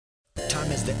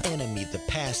as the enemy, the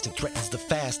past, and threatens the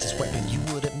fastest weapon. You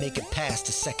wouldn't make it past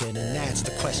a second, and that's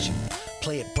the question.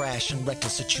 Play it brash and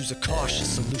reckless, or choose a cautious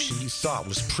solution you thought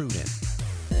was prudent.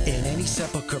 In any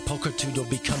sepulcher, pulchritude will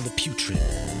become the putrid.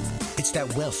 It's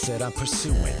that wealth that I'm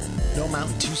pursuing. No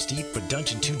mountain too steep or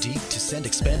dungeon too deep to send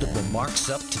expendable marks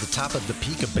up to the top of the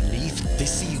peak or beneath. They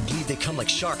see you bleed, they come like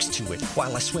sharks to it,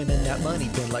 while I swim in that money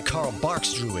bin like Carl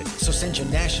Barks drew it. So send your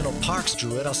national parks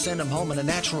druid, I'll send them home in a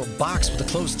natural box with a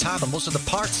closed top and most of the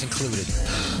parts included.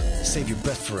 Save your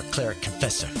breath for a cleric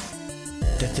confessor.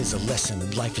 Death is a lesson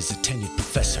and life is a tenured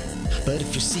professor. But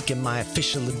if you're seeking my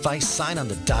official advice, sign on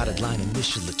the dotted line,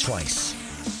 initial it twice.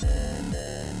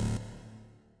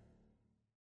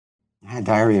 I had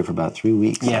diarrhea for about 3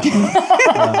 weeks. Yeah.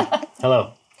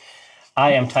 Hello.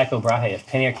 I am Tycho Brahe of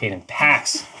Penny Arcade and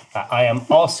PAX. I am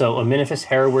also a Minifus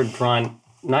Hereward Drawn.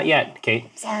 Not yet,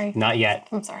 Kate. Sorry. Not yet.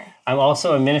 I'm sorry. I'm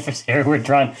also a Minifus Hereward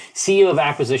Drawn CEO of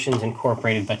Acquisitions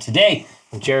Incorporated. But today,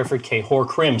 I'm Jerriford K.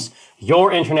 Horcrims,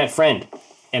 your internet friend.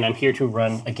 And I'm here to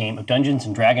run a game of Dungeons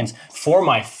and Dragons for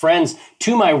my friends.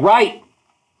 To my right,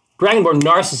 Dragonborn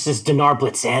narcissist Dinar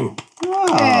Blitzen.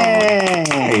 Oh, hey.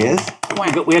 There he is.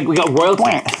 We got royalty.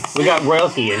 We got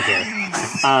royalty in here.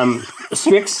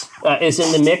 Strix is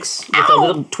in the mix with a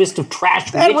little twist of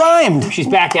trash. That rhymed. She's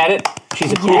back at it.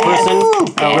 She's a cool person.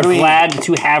 We're glad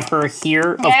to have her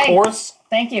here, of course.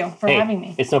 Thank you for having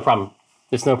me. It's no problem.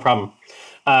 It's no problem.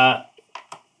 Repping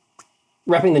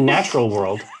the natural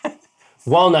world,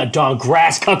 Walnut Dog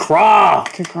Grass Kakra.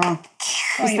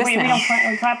 Wait, we don't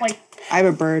clap like... I have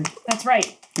a bird. That's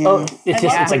right. Yeah. Oh, it's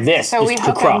like this. So we It's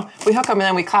hook Kakra. them and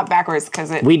then we clap backwards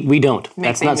because it. We don't.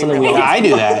 That's not something we do. I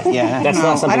do that, yeah. That's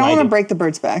not something I don't want do. to break the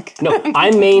bird's back. No,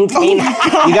 I maintain You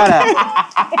gotta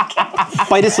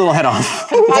bite its little head off.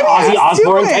 Ozzy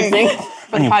Osbourne type doing? thing.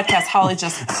 For the podcast, Holly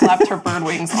just clapped her bird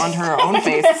wings onto her own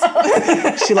face.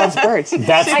 She loves birds.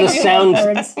 That's I the do sound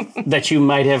love birds. that you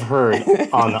might have heard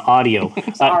on the audio.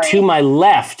 To my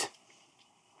left,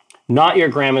 not your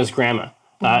grandma's grandma,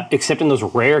 except in those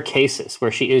rare cases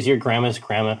where she is your grandma's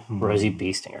grandma, Rosie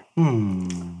Beestinger.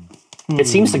 It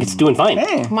seems like it's doing fine.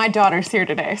 Hey. My daughter's here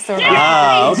today, so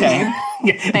Okay.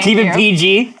 Keep it you.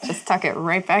 PG. just tuck it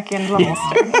right back into the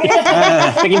holster.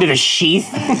 Back into the sheath.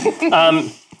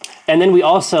 And then we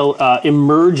also,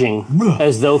 emerging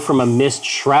as though from a mist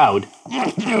shroud,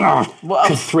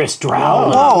 Cthulhu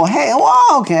Drow. Oh, hey,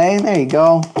 whoa, okay, there you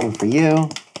go. One for you.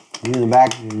 You in the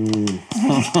back.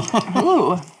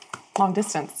 Ooh, long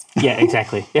distance. Yeah,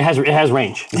 exactly. It has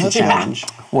range. It's a challenge.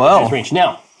 Whoa. Range.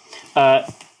 Now,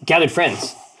 gathered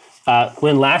friends,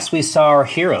 when last we saw our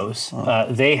heroes,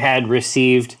 they had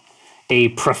received a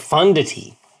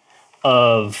profundity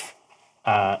of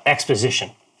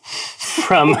exposition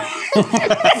from the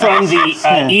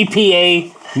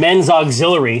EPA Men's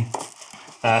Auxiliary,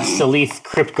 Salith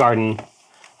Crypt Garden,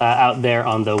 out there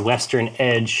on the western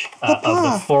edge of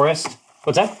the forest.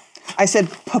 What's that? I said,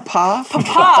 Papa.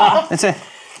 That's it.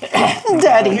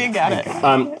 Daddy. You got it.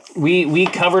 We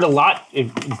covered a lot.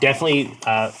 It definitely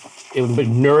it would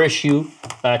nourish you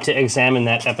to examine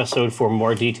that episode for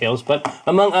more details. But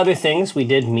among other things, we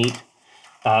did meet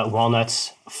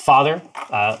Walnut's father,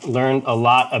 learned a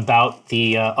lot about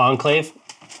the Enclave,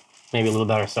 maybe a little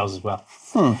about ourselves as well.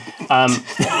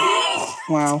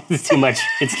 Wow. It's too much.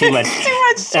 It's too much.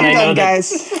 And Well done,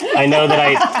 guys. I know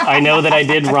that I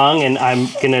did wrong, and I'm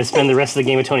gonna spend the rest of the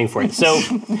game atoning for it. So,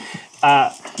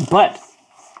 but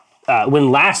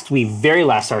when we very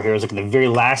last saw our heroes, like the very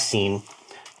last scene,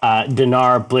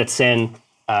 Dinar Blitzen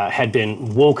had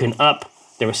been woken up.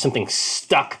 There was something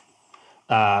stuck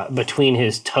between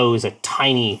his toes, a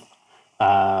tiny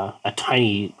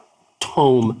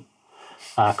tome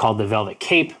called the Velvet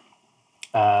Cape,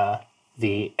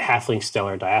 the Halfling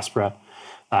Stellar Diaspora,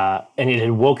 and it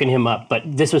had woken him up. But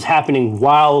this was happening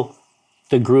while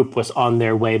the group was on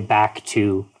their way back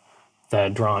to the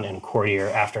Drawn and Courtier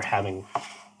after having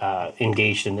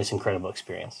engaged in this incredible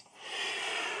experience.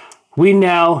 We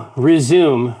now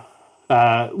resume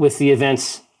with the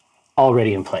events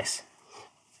already in place.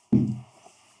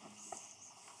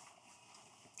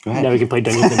 Go ahead. Now we can play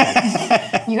Dungeons and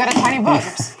Dragons. You got a tiny book.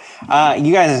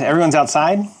 You guys, everyone's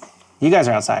outside? You guys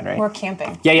are outside, right? We're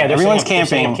camping. Yeah, they're Everyone's setting up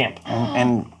camping. camp.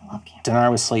 And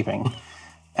Dinar was sleeping.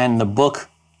 And the book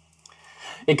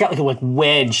It got like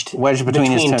wedged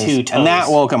between his toes. two toes. And that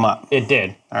woke him up. It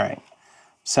did. All right.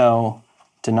 So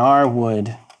Dinar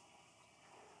would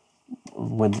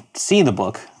see the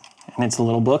book, and it's a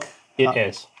little book. It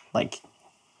is. Like,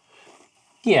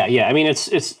 Yeah. I mean,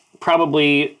 it's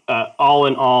probably all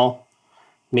in all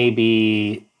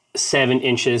maybe 7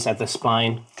 inches at the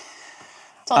spine.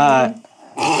 It's all good.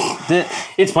 the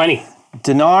It's plenty.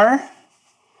 Dinar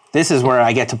this is where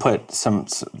I get to put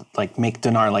make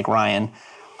Dinar like Ryan.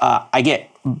 I get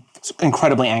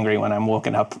incredibly angry when I'm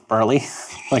woken up early.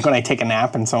 Like when I take a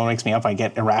nap and someone wakes me up, I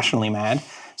get irrationally mad.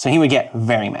 So he would get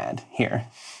very mad here.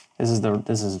 This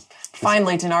is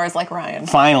Finally, Dinar is like Ryan.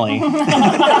 finally.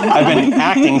 I've been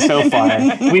acting so far.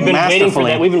 We've been waiting for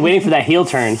that. We've been waiting for that heel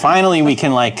turn. Finally, we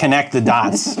can connect the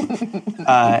dots.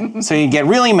 So you get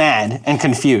really mad and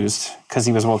confused because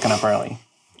he was woken up early.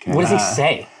 What does he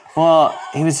say? Well,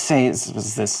 he would say, "Is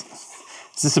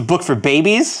this a book for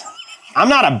babies? I'm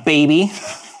not a baby."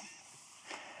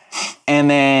 And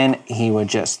then he would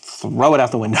just throw it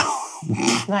out the window,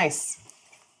 Nice.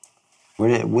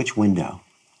 Which window?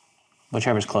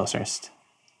 whichever's closest.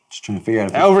 Just trying to figure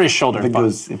out Over his shoulder, if it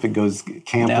but goes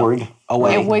campward.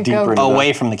 away, It would deeper go into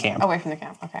away from the camp, away from the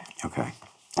camp. Okay. Okay.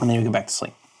 and then you go back to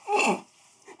sleep.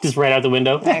 Just right out the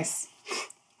window. Nice.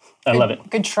 I love it.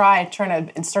 Good try trying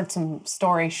to insert some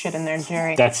story shit in there,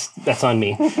 Jerry. That's on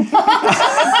me.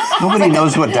 Nobody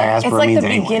knows what It's diaspora like means the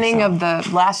anyway, beginning so. of the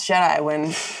Last Jedi when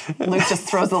Luke just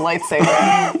throws the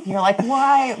lightsaber. You're like,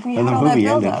 why? We had the all that movie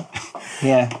build ended. up.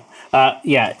 Yeah.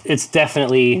 Yeah, it's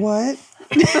definitely What?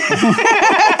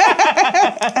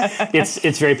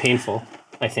 it's very painful,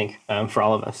 I think, for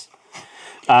all of us.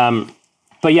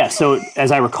 But yeah, so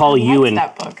as I recall,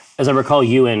 That book. as I recall,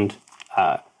 you and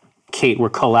Kate were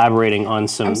collaborating on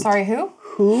some. I'm sorry, who?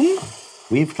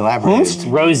 We've collaborated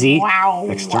Rosie. Wow.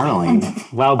 externally.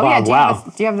 Wow, Oh, yeah, Bob, do wow.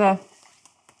 do you have the...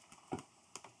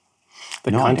 The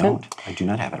No, I content. don't. I do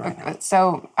not have it right now.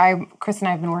 So Chris and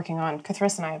I have been working on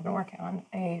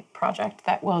a project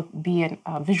that will be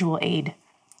a visual aid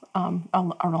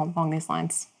along these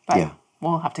lines. But Yeah.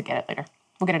 we'll have to get it later.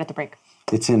 We'll get it at the break.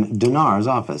 It's in Dinar's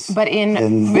office. But in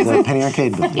the Penny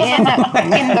Arcade building.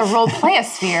 in the role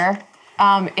playosphere,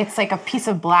 it's like a piece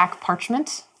of black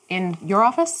parchment in your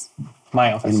office,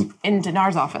 My office. in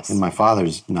Dinar's office. In my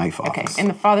father's knife Okay, office. in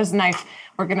the father's knife,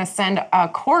 we're gonna send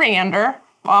Coriander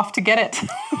off to get it.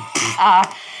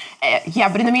 Yeah,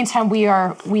 but in the meantime, we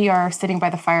are sitting by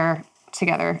the fire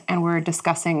together and we're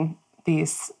discussing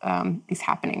these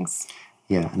happenings.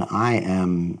 Yeah, and I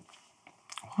am.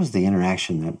 What was the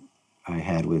interaction that I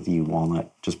had with you,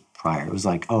 Walnut, just prior? It was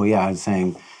like, oh yeah, I was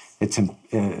saying it's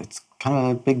kind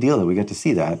of a big deal that we get to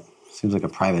see that. Seems like a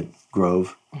private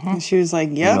grove. And she was like,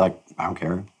 And yep. you're like, I don't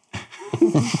care.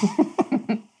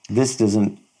 This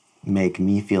doesn't make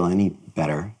me feel any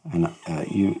better, and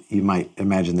you might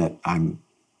imagine that I'm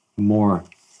more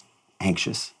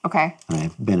anxious Okay. than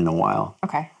I've been in a while.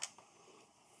 Okay.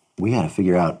 We got to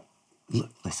figure out.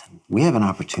 Listen, we have an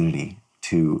opportunity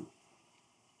to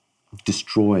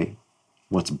destroy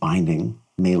what's binding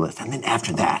Malith, and then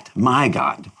after that, my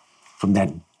God, from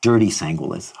that dirty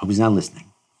Sanguilus. Hope he's not listening.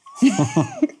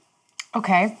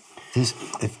 Okay.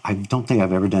 I don't think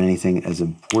I've ever done anything as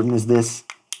important as this,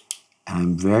 and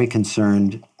I'm very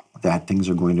concerned that things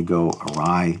are going to go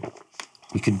awry.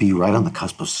 We could be right on the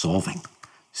cusp of solving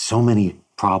so many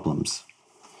problems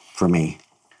for me.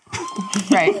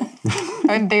 Right.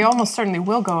 And they almost certainly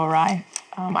will go awry.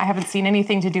 I haven't seen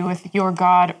anything to do with your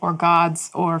god or gods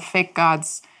or fake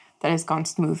gods that has gone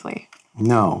smoothly.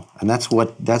 No, and that's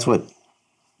what the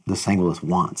Sanguilus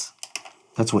wants.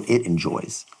 That's what it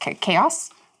enjoys.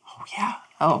 Chaos? Oh yeah,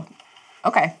 Oh,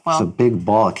 okay. it's a Well, big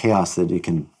ball of chaos that it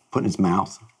can put in its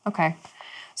mouth. okay.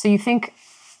 So you think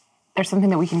there's something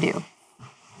that we can do?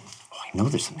 Oh, I know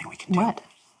there's something we can do. What?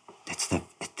 It's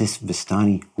this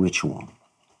Vistani ritual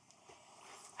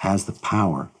has the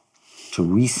power to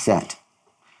reset,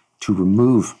 to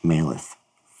remove Malith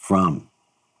from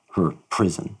her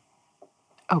prison,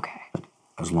 Okay.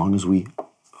 as long as we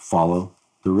follow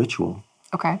the ritual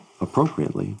Okay.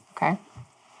 appropriately. Okay.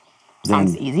 Then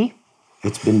Sounds easy.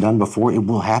 it's been done before, it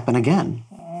will happen again.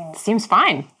 Seems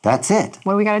fine. That's it.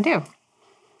 What do we got to do?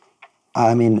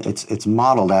 I mean, it's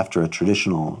modeled after a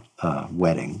traditional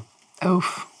wedding.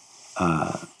 Oof.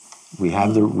 We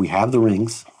have the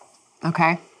rings.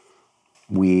 Okay.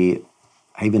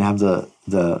 I even have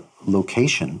the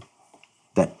location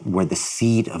where the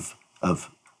seed of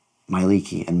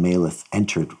Myliki and Malith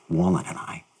entered Walnut and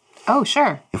I. Oh,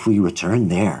 sure. If we return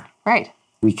there, Right.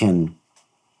 we can.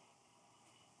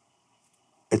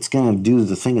 It's going to do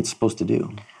the thing it's supposed to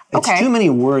do. It's Okay. too many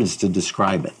words to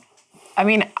describe it. I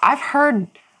mean, I've heard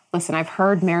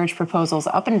marriage proposals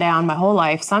up and down my whole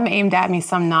life, some aimed at me,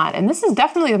 some not. And this is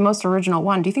definitely the most original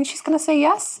one. Do you think she's going to say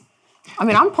yes? I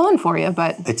mean, I'm pulling for you,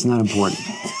 but It's not important.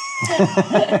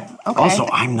 okay. Also,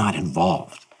 I'm not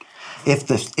involved. If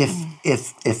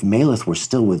Malith were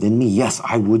still within me, yes,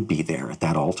 I would be there at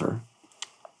that altar.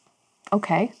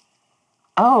 Okay.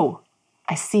 Oh,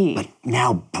 I see. But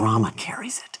now Brahma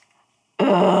carries it.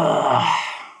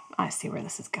 see where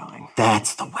this is going.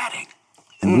 That's the wedding.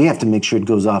 And we have to make sure it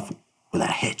goes off without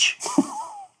a hitch.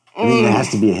 I think there has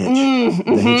to be a hitch.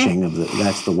 The hitching of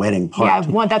that's the wedding part.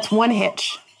 Yeah, that's one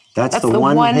hitch. That's the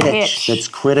one hitch that's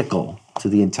critical to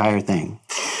the entire thing.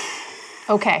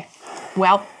 Okay,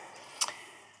 well,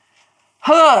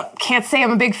 can't say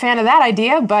I'm a big fan of that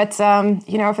idea, but,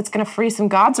 if it's going to free some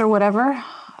gods or whatever,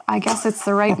 I guess it's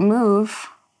the right move.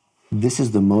 This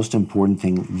is the most important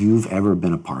thing you've ever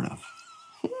been a part of.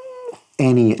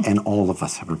 Any and all of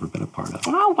us have ever been a part of.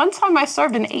 Well, one time I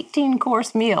served an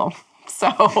 18-course meal, so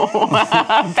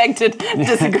I beg to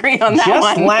disagree on that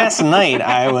one. Just last night,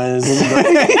 I was...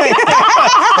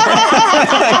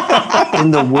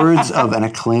 In the words of an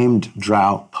acclaimed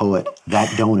drow poet,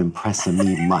 that don't impress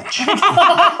me much.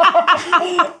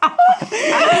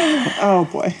 Oh,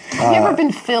 boy. Have you ever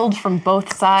been filled from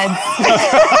both sides?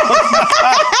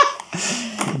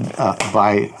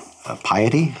 By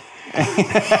piety,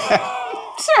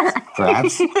 Sure.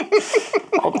 perhaps?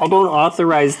 I don't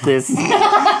authorize this.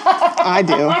 I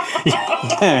do.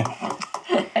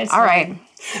 All right.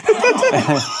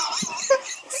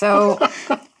 So,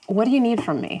 what do you need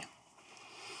from me?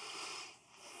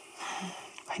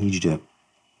 I need you to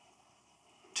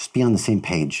just be on the same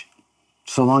page,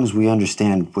 so long as we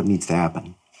understand what needs to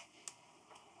happen.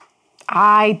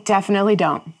 I definitely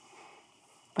don't,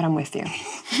 but I'm with you.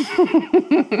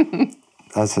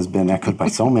 As has been echoed by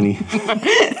so many.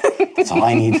 That's all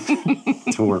I need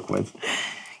to work with.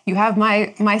 You have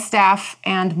my staff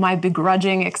and my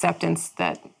begrudging acceptance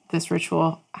that this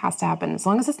ritual has to happen. As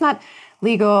long as it's not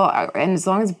legal and as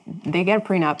long as they get a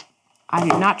prenup, I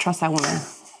do not trust that woman.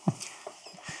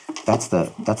 That's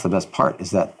the best part,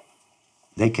 is that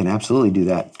they can absolutely do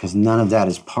that because none of that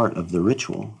is part of the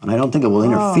ritual. And I don't think it will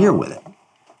interfere with it.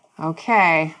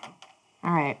 Okay.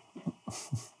 All right.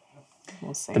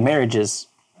 We'll see. The marriage is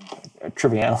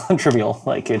trivial.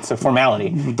 Like, it's a formality.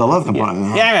 The love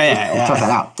component. Yeah. Tough that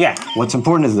out. Yeah. What's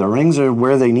important is the rings are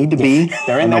where they need to be.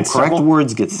 They're in and that the correct circle.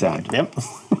 words get said. Yep.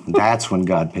 That's when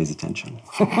God pays attention.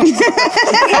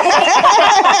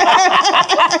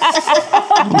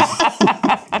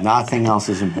 Nothing else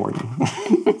is important.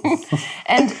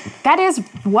 And that is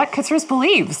what Kathris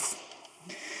believes.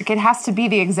 Like, it has to be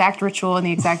the exact ritual in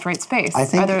the exact right space. I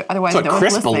think- Otherwise, That's no what one's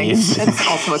Chris listening. believes. That's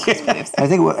also what Chris believes. I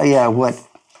think,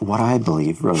 what I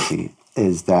believe, Rosie,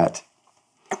 is that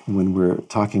when we're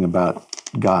talking about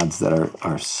gods that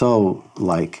are so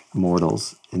like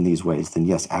mortals in these ways, then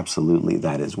yes, absolutely,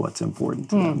 that is what's important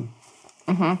to them.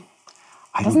 Mm-hmm.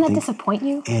 I Doesn't don't that think disappoint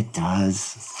you? it does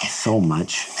so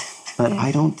much, but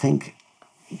I don't think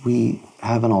we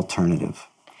have an alternative.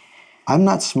 I'm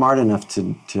not smart enough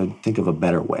to think of a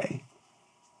better way.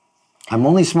 I'm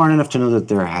only smart enough to know that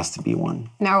there has to be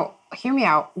one. Now, hear me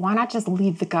out. Why not just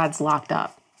leave the gods locked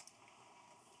up?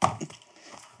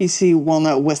 You see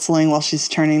Walnut whistling while she's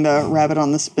turning the rabbit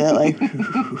on the spit, like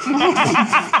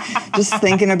just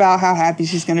thinking about how happy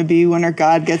she's going to be when her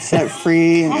god gets set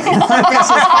free and her purpose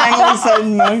is finally set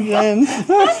in motion.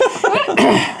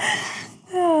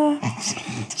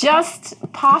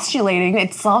 Just postulating,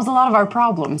 it solves a lot of our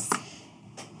problems.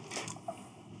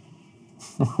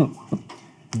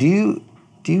 Do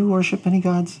you worship any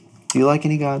gods? Do you like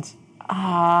any gods?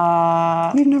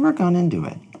 We've never gone into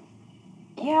it.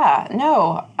 Yeah,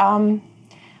 no.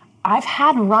 I've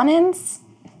had run-ins,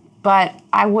 but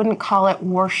I wouldn't call it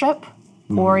worship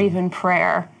or even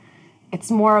prayer. It's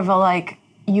more of a like,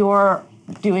 you're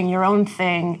doing your own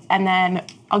thing, and then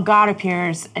a god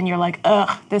appears, and you're like, ugh,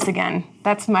 this again.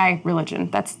 That's my religion.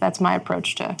 That's my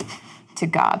approach to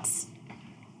gods.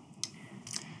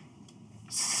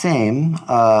 Same,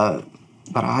 but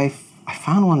I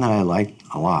found one that I liked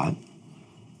a lot,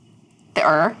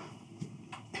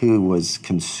 who was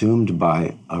consumed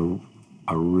by a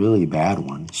really bad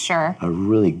one. Sure. A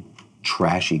really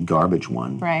trashy garbage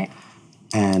one. Right.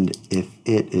 And if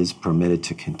it is permitted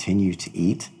to continue to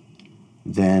eat,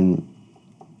 then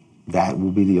that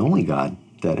will be the only god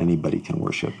that anybody can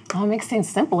worship. Well, it makes things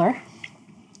simpler.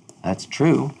 That's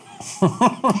true.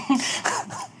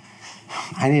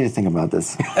 I need to think about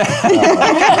this.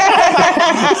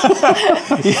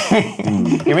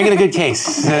 You're making a good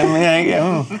case.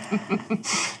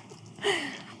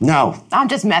 No. I'm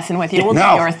just messing with you. We'll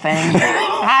No. do your thing.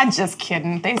 I'm just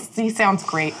kidding. He sounds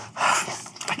great.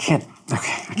 I can't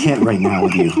right now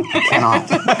with you.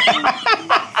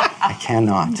 I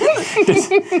cannot.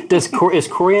 Is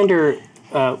Coriander,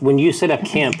 when you set up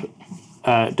camp,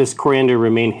 does Coriander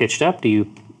remain hitched up? Do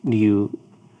you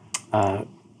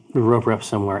rope her up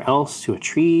somewhere else to a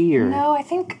tree, or? No, I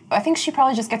think she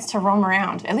probably just gets to roam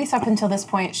around. At least up until this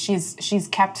point, she's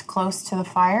kept close to the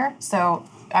fire. So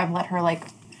I've let her like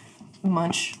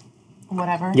munch,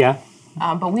 whatever. Yeah.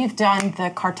 But we've done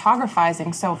the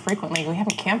cartographizing so frequently. We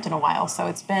haven't camped in a while, so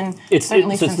it's been It's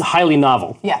highly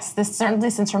novel. Yes, this certainly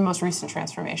since her most recent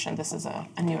transformation, this is a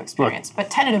new experience. But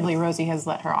tentatively, Rosie has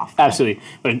let her off. Absolutely.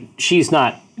 But she's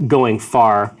not going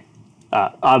far,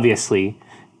 obviously,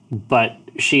 but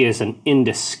she is an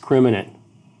indiscriminate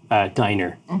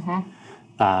diner.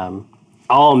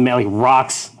 All like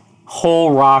rocks,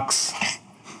 whole rocks,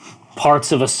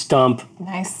 parts of a stump.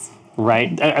 Nice.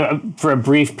 Right. For a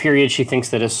brief period, she thinks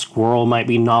that a squirrel might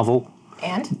be novel.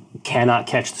 And? Cannot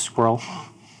catch the squirrel.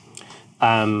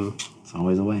 It's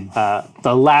always a way.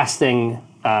 The last thing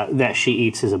that she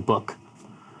eats is a book.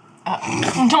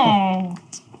 How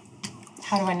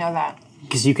do I know that?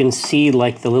 Because you can see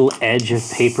like the little edge of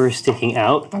paper sticking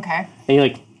out. Okay. And you're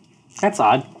like, that's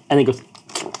odd. And then it goes,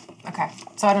 Okay.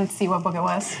 So I don't see what book it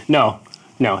was. no,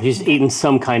 he's eaten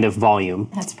some kind of volume.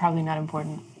 That's probably not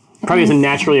important. Probably is a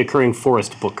naturally occurring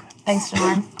forest book. Thanks,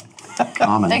 Jamar.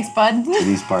 Common Thanks, bud. to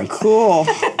these parts. Cool.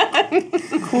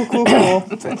 Cool.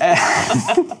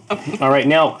 All right,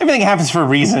 now, Everything happens for a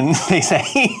reason, they say.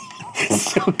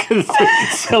 so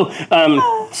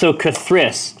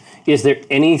Cathris, is there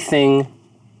anything,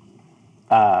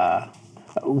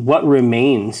 what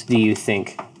remains, do you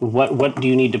think? What do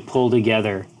you need to pull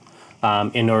together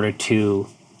in order to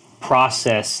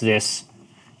process this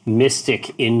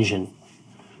mystic engine?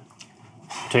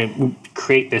 To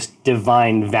create this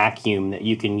divine vacuum that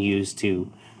you can use to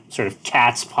sort of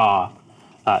cat's paw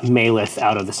Malith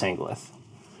out of the Sangolith.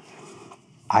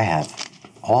 I have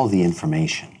all the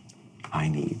information I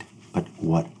need, but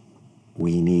what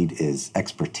we need is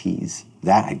expertise.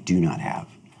 That I do not have.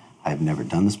 I have never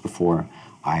done this before.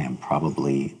 I am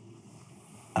probably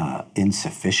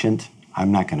insufficient.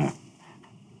 I'm not going to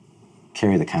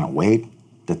carry the kind of weight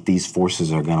that these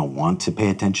forces are going to want to pay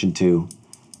attention to.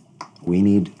 We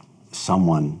need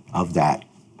someone of that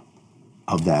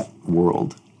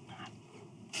world.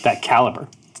 That caliber.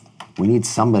 We need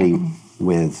somebody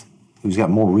who's got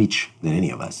more reach than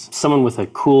any of us. Someone with a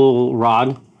cool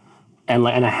rod and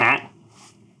a hat.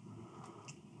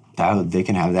 They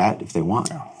can have that if they want.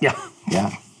 Yeah.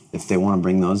 Yeah. If they want to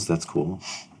bring those, that's cool.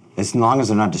 As long as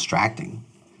they're not distracting.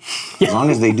 As long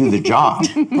as they do the job,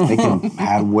 they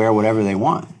can wear whatever they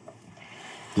want.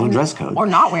 No dress code. Or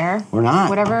not wear. Or not.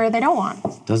 Whatever they don't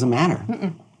want. Doesn't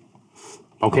matter.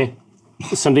 Okay.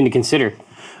 Something to consider.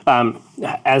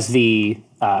 As the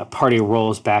party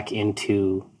rolls back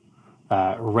into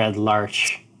Red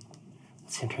Larch,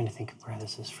 let's see, I'm trying to think of where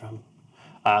this is from.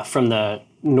 From the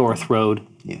North Road.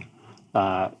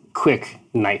 Yeah. Quick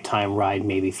nighttime ride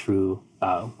maybe through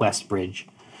West Bridge.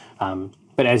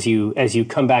 But as you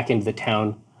come back into the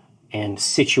town and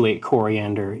situate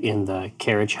Coriander in the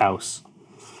carriage house,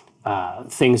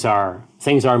 things are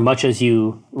much as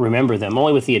you remember them,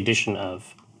 only with the addition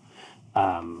of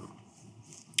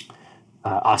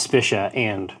Auspicia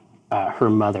and her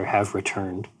mother have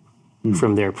returned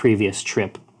from their previous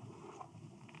trip.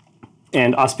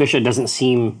 And Auspicia doesn't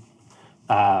seem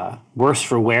worse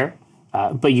for wear,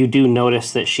 but you do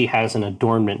notice that she has an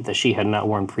adornment that she had not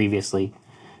worn previously,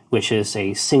 which is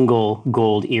a single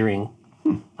gold earring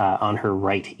on her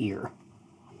right ear.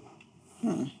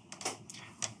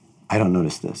 I don't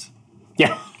notice this.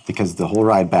 Yeah. Because the whole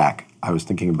ride back, I was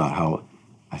thinking about how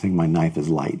I think my knife is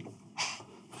light.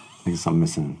 I think something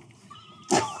missing.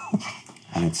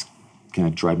 And it's going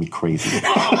to drive me crazy.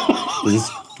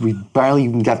 We barely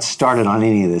even got started on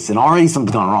any of this, and already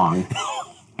something's gone wrong.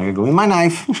 I gotta go in my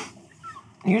knife.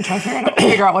 You're trying to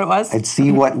figure out what it was? I'd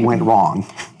see what went wrong.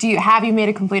 Have you made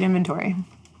a complete inventory?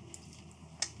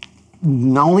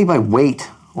 Not only by weight,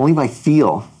 only by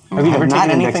feel. Have you ever not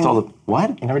taken indexed anything? all the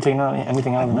what? You never taken out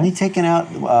anything out of I've the only knife? taken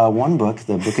out one book,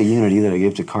 the Book of Unity that I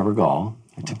gave to Carver Gall.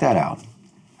 I took that out,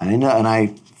 and I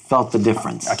felt the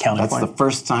difference. Accounted That's for the it.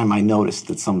 first time I noticed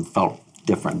that something felt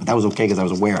different, but that was okay because I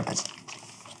was aware of it.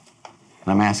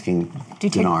 And I'm asking Do you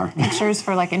take Dinar. pictures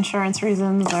for like insurance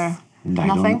reasons or And I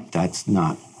nothing? don't. That's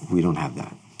not. We don't have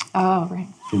that Oh, right.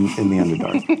 in the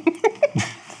Underdark.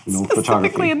 No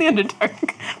photography. in the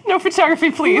Underdark. No photography,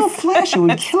 please. No flash, it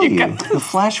would kill you. The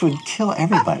flash would kill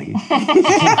everybody.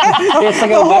 It's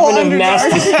like a weapon of mass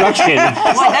destruction.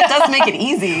 Boy, that does make it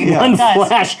easy. Yeah. One It does.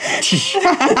 flash.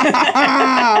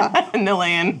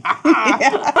 Nillian.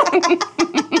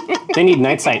 They need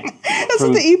night sight. That's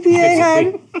what the EPA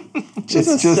had. Just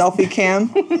a It's just- selfie cam.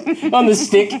 On the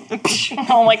stick.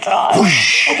 Oh my god.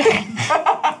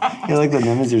 I like the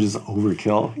images are just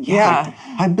overkill. Yeah.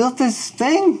 I built this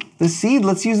thing, the seed.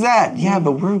 Let's use that. Yeah,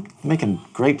 but we're making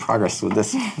great progress with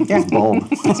this bulb.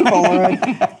 It's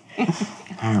Polaroid.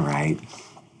 All right.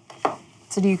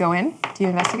 So do you go in? Do you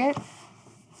investigate?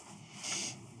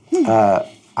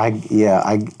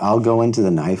 I'll go into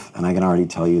the knife, and I can already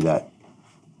tell you that.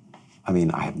 I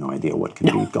mean, I have no idea what can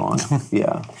be gone.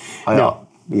 Yeah.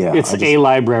 It's a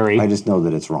library. I just know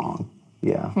that it's wrong.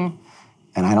 Yeah.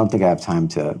 And I don't think I have time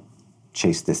to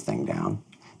chase this thing down.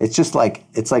 It's just like,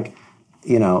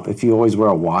 if you always wear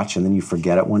a watch and then you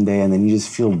forget it one day and then you just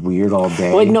feel weird all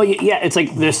day. Well, no, it's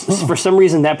like this. For some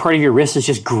reason, that part of your wrist is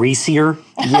just greasier.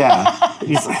 Yeah.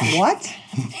 What?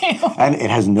 And it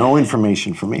has no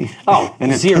information for me. Oh,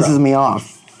 and it zero. pisses me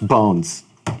off. Bones.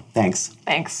 Thanks.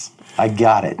 I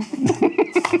got it.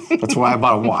 That's why I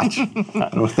bought a watch. I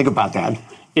don't think about that.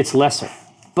 It's lesser.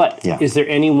 But is there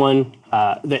anyone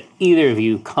that either of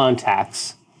you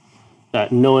contacts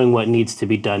knowing what needs to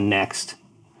be done next?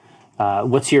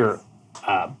 What's your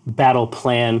battle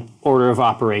plan, order of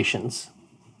operations?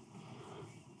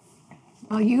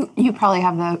 Well, you probably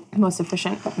have the most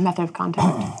efficient method of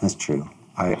contact. That's true.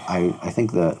 I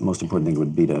think the most important thing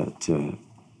would be to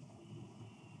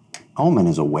Omen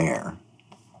is aware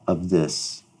of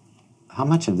this. How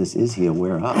much of this is he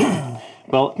aware of?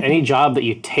 Well, any job that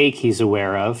you take, he's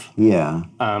aware of. Yeah.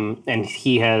 And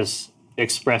he has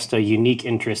expressed a unique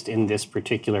interest in this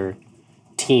particular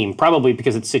team, probably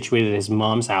because it's situated at his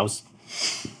mom's house.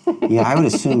 Yeah, I would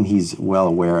assume he's well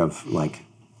aware of,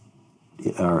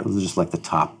 or just like the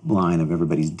top line of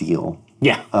everybody's deal.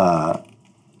 Yeah.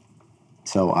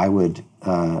 So I would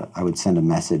send a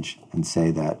message and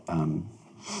say that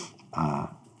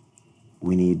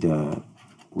we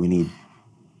need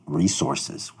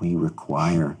resources. We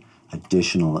require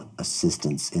additional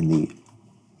assistance in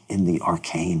the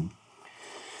arcane.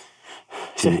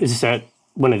 Is this at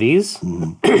one of these?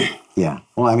 Mm-hmm. Yeah.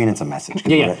 Well, I mean, it's a message.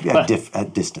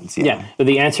 At distance. Yeah. Yeah. But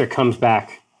the answer comes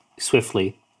back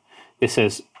swiftly. It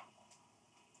says,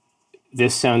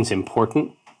 "This sounds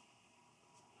important.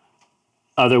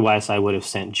 Otherwise, I would have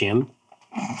sent Jim."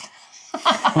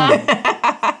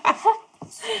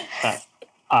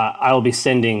 I will be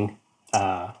sending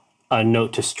a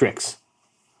note to Strix,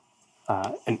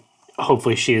 and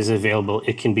hopefully she is available.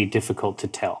 It can be difficult to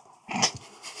tell.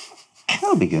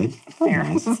 That'll be good.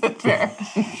 Fair.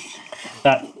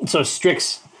 So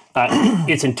Strix,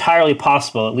 it's entirely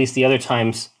possible, at least the other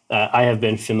times I have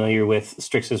been familiar with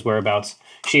Strix's whereabouts,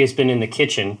 she has been in the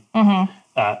kitchen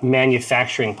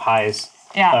manufacturing pies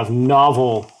of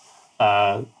novel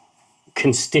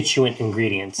constituent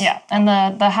ingredients. Yeah, and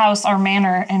the house, our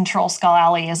manor in Troll Skull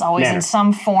Alley is always in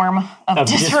some form of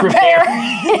disrepair.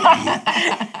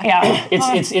 Yeah.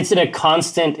 It's in a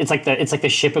constant. It's like the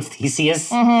ship of Theseus.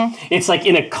 It's like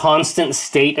in a constant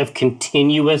state of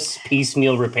continuous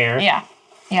piecemeal repair.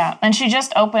 Yeah. And she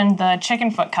just opened the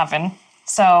chicken foot coven.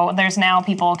 So there's now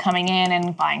people coming in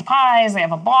and buying pies. They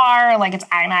have a bar. Like it's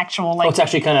an actual it's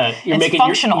actually kind of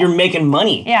functional. You're making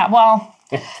money. Yeah. Well,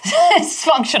 it's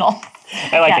functional.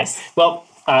 I like it. Well,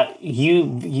 you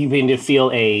begin to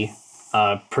feel a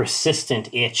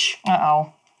persistent itch.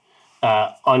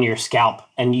 On your scalp,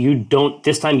 and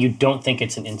this time you don't think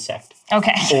it's an insect.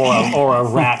 Okay. Or a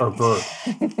rat or bird.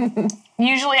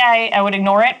 Usually I would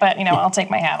ignore it, but I'll take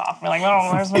my hat off. Be like,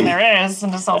 oh, there's what there is,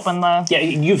 and just open the. Yeah,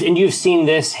 you've seen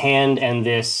this hand and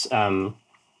this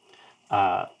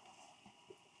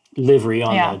livery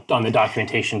on the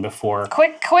documentation before.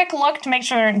 Quick look to make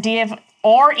sure Dave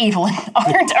or Evelyn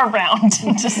aren't around.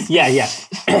 Just Yeah.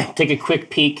 Take a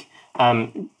quick peek.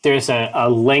 There's a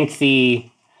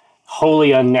lengthy,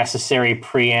 wholly unnecessary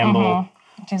preamble.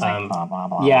 She's like blah blah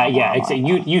blah. Yeah. Blah, blah, blah.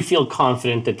 You feel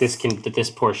confident that this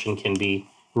portion can be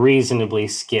reasonably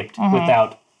skipped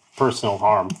without personal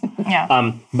harm.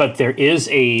 Yeah. But there is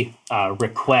a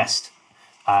request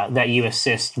that you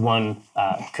assist one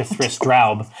Cthulhu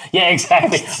Draub. Yeah,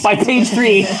 exactly. By page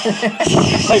 3,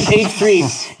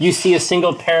 you see a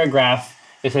single paragraph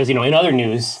that says, in other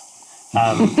news,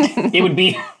 it would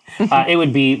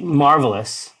be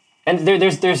marvelous. And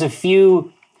there's a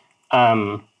few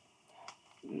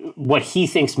what he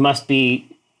thinks must be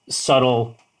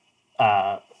subtle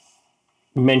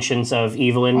mentions of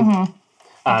Evelyn.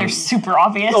 They're super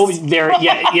obvious.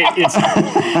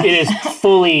 It is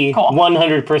fully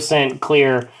 100%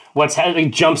 clear what's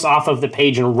happening. Jumps off of the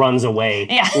page and runs away.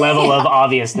 Yeah. Level of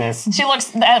obviousness. She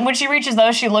looks when she reaches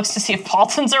those. She looks to see if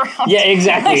Paulton's around. Yeah,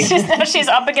 exactly. she's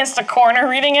up against a corner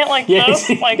reading it like this.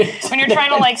 Like when you're trying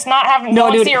to not have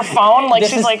see your phone.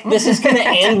 This is going to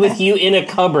end with you in a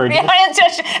cupboard. Yeah,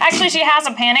 actually, she has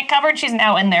a panic cupboard. She's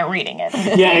now in there reading it.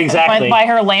 Yeah, exactly. By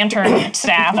her lantern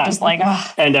staff, just like.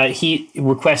 Ugh. And he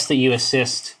requests that you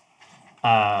assist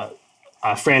a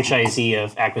franchisee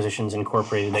of Acquisitions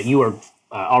Incorporated that you are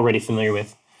already familiar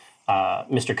with,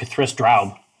 Mr. Cthulhu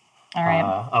Draub. All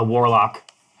right. A warlock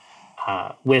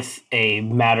with a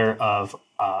matter of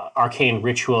arcane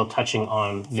ritual touching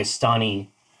on Vistani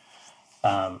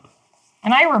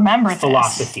And I remember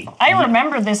philosophy. this. I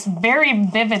remember this very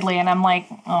vividly, and I'm like,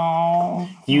 oh,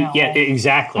 no. Yeah,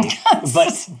 exactly.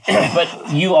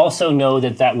 but you also know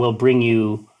that will bring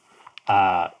you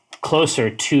closer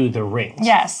to the rings.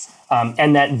 Yes.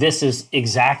 And that this is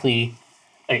exactly,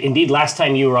 indeed, last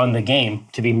time you were on the game,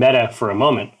 to be meta for a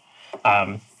moment,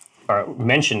 or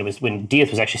mentioned, was when Dieth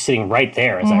was actually sitting right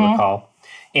there, as I recall,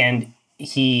 and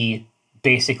he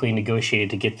basically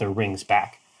negotiated to get the rings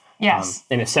back. Yes.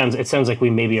 And it sounds like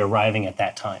we may be arriving at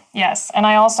that time. Yes. And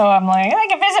I also am like, I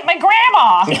can visit my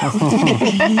grandma.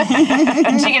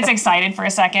 And she gets excited for a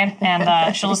second,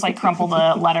 and she'll just like crumple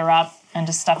the letter up and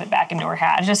just stuff it back into her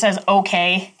hat. It just says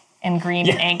okay in green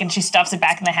ink, and she stuffs it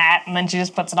back in the hat, and then she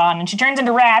just puts it on, and she turns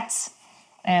into rats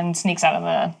and sneaks out of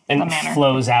the manor.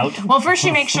 Flows out. Well, first she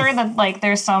makes sure that like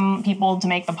there's some people to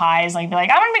make the pies. Like be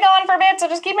like, I'm gonna be gone for a bit, so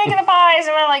just keep making the pies.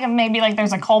 And then like maybe like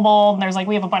there's a kobold, and there's like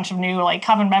we have a bunch of new like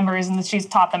coven members, and she's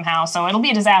taught them how. So it'll be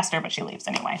a disaster, but she leaves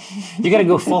anyway. You got to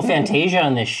go full Fantasia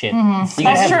on this shit.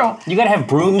 That's true. You got to have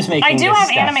brooms making. I do this have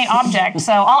stuff. animate object,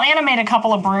 so I'll animate a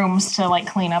couple of brooms to like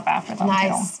clean up after them.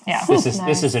 Nice. Too. Yeah. This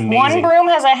is amazing. One broom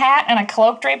has a hat and a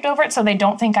cloak draped over it, so they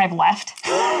don't think I've left.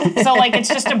 So like it's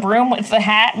just a broom with the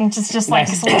hat, and it's just like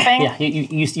sleeping. Yeah,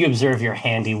 you observe your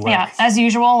handiwork. Yeah, as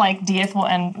usual, like Dieth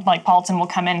and like Paulton will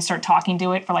come in and start talking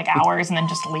to it for like hours, and then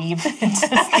just leave. They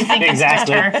think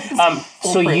Exactly. It's just her.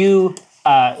 So you,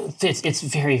 it's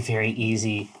very, very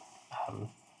easy.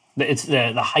 It's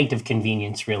the height of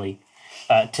convenience, really,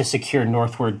 to secure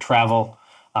northward travel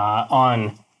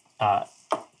on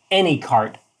any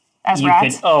cart. As You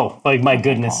rats. could, oh, my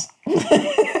goodness.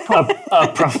 A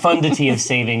profundity of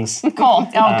savings. Cool. Oh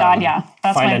God, yeah.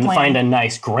 That's my plan. Find a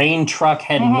nice grain truck,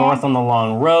 head north on the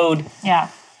long road. Yeah.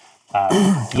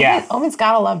 Yeah. Omen's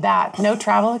gotta love that. No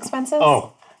travel expenses.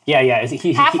 Oh, yeah.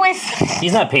 Halfway.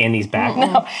 He's not paying these back.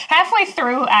 Halfway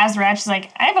through, Azrat, she's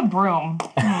like, I have a broom.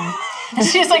 And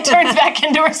she just like turns back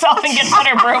into herself and gets on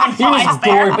her broom and flies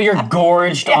there. You're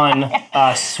gorged on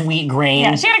sweet grain.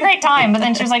 Yeah, she had a great time, but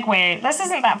then she was like, wait, this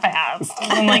isn't that fast.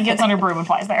 And like gets on her broom and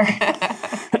flies there.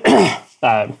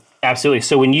 Absolutely.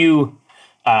 So when you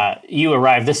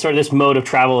arrive, this mode of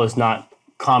travel is not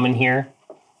common here.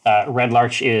 Red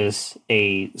Larch is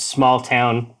a small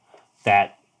town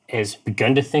that has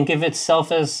begun to think of itself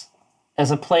as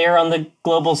a player on the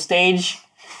global stage,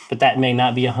 but that may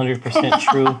not be 100%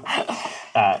 true.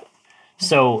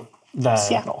 So the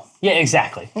Seattle. Yeah,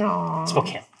 exactly. Aww.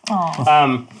 Spokane.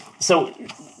 So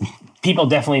people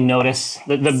definitely notice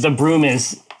the broom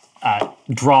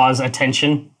draws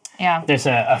attention. Yeah. There's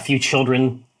a few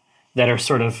children that are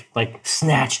sort of like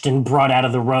snatched and brought out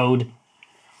of the road.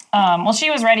 Well, she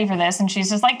was ready for this, and she's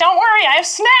just like, don't worry, I have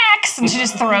snacks! And she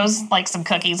just throws like some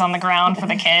cookies on the ground for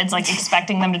the kids, like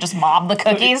expecting them to just mob the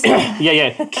cookies.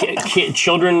 Yeah.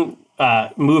 Children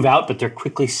move out, but they're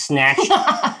quickly snatched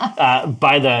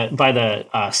by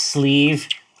the sleeve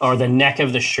or the neck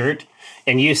of the shirt,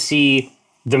 and you see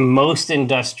the most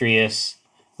industrious,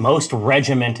 most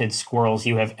regimented squirrels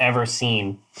you have ever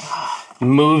seen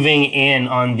moving in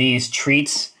on these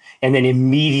treats, and then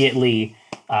immediately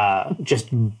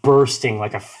just bursting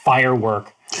like a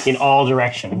firework in all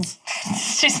directions.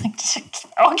 She's like,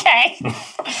 okay.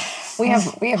 We have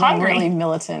Hungry. a really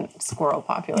militant squirrel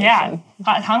population. Yeah,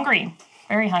 hungry,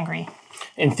 very hungry.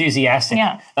 Enthusiastic.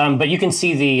 Yeah. But you can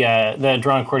see the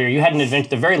Drawn Courtier. You had an adventure,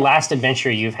 the very last adventure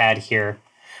you've had here.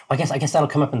 Well, I guess that'll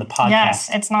come up in the podcast. Yes,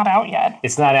 it's not out yet.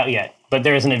 It's not out yet, but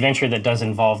there is an adventure that does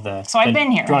involve So I've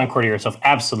been here. Drawn Courtier itself.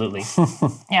 Absolutely.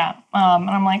 Yeah, and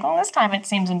I'm like, well, this time it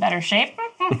seems in better shape.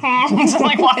 So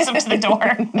like walks up to the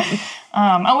door.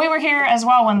 We were here as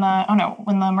well when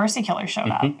the Mercy Killer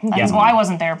showed up. Well, I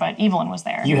wasn't there, but Evelyn was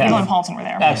there. Evelyn and Paulton were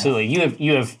there. Absolutely.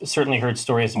 You have certainly heard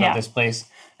stories about this place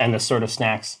and the sort of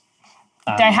snacks.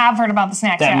 I have heard about the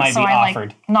snacks. That might so be I offered.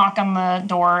 like knock on the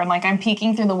door and like I'm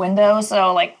peeking through the window,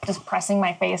 so like just pressing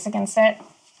my face against it.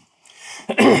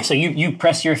 So you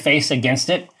press your face against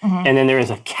it, and then there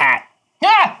is a cat,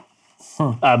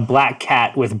 a black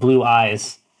cat with blue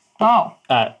eyes,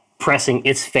 pressing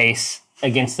its face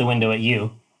against the window at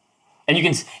you. And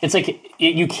it's like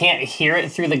you can't hear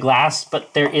it through the glass,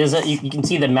 but there is you can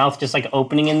see the mouth just like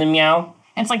opening in the meow.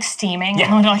 It's like steaming.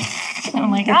 Yeah. And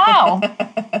I'm like, oh,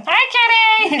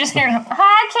 hi, kitty. You just hear,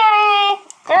 hi, kitty.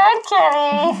 Good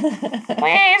kitty.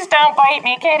 Please don't bite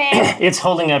me, kitty. It's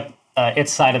holding up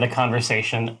its side of the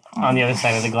conversation on the other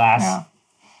side of the glass. Yeah.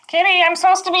 Kitty, I'm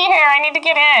supposed to be here. I need to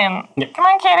get in. Yeah. Come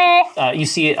on, kitty. You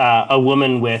see a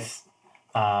woman with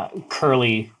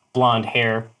curly blonde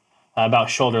hair, about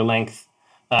shoulder length,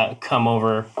 come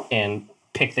over and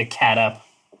pick the cat up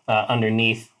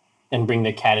underneath and bring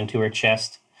the cat into her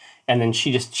chest. And then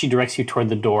she directs you toward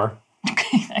the door.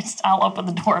 I'll open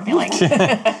the door and be like, I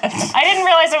didn't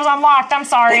realize it was unlocked. I'm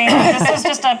sorry. This was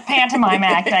just a pantomime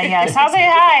act, I guess. How's it?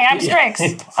 Hi, I'm Strix.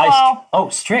 Hello.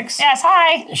 Strix. Yes,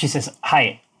 hi. She says,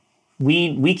 hi.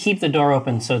 We keep the door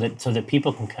open so that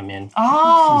people can come in.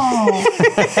 Oh.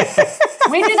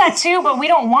 We do that too, but we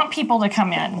don't want people to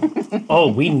come in.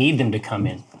 Oh, we need them to come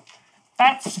in.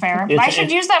 That's fair. I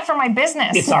should use that for my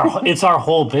business. It's our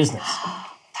whole business.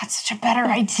 That's such a better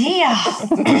idea.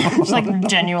 She like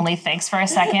genuinely thinks for a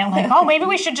second, like, oh, maybe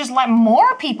we should just let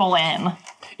more people in.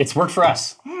 It's worked for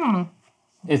us.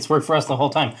 It's worked for us the whole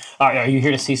time. Are you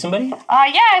here to see somebody?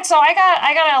 Yeah. So I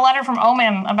got a letter from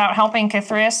Omen about helping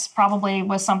Cthulhu. Probably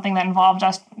was something that involved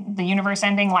us the universe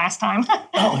ending last time.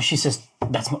 Oh, she says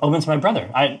Omen's my brother.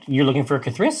 You're looking for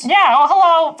Cthulhu? Yeah. Oh,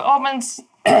 hello, Omen's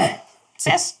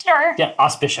sister. Yeah,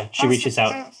 Auspicia. She reaches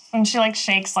out and she like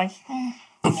shakes like.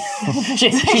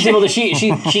 She's able to.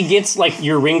 She gets like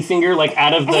your ring finger like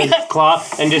out of the claw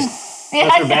and just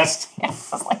does her best. Yeah,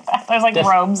 just like that. There's like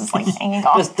robes, it's like hanging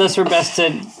off. Does her best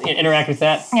to interact with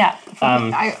that. Yeah.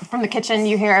 From the kitchen,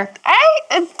 you hear,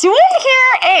 "Hey, do I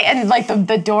hear?" Hey, and like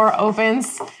the door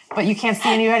opens, but you can't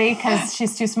see anybody because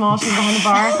she's too small. She's behind the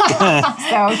bar,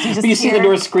 so you just you see the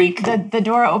door squeak. The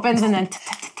door opens and then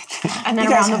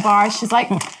around the bar, she's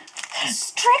like.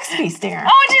 Strix feasting her.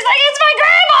 Oh, and she's like, it's my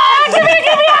grandma!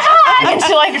 Give me a hug! And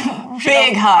she like...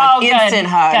 Big hug. Instant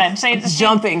hug. Good. So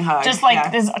jumping hug. Just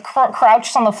like is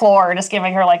crouched on the floor, just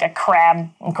giving her like a crab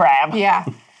grab. Yeah.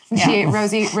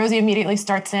 Rosie immediately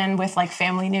starts in with like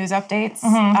family news updates.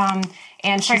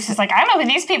 And Strix is like, I don't know who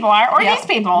these people are or these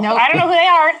people. Nope. I don't know who they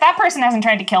are. That person hasn't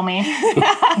tried to kill me.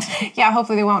 Yeah,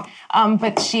 hopefully they won't.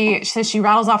 But she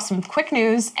rattles off some quick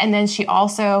news, and then she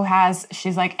also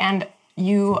she's like, and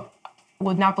you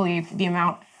would not believe the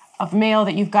amount of mail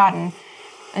that you've gotten.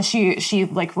 And she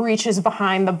like reaches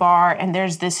behind the bar, and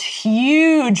there's this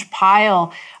huge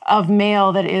pile of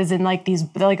mail that is in like these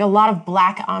like a lot of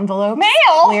black envelopes.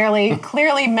 Mail?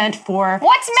 Clearly meant for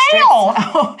what's mail?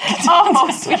 Oh,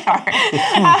 sweetheart.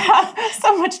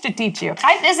 So much to teach you.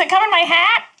 Is it come in my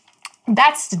hat?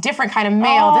 That's a different kind of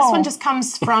mail. This one just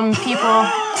comes from people.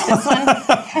 This one.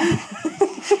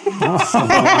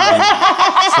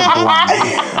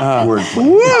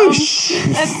 Whoosh.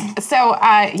 So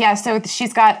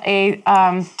she's got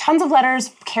tons of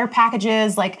letters, care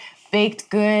packages, like baked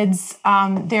goods.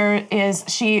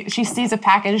 She sees a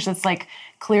package that's like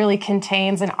clearly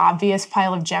contains an obvious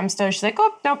pile of gemstones. She's like,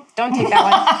 oh, nope, don't take that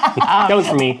one. That one's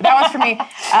for me. That one's for me.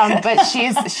 But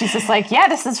she's just like, yeah,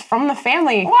 this is from the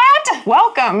family. What?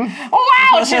 Welcome. Oh,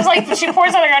 wow. She's like, she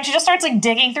pours it on the ground. She just starts like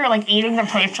digging through, like eating the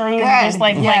pastries and just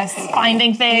like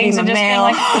finding things and just being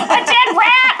like, a dead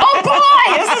rat. Oh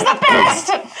boy, this is the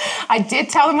best. I did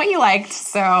tell them what you liked,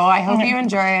 so I hope you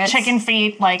enjoy it. Chicken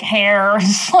feet, like hair,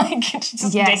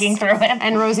 just digging through it.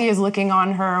 And Rosie is looking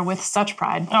on her with such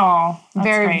pride. Oh, that's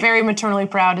very, great. very maternally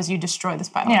proud as you destroy this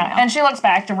pile. Yeah, and she looks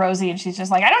back to Rosie and she's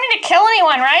just like, I don't need to kill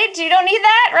anyone, right? You don't need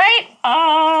that, right?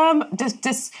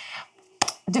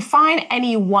 Define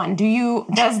anyone.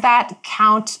 Does that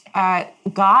count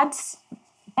gods?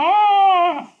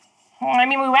 I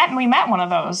mean, we met one of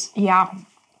those. Yeah.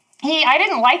 I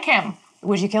didn't like him.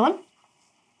 Would you kill him?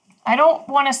 I don't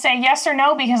want to say yes or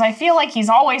no because I feel like he's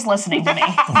always listening to me.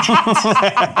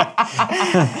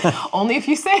 Only if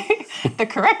you say the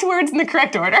correct words in the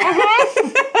correct order.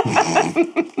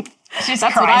 That's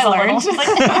what I learned.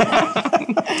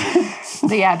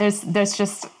 So yeah, there's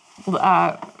just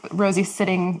Rosie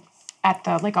sitting at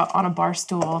on a bar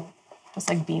stool, just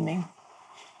like beaming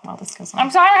while this goes on.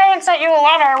 I'm sorry I haven't sent you a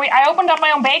letter. I opened up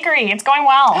my own bakery. It's going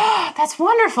well. That's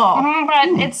wonderful. But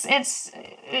it's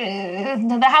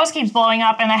the house keeps blowing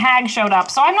up and the hag showed up,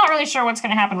 so I'm not really sure what's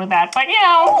going to happen with that. But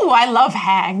Oh, I love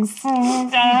hags.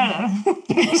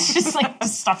 It's just like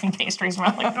stuffing pastries.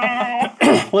 Well,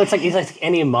 it's like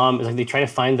any mom. It's like they try to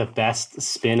find the best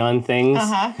spin on things,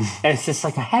 and it's just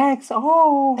like a hags.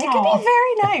 Oh, they can be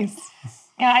very nice.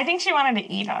 Yeah, I think she wanted to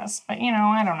eat us, but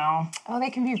I don't know. Oh, they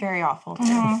can be very awful too.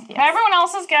 Yes. But everyone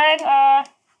else is good.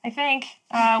 I think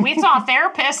we saw a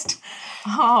therapist.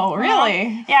 Oh,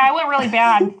 really? Yeah, it went really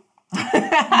bad.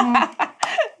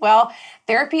 Well,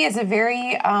 therapy is a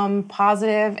very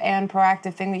positive and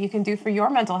proactive thing that you can do for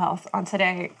your mental health on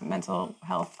today, Mental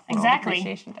Health World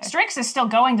Appreciation Day. Strix is still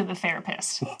going to the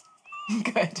therapist.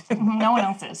 Good. No one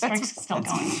else is. Strix is still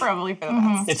going. Probably for the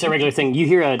best. It's a regular thing. You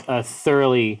hear a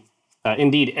thoroughly,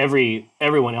 indeed,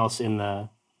 everyone else in the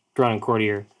Drawn and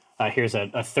Courtier hears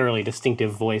a thoroughly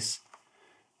distinctive voice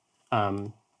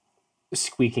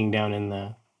squeaking down in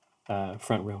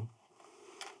front room.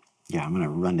 Yeah, I'm gonna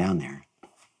run down there.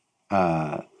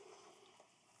 Let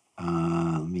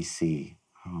me see.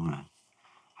 How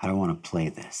do I want to play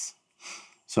this?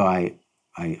 So I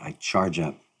charge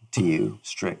up to you,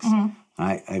 Strix.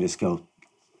 I just go,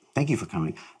 thank you for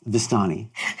coming. Vistani.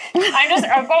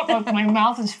 I've got, my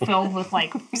mouth is filled with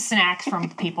like snacks from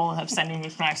people that have sent me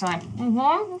snacks. And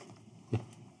I'm,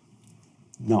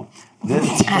 No.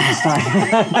 Vistani.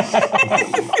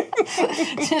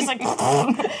 just like,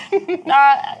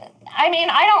 I mean,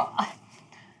 I don't,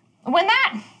 when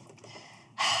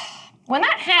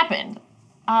that happened,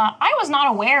 I was not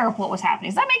aware of what was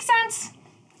happening. Does that make sense?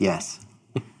 Yes.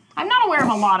 I'm not aware of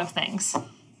a lot of things.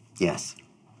 Yes.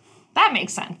 That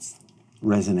makes sense.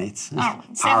 Resonates So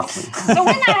powerfully. when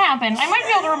that happened, I might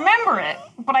be able to remember it,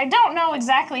 but I don't know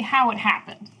exactly how it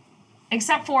happened.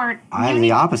 Except for I have the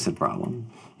opposite problem.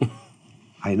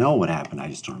 I know what happened, I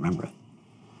just don't remember it.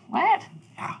 What?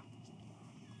 Yeah.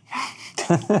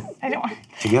 I don't.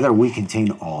 Together we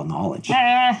contain all knowledge. All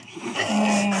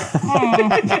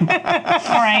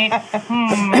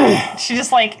right. She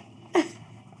just like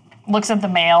looks at the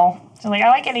mail. She's like, I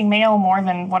like getting mail more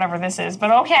than whatever this is,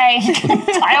 but okay.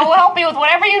 I will help you with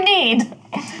whatever you need.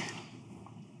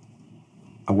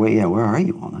 Oh, wait, yeah, where are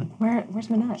you, Walnut? Where's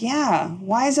Manette? Yeah.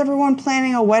 Why is everyone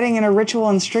planning a wedding and a ritual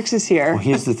and Strix is here? Well,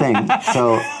 here's the thing.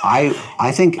 So I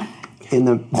think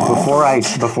before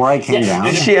I came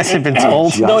down, She hasn't been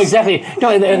told. just- No, exactly. No,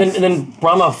 and then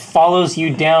Brahma follows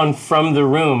you down from the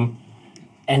room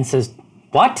and says,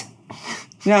 "What?"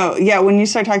 No, yeah, when you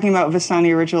start talking about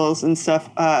Vistani rituals and stuff,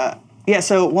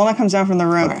 so Walnut comes down from the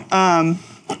room, Okay. and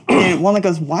Walnut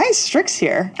goes, why is Strix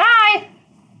here? Hi.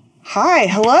 Hi,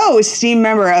 hello, esteemed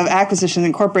member of Acquisitions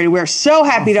Incorporated. We're so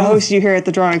happy to host you here at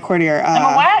the Drawing Courtier. I'm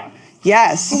a what?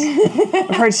 Yes.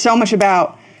 I've heard so much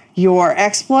about your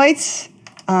exploits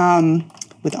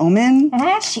with Omen.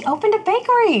 She opened a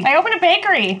bakery. I opened a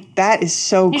bakery. That is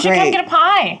so You great. should come get a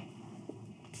pie.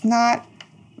 It's not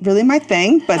really my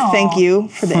thing, but thank you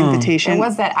for the invitation. It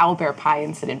was that owlbear pie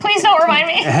incident. Please don't remind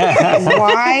me.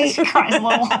 Why Cries a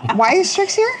little. why is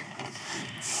Strix here?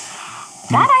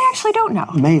 That I actually don't know.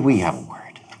 may we have a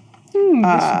word? This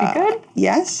would be good.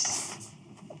 Yes.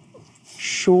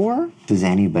 Sure. Does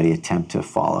anybody attempt to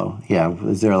follow? Yeah,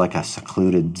 is there like a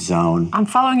secluded zone? I'm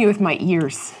following you with my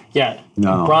ears. Yeah.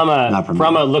 No, not Brahma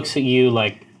permitted. looks at you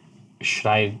like, should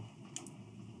I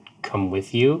come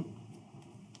with you?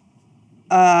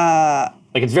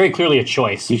 Like it's very clearly a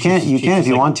choice. You can if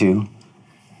you want to.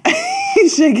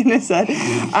 He's shaking his head.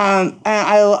 And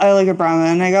I look at Brahma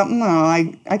and I go, no,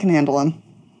 I can handle him.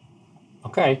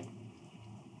 Okay.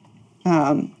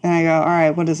 And I go, all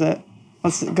right, what is it?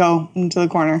 Let's go into the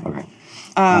corner. Okay.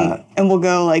 And we'll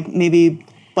go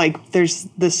there's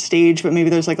this stage, but maybe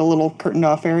there's like a little curtained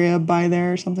off area by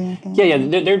there or something like that. Yeah.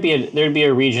 There'd be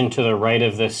a region to the right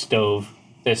of the stove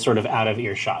that's sort of out of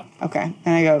earshot. Okay.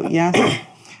 And I go, yes.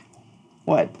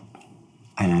 What?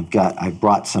 And I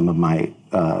brought some of my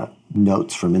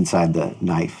notes from inside the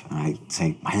knife, and I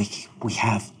say, Mike, we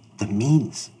have the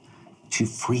means to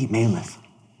free Malith.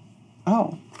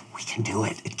 Oh, We can do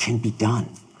it. It can be done.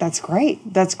 that's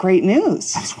great. That's great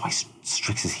news. That's why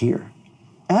Strix is here.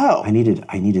 Oh. I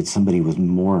needed somebody with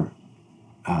more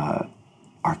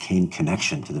arcane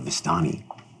connection to the Vistani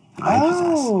than I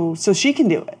possess. Oh, so she can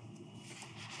do it.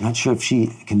 Not sure if she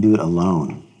can do it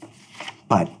alone,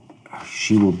 but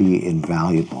she will be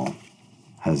invaluable,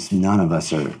 as none of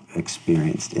us are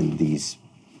experienced in these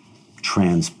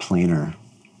transplanar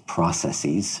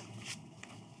processes.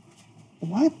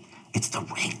 What? It's the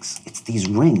rings. It's these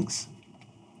rings.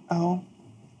 Oh,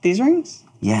 these rings?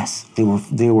 Yes, they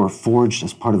were forged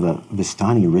as part of a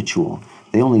Vistani ritual.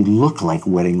 They only look like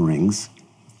wedding rings.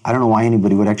 I don't know why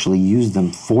anybody would actually use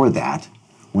them for that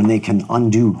when they can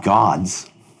undo gods.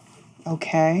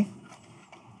 Okay.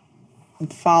 I'm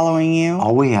following you.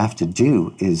 All we have to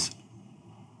do is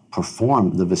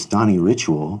perform the Vistani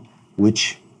ritual,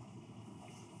 which,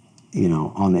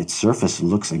 on its surface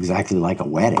looks exactly like a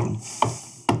wedding.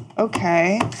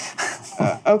 Okay.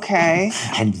 Okay.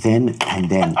 And then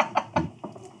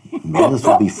Malith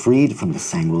will be freed from the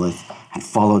Sanguilith and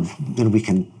followed. Then we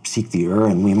can seek the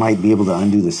and we might be able to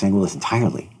undo the Sanguilith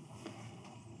entirely.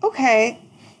 Okay.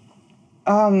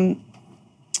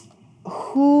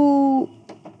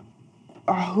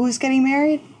 Who's getting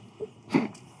married?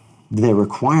 The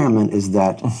requirement is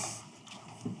that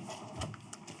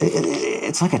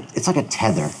it's like a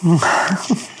tether.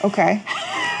 Okay.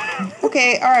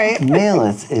 Okay, all right.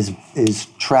 Malith is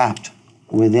trapped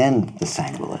within the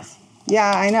Sanguilith,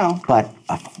 Yeah, I know. but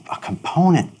a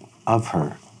component of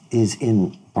her is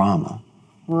in Brahma.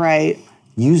 Right.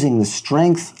 Using the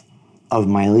strength of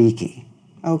Myliki,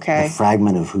 Okay. the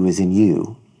fragment of who is in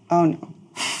you, Oh no.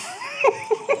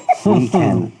 we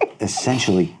can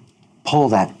essentially pull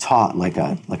that taut like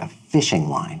a fishing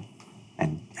line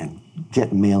and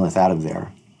get Malith out of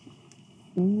there.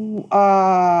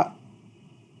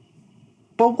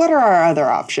 But what are our other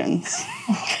options?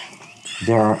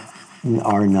 There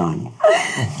are none,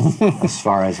 as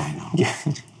far as I know.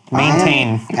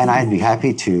 Maintain. And I'd be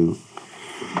happy to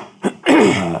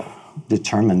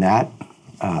determine that.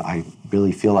 I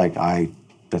really feel like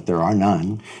that there are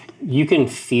none. You can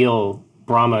feel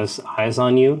Brahma's eyes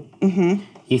on you. Mm-hmm.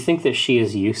 You think that she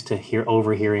is used to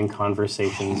overhearing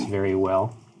conversations very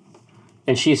well.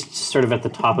 And she's sort of at the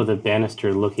top of the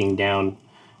banister looking down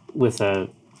with a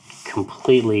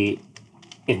completely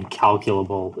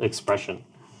incalculable expression.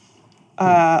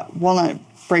 Walnut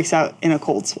breaks out in a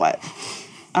cold sweat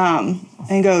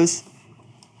and goes,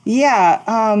 yeah,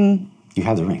 You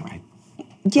have the ring, right?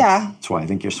 yeah. That's why I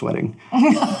think you're sweating.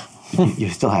 You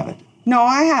still have it. No,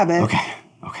 I have it. Okay.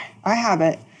 I have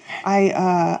it.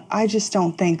 I just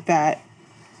don't think that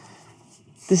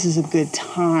this is a good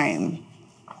time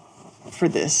for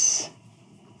this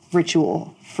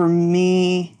ritual for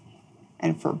me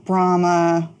and for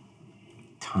Brahma.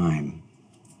 Time.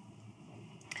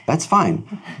 That's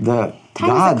fine. The Time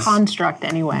is gods, a construct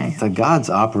anyway. the gods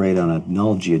operate on a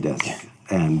null geodesic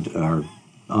and are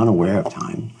unaware of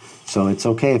time. So it's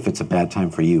okay if it's a bad time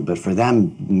for you, but for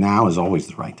them, now is always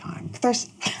the right time. There's.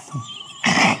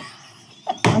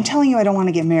 I'm telling you, I don't want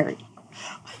to get married.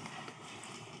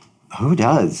 Who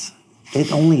does?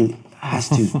 It only has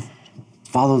to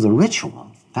follow the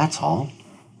ritual. That's all.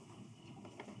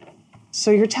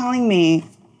 So you're telling me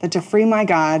that to free my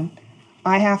god,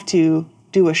 I have to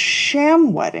do a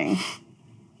sham wedding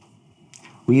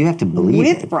Well, you have to believe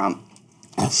with it. Brahma.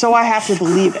 So I have to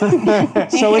believe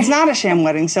it. So it's not a sham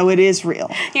wedding, so it is real.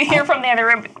 You hear from the other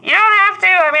room, you don't have to.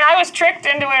 I mean, I was tricked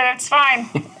into it. It's fine.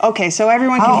 Okay, so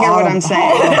everyone can hear what I'm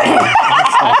saying.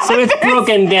 So it's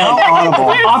broken down.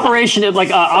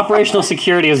 Operational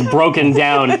security is broken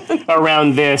down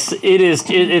around this.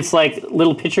 It's like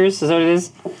little pictures, is that what it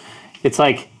is? It's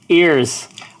like ears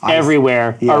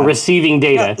everywhere are receiving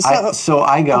data. So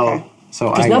I go. Okay. So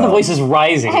Because I now go. the voice is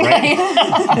rising, right?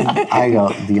 I go.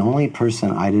 The only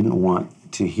person I didn't want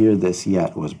to hear this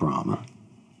yet was Brahma.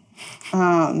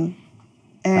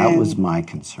 That was my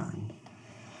concern.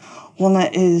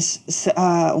 Walnut is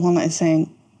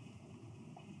saying,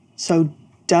 so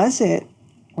does it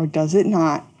or does it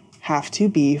not have to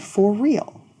be for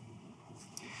real?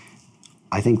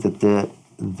 I think that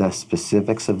the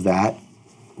specifics of that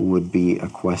would be a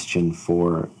question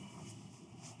for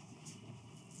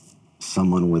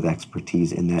someone with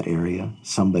expertise in that area,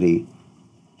 somebody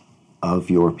of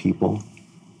your people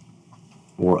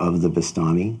or of the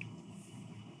Vistani.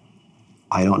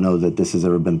 I don't know that this has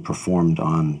ever been performed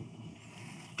on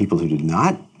people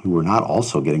who were not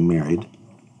also getting married.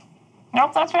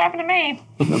 Nope, that's what happened to me.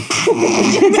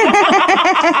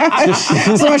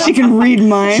 So much she can read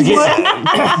minds.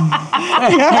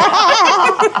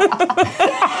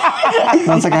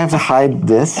 Sounds like I have to hide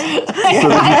this so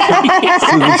that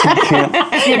you can't.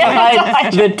 You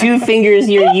hide the two fingers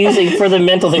you're using for the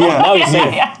mental thing. Now you're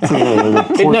safe. The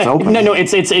port's open. No,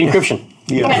 it's encryption.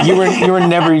 Yeah. You were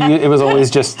never. It was always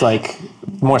just like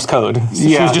Morse code. So She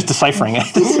Yeah. was just deciphering it.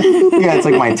 Yeah, it's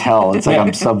like my tell. It's like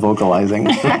I'm sub-vocalizing.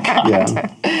 Yeah.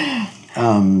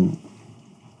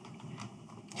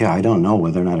 Yeah, I don't know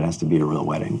whether or not it has to be a real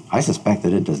wedding. I suspect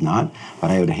that it does not, but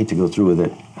I would hate to go through with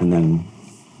it and then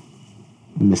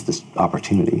miss this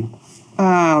opportunity.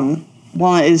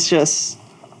 Walnut is just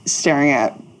staring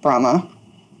at Brahma.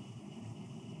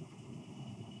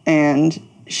 And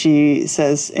she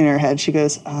says in her head, she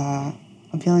goes,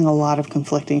 I'm feeling a lot of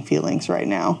conflicting feelings right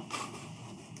now.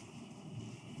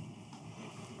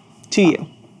 To you.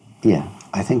 Yeah,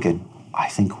 I think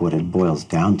what it boils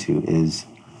down to is,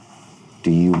 do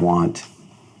you want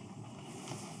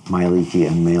Myliki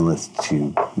and Malith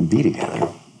to be together?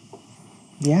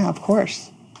 Yeah, of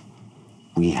course.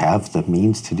 We have the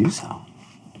means to do so.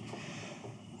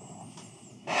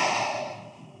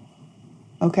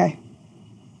 Okay.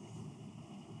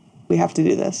 We have to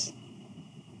do this.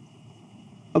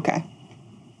 Okay.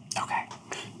 Okay.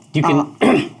 You can,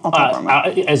 I'll tell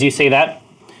Brahma. as you say that,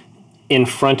 in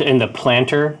the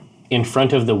planter, in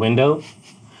front of the window,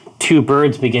 two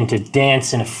birds begin to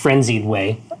dance in a frenzied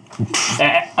way.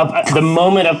 The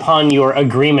moment upon your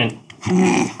agreement,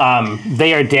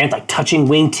 they are like touching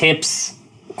wingtips.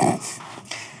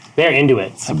 They're into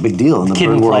it. It's a big deal in the Kid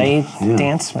bird and world. play Yeah.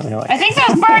 dance. Where they're like, I think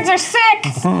those birds are sick.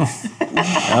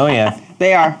 oh yeah.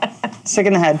 They are. Sick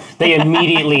in the head. They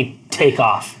immediately take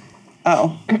off. Oh,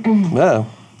 Whoa.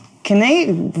 can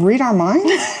they read our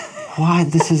minds? Why?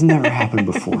 This has never happened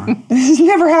before. This has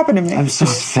never happened to me. I'm so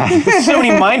upset. So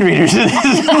many mind readers in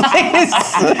this place.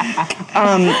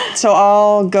 So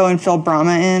I'll go and fill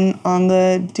Brahma in on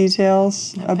the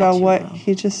details about what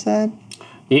he just said.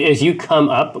 As you come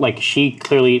up, like she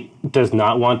clearly does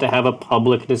not want to have a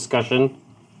public discussion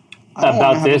I don't wanna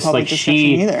about have a this. public Like discussion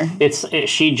either.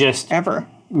 she just Ever.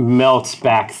 melts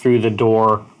back through the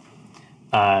door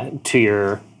to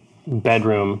your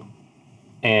bedroom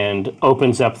and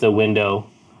opens up the window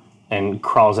and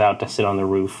crawls out to sit on the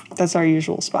roof. That's our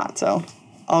usual spot, so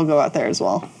I'll go out there as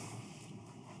well.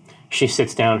 She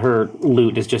sits down. Her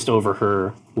lute is just over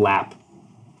her lap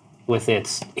with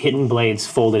its hidden blades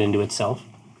folded into itself.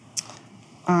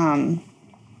 And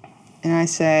I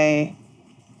say,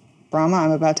 Brahma,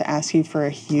 I'm about to ask you for a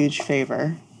huge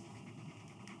favor.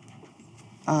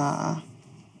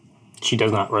 She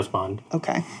does not respond.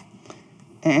 Okay.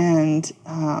 And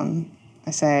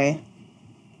I say,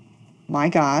 my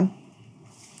God,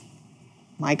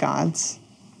 my gods,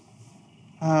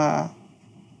 one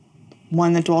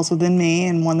that dwells within me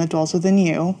and one that dwells within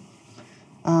you,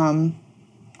 are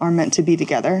meant to be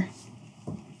together.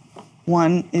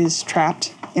 One is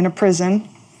trapped in a prison,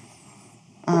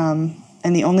 and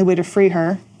the only way to free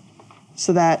her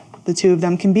so that the two of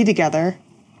them can be together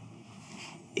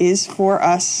is for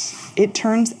us, it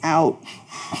turns out,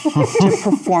 to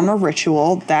perform a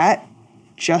ritual that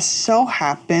just so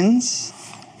happens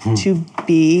to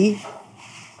be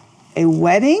a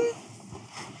wedding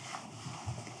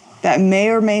that may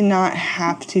or may not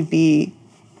have to be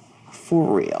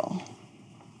for real.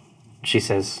 She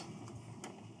says,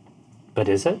 but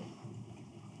is it?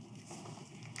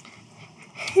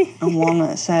 And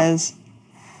Walnut says,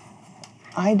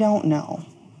 I don't know.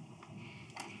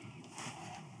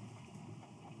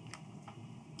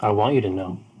 I want you to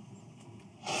know.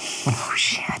 Oh,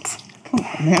 shit.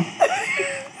 Man.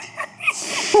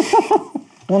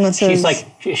 Woman says, She's like,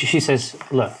 she says,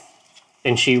 look,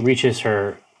 and she reaches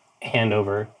her hand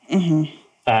over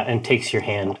and takes your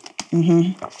hand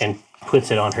and puts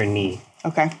it on her knee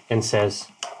okay, and says,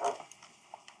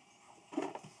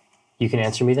 you can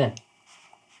answer me then.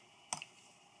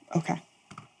 okay.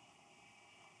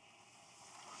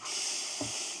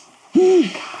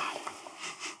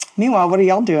 Meanwhile, what are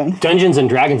y'all doing? Dungeons and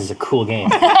Dragons is a cool game.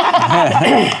 Dinar,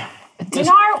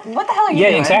 what the hell are you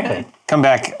doing? Yeah, exactly. Come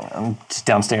back. I'm just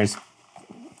downstairs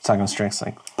talking to Strix.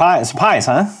 Like, pies,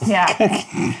 huh?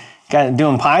 Yeah.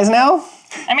 Doing pies now?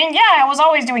 I mean, yeah, I was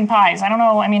always doing pies. I don't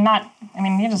know. I mean,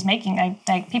 you're just making,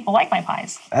 people like my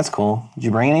pies. That's cool. Did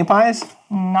you bring any pies?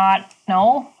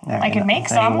 No. I could make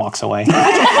Then he some. walks away.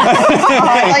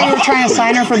 I thought you were trying to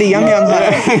sign her for the Yum Yum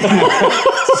Hut.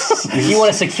 You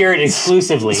want to secure it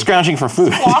exclusively. Scrounging for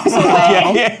food. Walks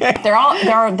away. There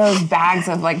are those bags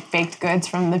of like baked goods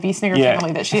from the Bee Snicker Yeah.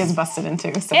 family that she has busted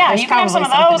into. So Yeah, there's you can have some of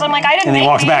probably those. something I'm in like, I didn't And then make he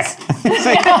walks these.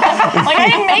 back. Like, I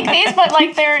didn't make these, but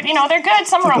like they're good.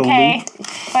 Some are okay.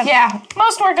 But Yeah,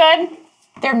 most were good.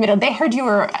 they're middle. They heard you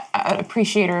were an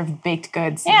appreciator of baked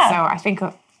goods, and Yeah. so I think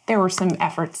there were some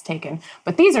efforts taken.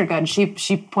 But these are good.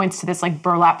 She points to this like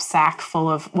burlap sack full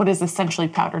of what is essentially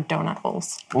powdered donut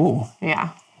holes. Ooh, Yeah.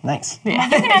 nice. You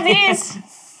can have these.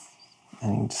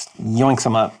 And he just yoinks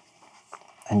them up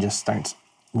and just starts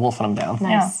wolfing them down.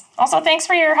 Yeah. Nice. Also, thanks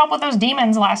for your help with those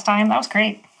demons last time. That was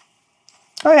great.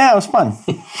 Oh yeah, it was fun.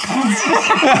 It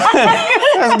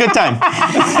was a good time.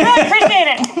 I really appreciate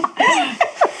it.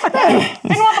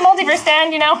 Didn't want the multiverse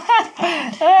stand,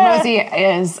 Rosie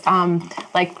is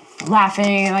like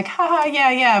laughing and like, haha,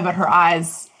 yeah, but her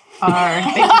eyes are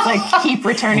they just, like keep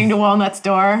returning to Walnut's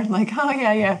door. Like, oh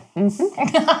yeah.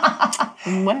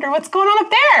 Mm-hmm. Wonder what's going on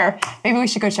up there. Maybe we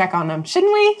should go check on them.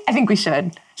 Shouldn't we? I think we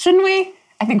should. Shouldn't we?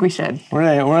 I think we should. What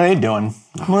are they doing?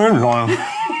 What are they doing?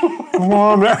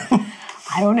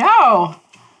 I don't know.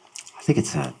 I think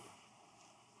it's a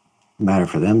matter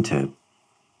for them to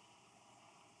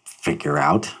figure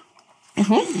out.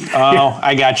 Oh,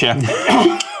 I got you.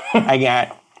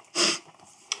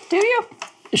 Do you?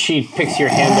 She picks your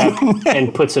hand up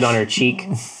and puts it on her cheek.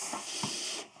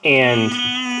 And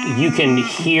you can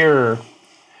hear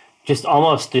just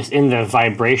almost just in the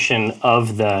vibration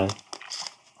of the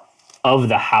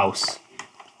house,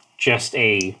 just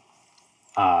a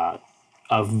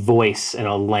voice and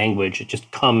a language. It just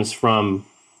comes from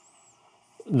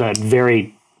the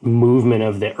very movement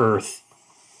of the earth.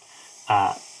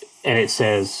 And it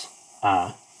says,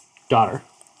 daughter,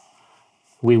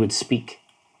 we would speak.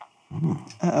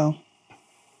 Uh-oh.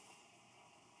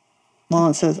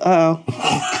 Walnut says, uh-oh.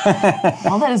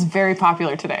 Well, that is very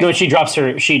popular today. No, she drops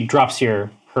her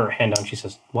hand down. She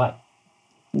says, what?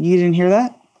 You didn't hear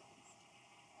that?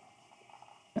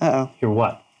 You're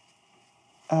what?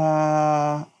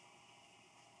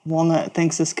 Walnut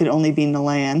thinks this could only be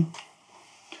Nalayan.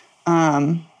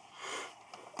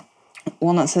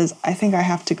 Walnut says, I think I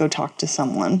have to go talk to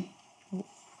someone.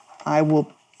 I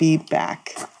will be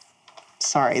back.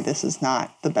 Sorry, this is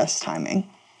not the best timing.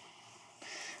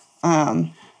 Yeah,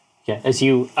 as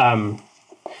you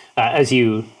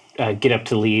get up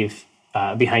to leave,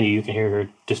 behind you can hear her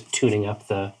just tuning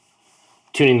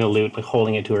the lute, like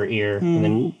holding it to her ear and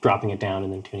then dropping it down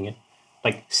and then tuning it,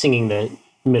 like singing the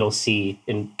middle C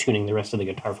and tuning the rest of the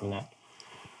guitar from that.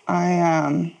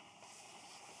 I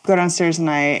go downstairs and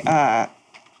I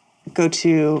go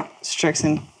to Strix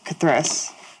and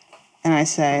Cathris and I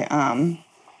say, I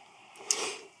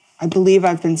believe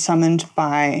I've been summoned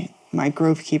by my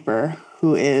grove keeper,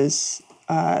 who is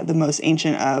the most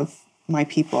ancient of my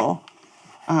people.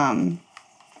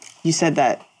 You said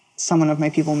that someone of my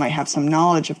people might have some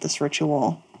knowledge of this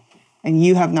ritual, and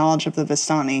you have knowledge of the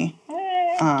Vistani.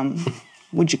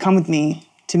 Would you come with me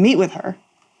to meet with her?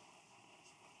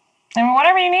 I mean,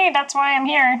 whatever you need, that's why I'm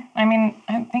here. I mean,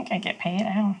 I think I get paid.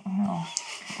 I don't know.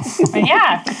 But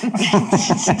yeah.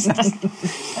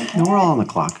 No, we're all on the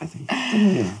clock, I think.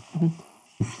 Yeah.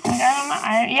 I don't know.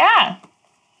 Yeah.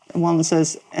 Walnut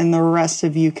says, and the rest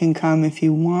of you can come if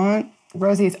you want.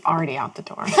 Rosie's already out the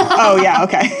door. Oh, yeah,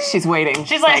 okay. She's waiting.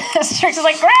 She's like, Strix is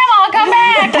like, Grandma, come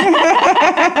back.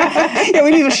 Yeah,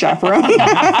 we need a chaperone.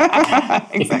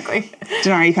 Exactly.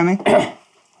 Dinar, are you coming?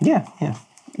 Yeah.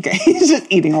 Okay, he's just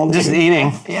eating all the Just food.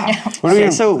 eating. Yeah. What are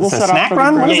we? So we'll it's a set off snack for the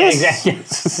run. What grove. is Yeah,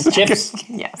 this? exactly. Chips.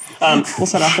 Yes. We'll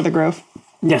set off for the grove.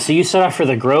 Yeah, so you set off for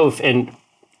the grove, and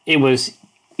it was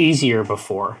easier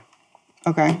before.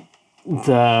 Okay.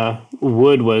 The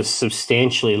wood was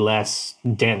substantially less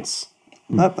dense.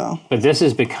 Uh-oh. But this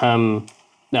has become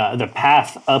the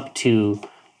path up to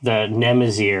the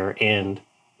Nemazir and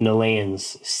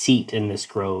Nalayan's seat in this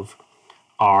grove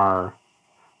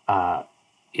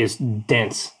is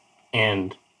dense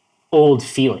and old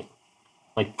feeling,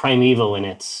 like primeval in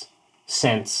its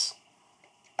sense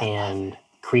and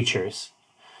creatures.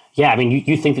 Yeah, I mean,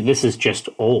 you think that this is just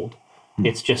old.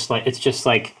 It's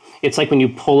like when you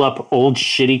pull up old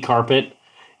shitty carpet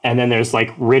and then there's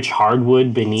like rich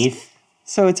hardwood beneath.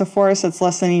 So it's a forest that's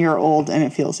less than a year old and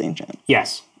it feels ancient.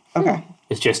 Yes. Okay.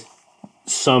 It's just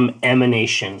some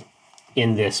emanation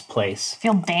in this place.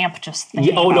 Feel damp just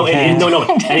thinking Yeah, oh, no, about it. no.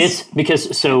 And it's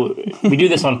because, so we do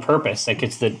this on purpose. Like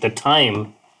it's the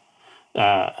time,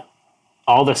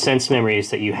 all the sense memories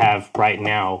that you have right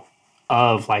now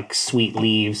of like sweet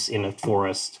leaves in a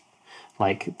forest.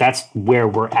 Like that's where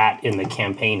we're at in the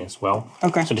campaign as well.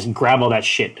 Okay. So just grab all that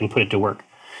shit and put it to work.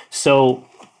 So,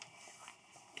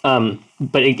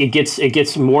 but it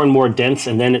gets more and more dense,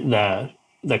 and then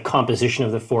the composition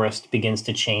of the forest begins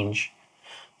to change.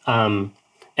 And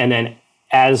then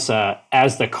as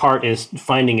the cart is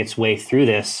finding its way through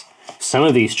this, some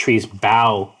of these trees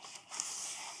bow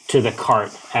to the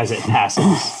cart as it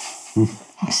passes.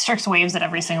 Strix waves at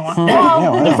every single one.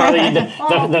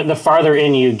 The farther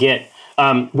in you get,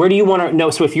 where do you want to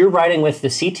know? So if you're riding with the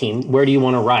C team, where do you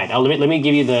want to ride? Let me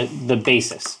give you the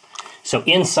basis. So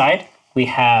inside we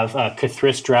have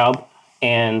Cathris Draub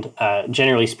and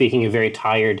generally speaking, a very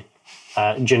tired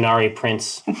Janari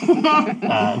Prince,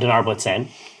 Dinar Blitzen.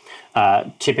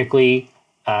 Typically,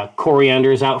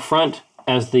 Coriander is out front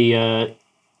as the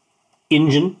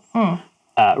engine.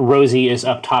 Rosie is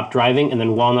up top driving, and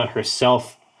then Walnut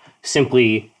herself,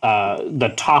 simply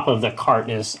the top of the cart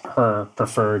is her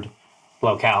preferred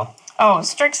locale. Oh,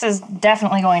 Strix is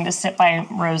definitely going to sit by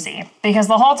Rosie because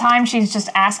the whole time she's just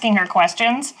asking her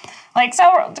questions. Like, so,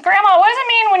 Grandma, what does it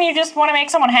mean when you just want to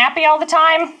make someone happy all the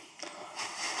time?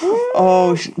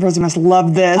 Oh, Rosie must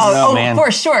love this. Oh, man. for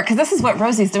sure, because this is what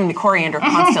Rosie's doing to Coriander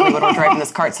constantly when we're driving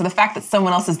this cart. So the fact that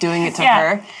someone else is doing it to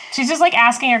her. She's just like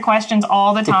asking her questions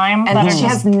all the time. And she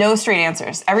has no straight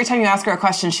answers. Every time you ask her a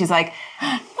question, she's like,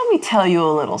 let me tell you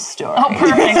a little story. Oh,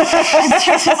 perfect.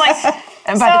 She's just like,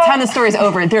 and by the time the story's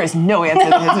over, there is no answer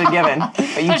that has been given.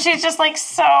 But so she's just like,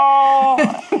 so,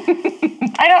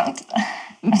 I don't...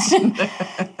 like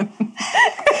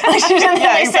she's in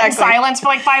there sit in silence for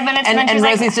like 5 minutes, and then she's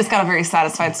Rosie's like, just got a very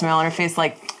satisfied smile on her face,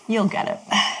 like, you'll get it.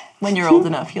 When you're old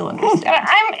enough, you'll understand.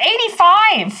 I'm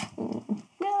 85.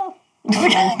 Well, a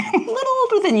little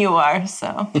older than you are,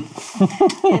 so,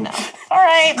 you know. All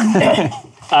right.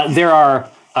 There are,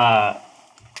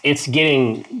 it's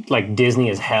getting like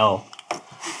Disney as hell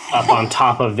up on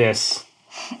top of this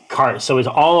cart. So it's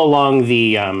all along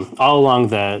the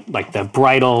like the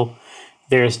bridle.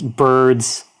 There's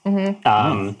birds.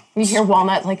 You hear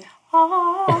Walnut like,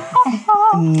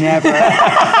 Never.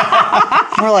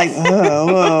 We're like,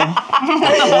 whoa.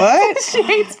 What? She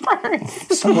hates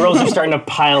birds. Squirrels are starting to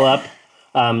pile up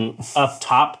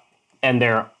top, and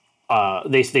they're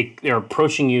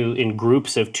approaching you in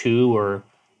groups of 2 or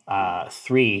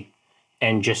 3,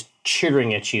 and just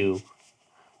chittering at you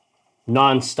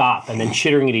nonstop, and then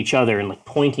chittering at each other and like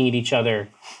pointing at each other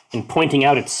and pointing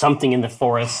out at something in the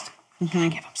forest. Can I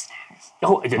give them snacks?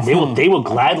 Oh, they will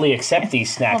gladly accept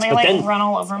these snacks. Well, they run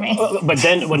all over me. But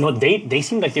then they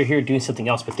seem like they're here doing something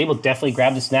else, but they will definitely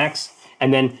grab the snacks,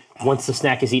 and then once the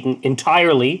snack is eaten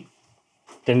entirely,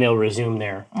 then they'll resume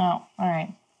their. Oh, all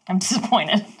right. I'm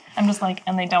disappointed. I'm just like,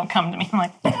 and they don't come to me. I'm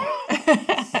like,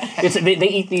 They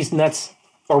eat these nuts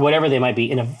or whatever they might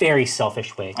be in a very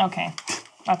selfish way. okay,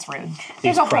 that's rude.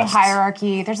 There's a whole crusts.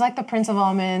 hierarchy. There's like the Prince of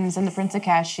Almonds and the Prince of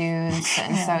Cashews,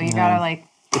 and so you gotta like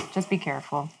just be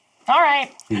careful. All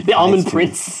right. The almond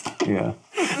prince. Yeah.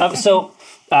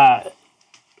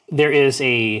 There is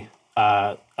a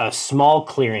small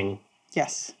clearing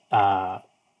Yes. at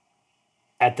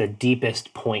the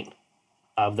deepest point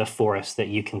of the forest that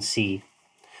you can see.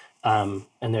 And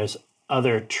there's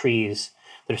other trees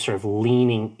that are sort of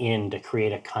leaning in to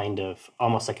create a kind of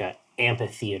almost like an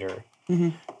amphitheater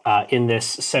in this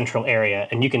central area.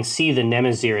 And you can see the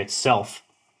Nemazir itself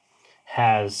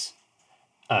has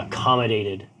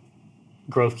accommodated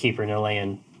Grovekeeper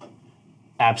Nilayan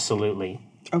absolutely.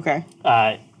 Okay.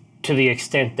 To the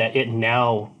extent that it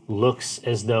now looks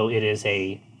as though it is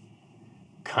a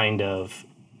kind of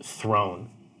throne.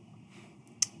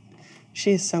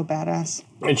 She is so badass.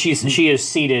 And she is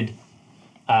seated.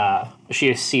 She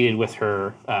is seated with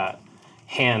her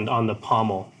hand on the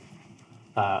pommel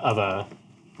of a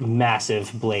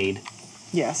massive blade.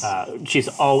 Yes. She's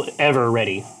ever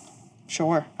ready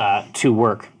Sure. to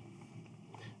work,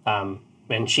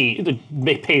 and she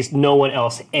pays no one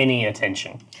else any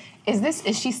attention.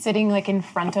 Is she sitting like in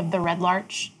front of the red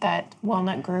larch that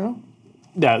Walnut grew?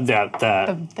 And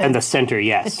the center, The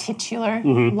yes. titular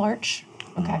larch?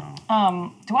 Okay.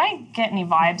 Do I get any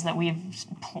vibes that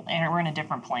we're in a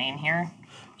different plane here?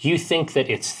 You think that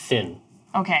it's thin.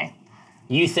 Okay.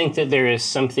 You think that there is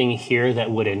something here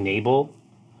that would enable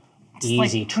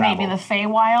easy like travel. Maybe the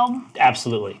Feywild?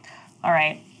 Absolutely. All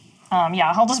right.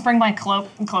 Yeah, I'll just bring my cloak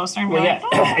closer and be Well, like,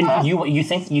 yeah, and you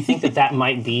think that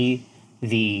might be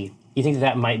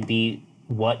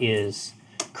what is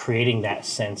creating that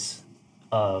sense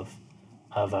of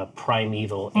a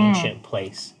primeval ancient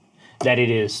place, that it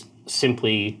is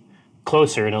simply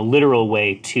closer in a literal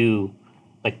way to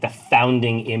like the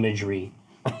founding imagery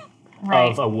right.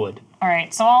 of a wood. All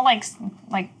right, so I'll like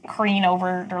crane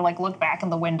over or like look back in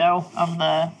the window of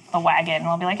the wagon, and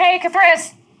I'll be like, "Hey,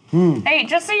 Cathris, hey,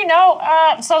 just so you know,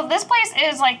 so this place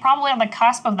is like probably on the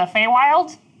cusp of the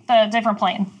Feywild, the different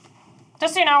plane.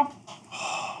 Just so you know."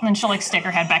 And then she'll like stick her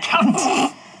head back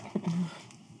out.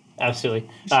 Absolutely.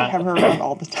 Should have her around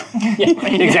all the time. Yeah,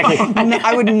 exactly.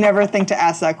 I would never think to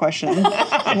ask that question.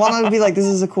 One would be like, "This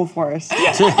is a cool forest."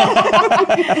 Yeah,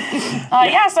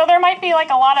 so there might be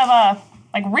like a lot of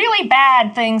like really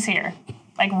bad things here.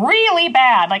 Like really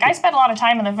bad. Like I spent a lot of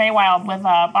time in the Feywild with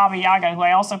Baba Yaga, who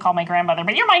I also call my grandmother.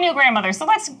 But you're my new grandmother, so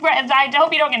I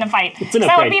hope you don't get in a fight.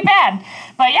 That would be bad.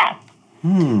 But yeah.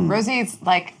 Rosie's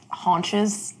like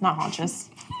not haunches.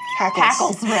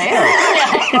 Hackles, right?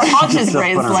 Her haunches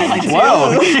raised like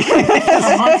Whoa.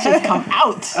 her haunches come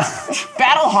out.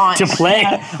 Battle haunch. To play.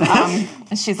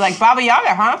 And she's like, Baba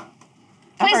Yaga, huh?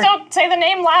 Please don't say the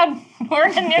name loud. We're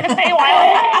near the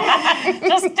Feywild.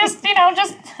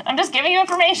 I'm just giving you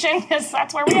information because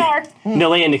that's where we are.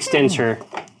 Nilayan extends her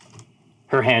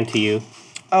hand to you.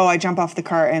 Oh, I jump off the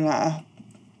cart and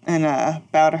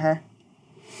bow to her.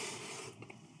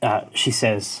 She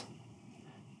says,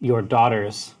 "Your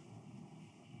daughters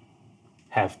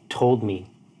have told me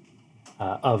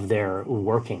of their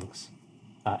workings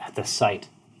at the site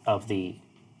of the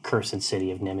cursed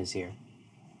city of Nemazir.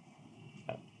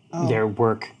 Their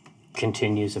work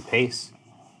continues apace."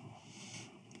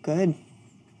 Good.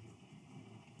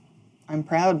 I'm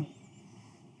proud.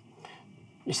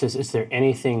 She says, "Is there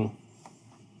anything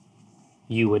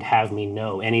you would have me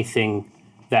know? Anything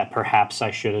that perhaps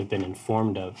I should have been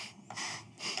informed of?"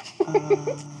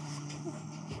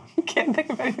 Can't think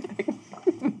of anything.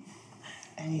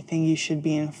 Anything you should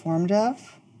be informed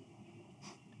of?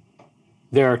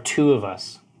 "There are 2 of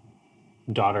us,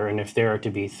 daughter, and if there are to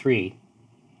be 3,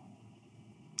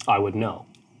 I would know."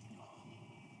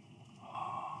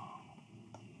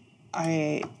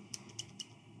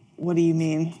 What do you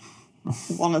mean?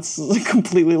 Walnut's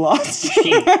completely lost.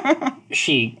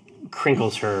 She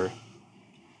crinkles her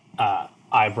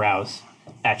eyebrows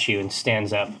at you and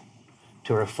stands up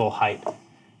to her full height.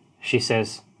 She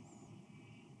says,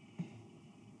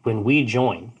 when we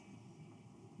join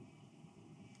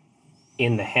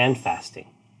in the hand fasting,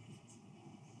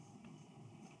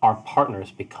 our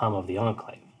partners become of the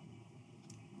Enclave.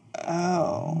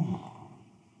 Oh.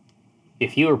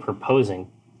 If you are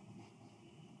proposing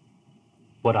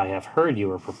what I have heard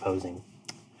you are proposing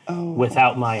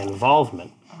without my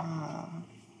involvement,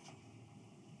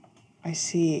 I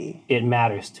see. it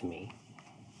matters to me.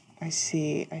 I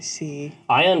see.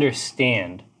 I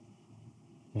understand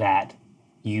that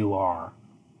you are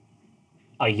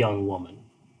a young woman.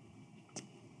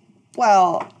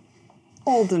 Well,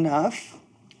 old enough.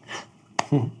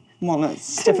 Walnut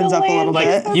stiffens up a little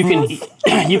Like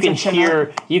bit. you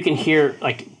can hear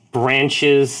like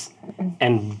branches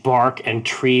and bark and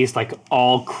trees like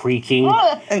all creaking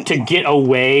to get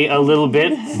away a little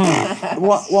bit.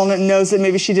 Walnut knows that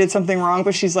maybe she did something wrong,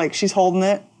 but she's holding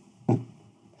it.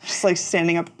 She's like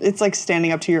standing up. It's like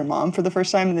standing up to your mom for the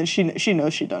first time, and then she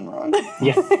knows she done wrong.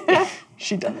 Yeah.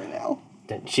 She done it now.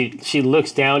 Then she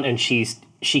looks down and she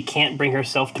can't bring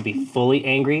herself to be fully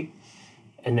angry,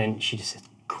 and then she just says,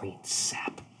 "Green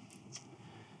sap."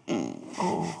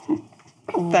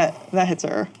 That hits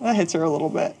her. That hits her a little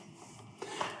bit.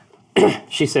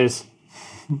 She says,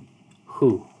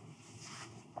 "Who?"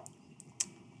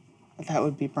 That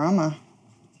would be Brahma.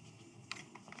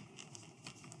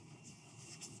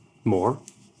 More?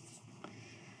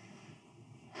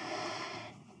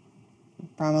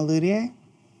 Brahma Ludier.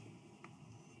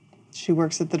 She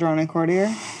works at the Drawn and Courtier,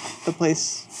 the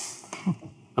place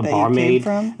A that you came barmaid?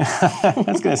 from. I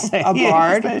was going to say. A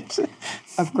bard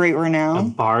of great A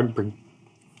renown. bard?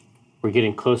 We're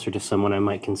getting closer to someone I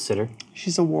might consider.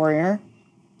 She's a warrior.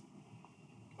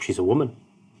 She's a woman.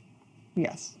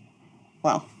 Yes.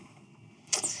 Well,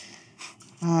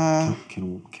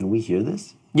 Can we hear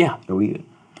this? Yeah. Are we?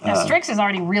 Now, Strix is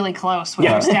already really close with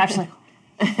Yeah. her staff. She's like,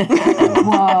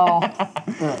 whoa.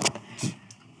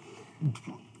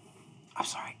 I'm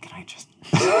sorry. Can I just?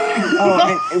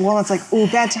 and Walnut's like, ooh,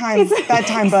 bad time,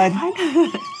 bud.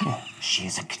 She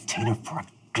is a container for a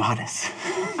goddess.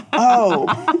 Oh,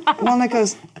 Walnut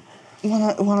says,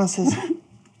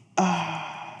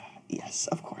 yes,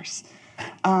 of course.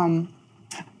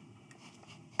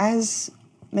 As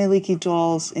Maelike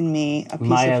dwells in me a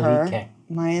piece of her.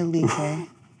 Maelike.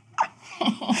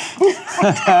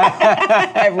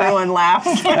 Everyone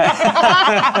laughs.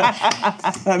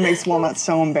 That makes Walnut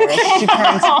so embarrassed. She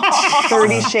turns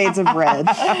 30 shades of red.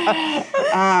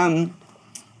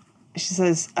 She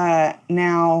says,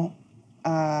 now,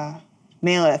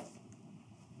 Maleth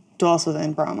dwells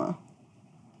within Brahma.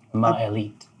 My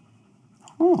elite.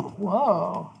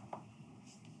 Whoa.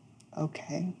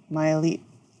 Okay, my elite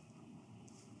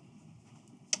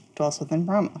dwells within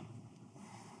Brahma.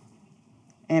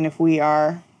 And if we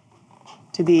are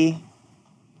to be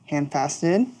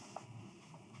hand-fasted,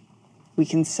 we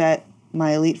can set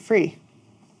my elite free.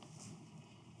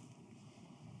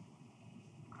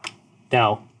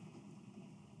 Now,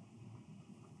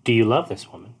 do you love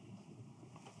this woman?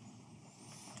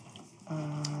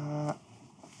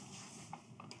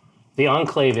 The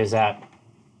Enclave is at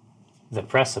the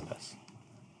precipice.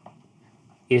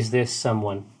 Is this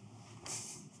someone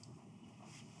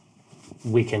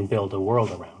we can build a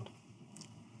world around?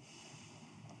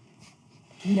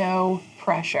 No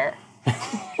pressure.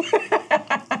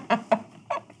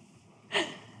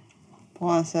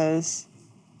 Paula says,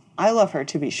 I love her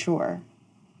to be sure.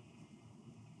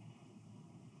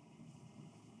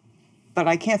 But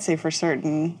I can't say for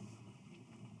certain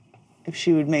if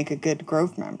she would make a good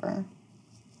Grove member.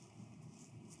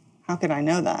 How could I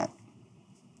know that?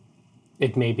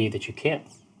 It may be that you can't.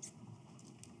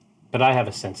 But I have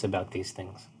a sense about these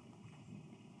things.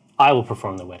 I will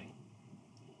perform the wedding.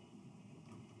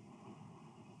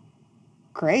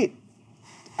 Great.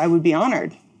 I would be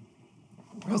honored.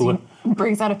 Who-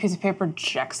 Brings out a piece of paper,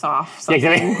 checks off Yeah,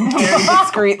 something exactly. very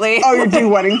discreetly. Oh, you're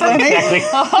doing wedding planning? Exactly.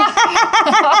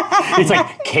 It's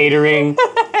like catering.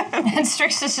 And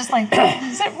Strix is just like,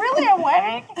 is it really a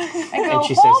wedding? I go, And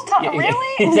she hold says, on, yeah,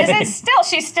 really? Is it still?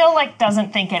 She still like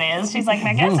doesn't think it is. She's like,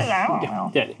 I guess it. I don't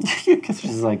know. Yeah, Because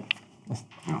she's like,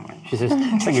 she says,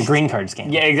 It's like a green card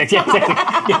scam. yeah, exactly. Yeah,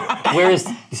 exactly. Yeah.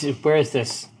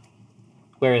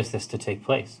 Where is this to take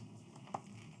place?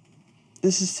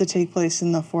 This is to take place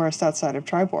in the forest outside of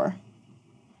Tribor.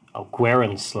 Oh,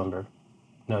 Guerin's slumber,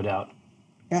 no doubt.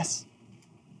 Yes.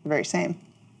 The very same.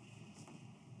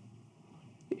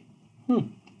 You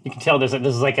can tell this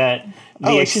is like a.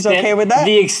 like she's okay with that?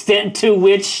 The extent to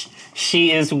which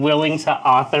she is willing to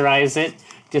authorize it,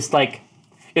 just like,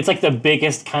 it's like the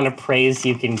biggest kind of praise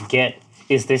you can get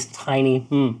is this tiny,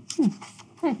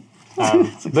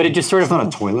 But it just sort It's of not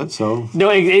a toilet, so no,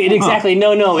 exactly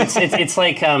no.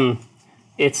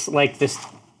 It's like this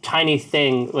tiny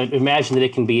thing. Like, imagine that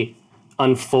it can be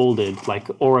unfolded, like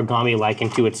origami-like,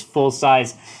 into its full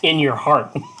size in your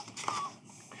heart.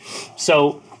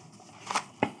 So,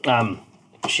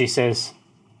 she says,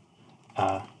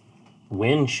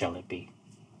 "When shall it be?"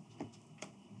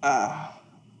 As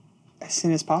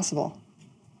soon as possible.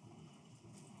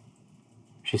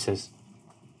 She says,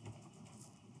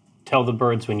 "Tell the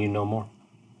birds when you know more."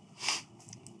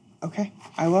 Okay,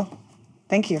 I will.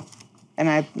 Thank you. And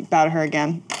I bow to her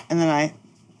again, and then I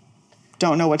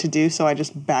don't know what to do, so I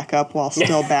just back up while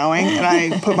still bowing, and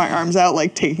I put my arms out,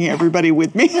 like taking everybody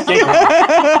with me, You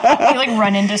like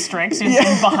run into Strix who's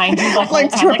behind you the whole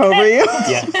like time. trip over you.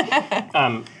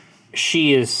 Yeah.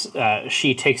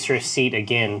 She takes her seat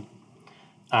again,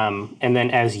 and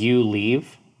then as you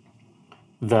leave,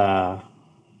 the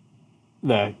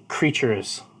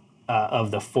creatures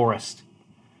of the forest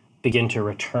begin to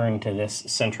return to this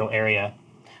central area,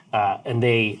 and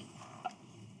they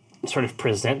sort of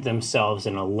present themselves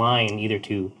in a line, either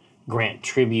to grant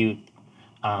tribute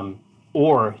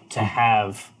or to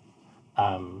have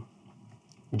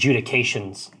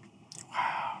adjudications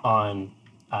on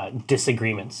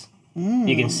disagreements.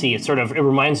 You can see it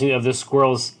reminds me of the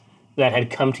squirrels that had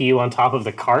come to you on top of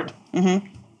the cart. Mm-hmm.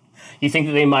 You think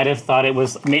that they might have thought it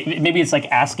was, maybe it's like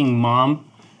asking mom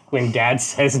when dad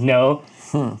says no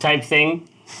type thing.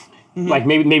 Mm-hmm. Like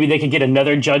maybe they could get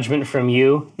another judgment from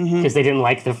you because they didn't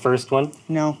like the first one.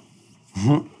 No.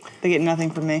 They get nothing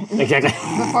from me. Exactly.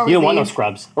 Before we You don't want no leave,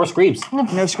 scrubs or screebs.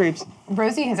 No screeps.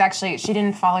 Rosie has actually, she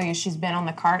didn't follow you. She's been on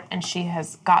the cart and she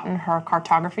has gotten her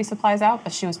cartography supplies out,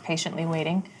 but she was patiently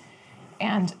waiting.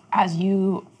 And as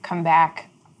you come back,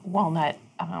 Walnut,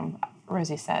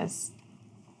 Rosie says,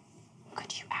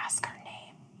 "Could you ask her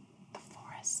name? The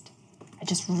forest. I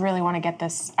just really want to get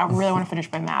this. I really want to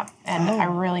finish my map, and I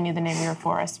really need the name of your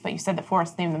forest. But you said the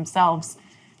forests name themselves.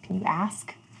 Can you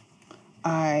ask?"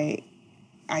 I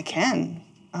can.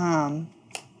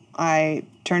 I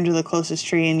turn to the closest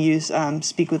tree and use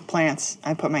speak with plants.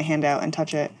 I put my hand out and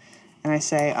touch it, and I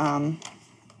say,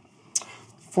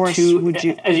 "Forest, would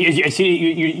you?" As you see,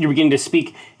 you're beginning to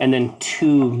speak, and then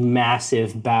two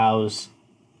massive boughs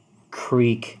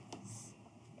creak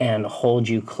and hold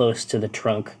you close to the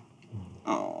trunk.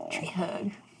 Oh, Tree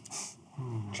hug.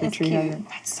 tree hugger.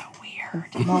 That's so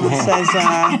weird. Well,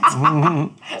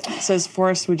 it says,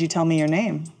 "Forest, would you tell me your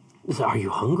name?" Are you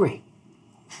hungry?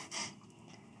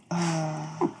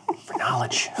 For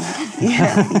knowledge.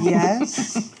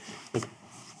 Yes.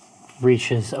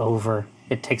 Reaches over.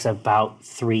 It takes about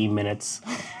 3 minutes.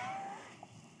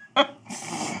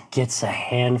 Gets a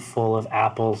handful of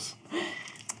apples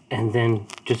and then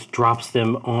just drops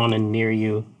them on and near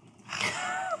you.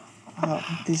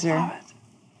 These are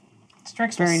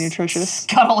Strix very will nutritious.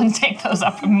 scuttle and take those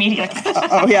up immediately.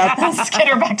 Oh yeah,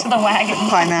 Skitter back to the wagon.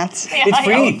 pie mats. Yeah, It's I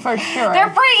free. know. For sure. They're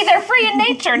free. They're free in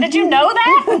nature. Did you know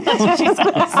that? That's what she says.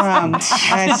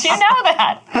 Did you know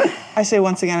that? I say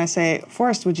once again, I say,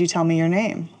 "Forest, would you tell me your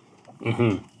name?"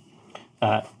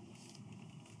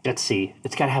 Let's see.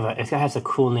 It's gotta have a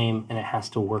cool name, and it has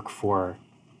to work for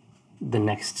the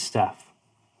next stuff.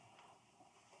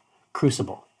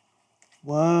 Crucible.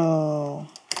 Whoa.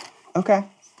 Okay.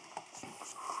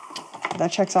 That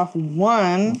checks off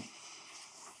one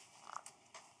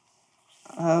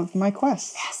of my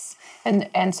quests. Yes.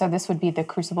 And so this would be the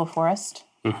Crucible Forest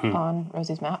on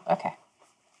Rosie's map? Okay.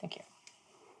 Thank you.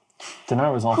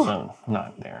 Dinar was also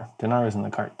not there. Dinar was in the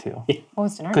cart too. What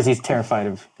was dinner? Because he's terrified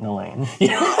of Elaine.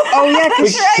 Oh yeah,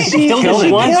 because she killed killed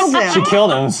him once. him. She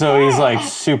killed him, so he's like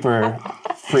super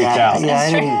freaked out.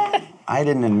 I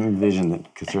didn't envision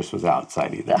that Cathris was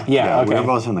outside either. Yeah, we okay. were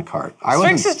both in the cart. I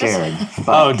wasn't Strix is just- scared.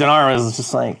 But Oh, Dinar was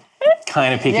just like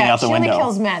kind of peeking out the she window. only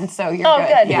kills men, so you're Oh, good.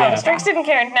 good. Yeah. Yeah. Strix didn't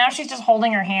care. Now she's just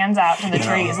holding her hands out to the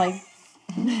trees, like,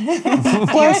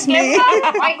 Bless me.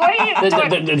 like, what are you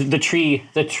doing?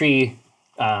 The tree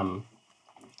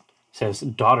says,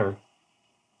 "Daughter,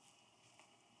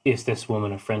 is this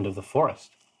woman a friend of the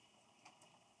forest?"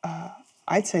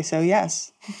 I'd say so,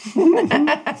 yes. She's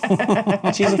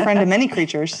a friend of many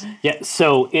creatures. Yeah,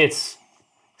 so it's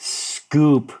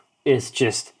scoop is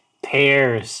just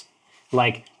pears,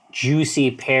 like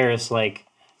juicy pears, like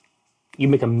you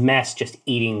make a mess just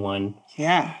eating one.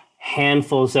 Yeah.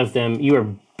 Handfuls of them. You are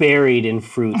buried in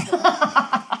fruit.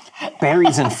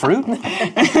 Berries and fruit?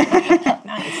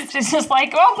 She's just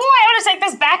like, oh boy, I want to take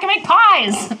this back and make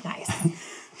pies. Nice.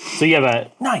 So you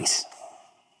have Nice.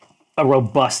 a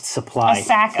robust supply. A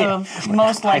sack of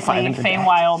most likely into that.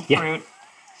 Feywild Yeah. fruit.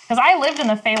 Because I lived in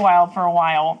the Feywild for a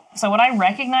while, so would I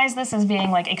recognize this as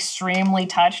being like extremely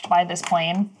touched by this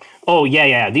plane? Oh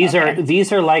yeah. These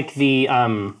are like the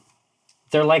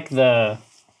they're like the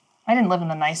I didn't live in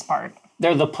the nice part.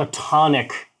 they're the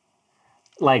platonic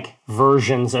like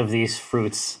versions of these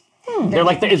fruits. They're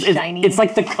like it's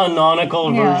like the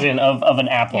canonical version of an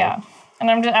apple. Yeah. And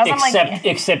I'm just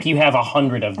Except you have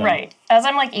 100 of them. right. As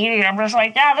I'm like eating, I'm just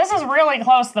like, yeah, this is really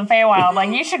close to the Feywild. Like,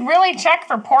 you should really check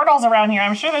for portals around here.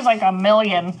 I'm sure there's like a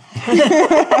million.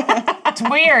 It's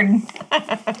weird.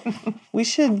 We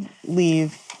should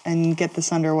leave and get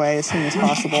this underway as soon as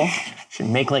possible. Should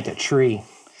make like a tree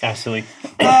Absolutely.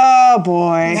 Oh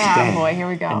boy. Oh boy, here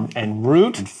we go. and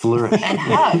root. Flourish. And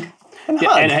hug.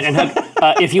 And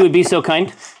hug. If you would be so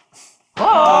kind.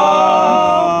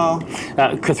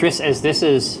 Cthulhu,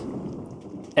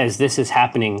 as this is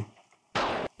happening,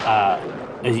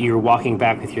 as you're walking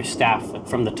back with your staff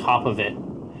from the top of it,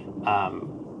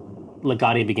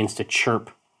 Legati begins to chirp,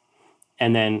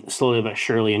 and then slowly but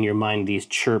surely in your mind, these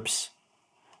chirps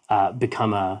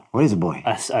become What is a boy?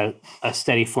 a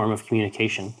steady form of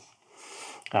communication.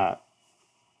 And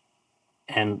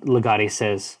Legati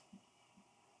says,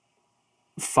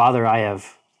 "Father, I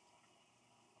have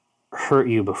hurt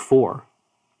you before,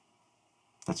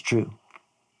 That's true.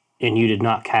 and you did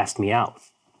not cast me out."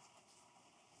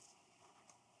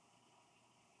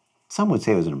 Some would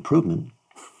say it was an improvement.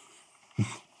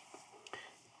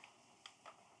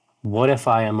 What if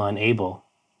I am unable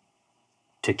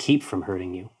to keep from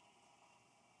hurting you?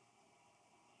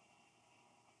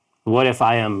 What if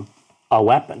I am a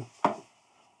weapon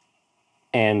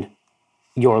and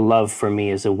your love for me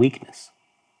is a weakness?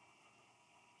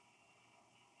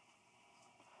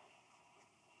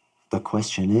 The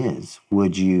question is,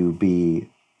 would you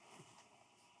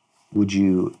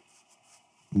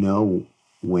know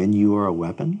when you are a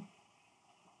weapon?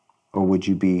 Or would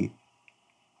it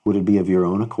be of your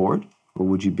own accord? Or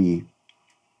would you be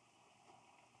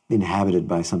inhabited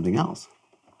by something else?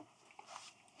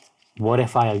 What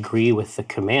if I agree with the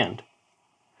command?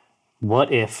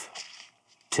 What if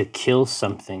to kill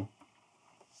something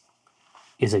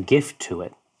is a gift to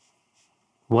it?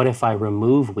 What if I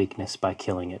remove weakness by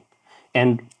killing it?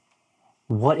 And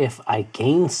what if I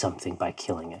gain something by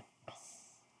killing it?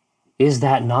 Is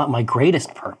that not my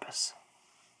greatest purpose?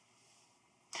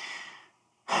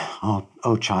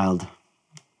 Oh, child.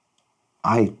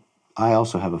 I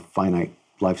also have a finite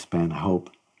lifespan, I hope.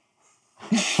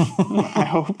 I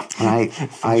hope.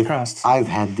 And crossed. I've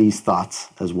had these thoughts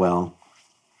as well.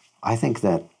 I think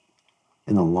that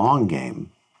in the long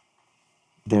game,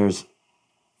 there's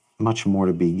much more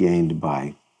to be gained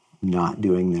by not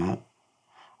doing that.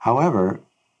 However,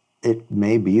 it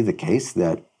may be the case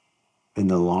that in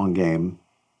the long game,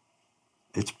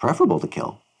 it's preferable to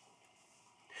kill.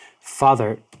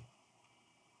 Father,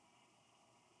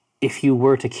 if you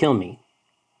were to kill me,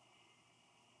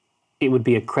 it would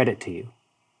be a credit to you.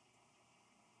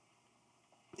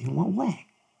 In what way?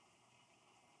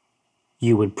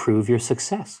 You would prove your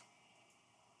success.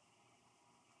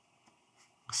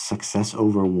 Success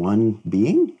over one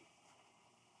being?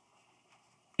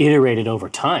 Iterated over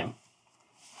time.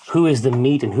 Who is the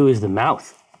meat and who is the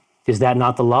mouth? Is that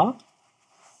not the law?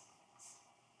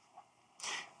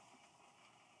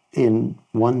 In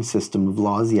one system of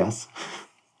laws, yes.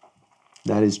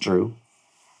 That is true.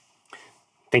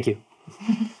 Thank you.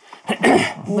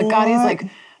 Legati's like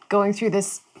going through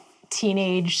this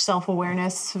teenage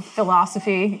self-awareness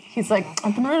philosophy. He's like,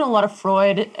 I've been reading a lot of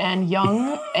Freud and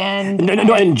Jung and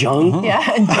No, and Jung?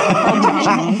 yeah, and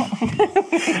Jung.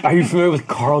 Are you familiar with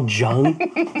Carl Jung?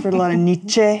 Heard a lot of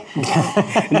Nietzsche.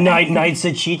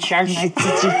 Nietzsche Cheechers?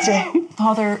 Nietzsche.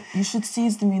 Father, you should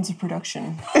seize the means of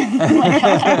production.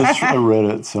 I read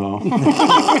it, so.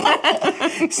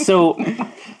 So,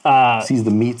 Seize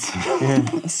the meats.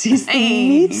 Seize the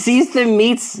meat. seize the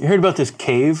meats. You heard about this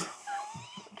cave?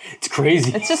 It's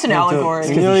crazy. It's just an allegory.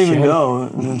 You don't even know.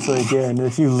 And it's like, yeah, and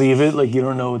if you leave it, like you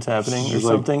don't know what's happening or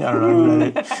something. I don't know. I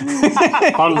read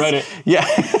it. On Reddit. Yeah.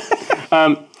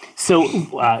 So,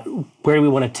 where do we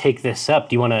want to take this up?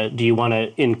 Do you want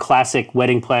to, in classic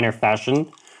wedding planner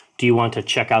fashion, do you want to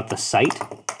check out the site?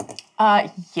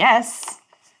 Yes.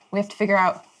 We have to figure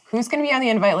out who's going to be on the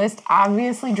invite list.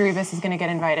 Obviously, Drebus is going to get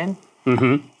invited.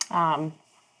 Is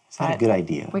that a good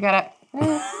idea? We gotta.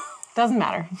 Doesn't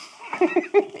matter.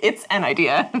 It's an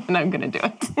idea, and I'm gonna do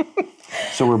it.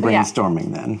 So we're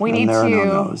brainstorming then. We and need there are to.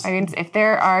 no no's. I mean, if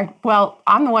there are, well,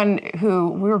 I'm the one who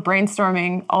we were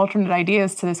brainstorming alternate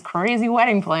ideas to this crazy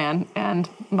wedding plan, and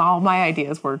all my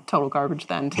ideas were total garbage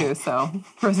then too. So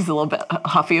Rosie's a little bit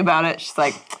huffy about it. She's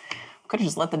like, could have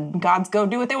just let the gods go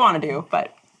do what they want to do,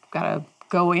 but gotta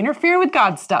go interfere with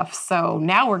God stuff. So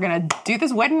now we're gonna do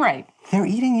this wedding right. They're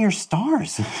eating your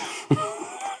stars.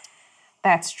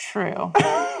 That's true.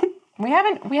 we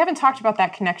haven't talked about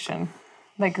that connection.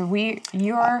 Like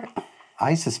you're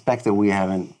I suspect that we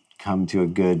haven't come to a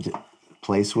good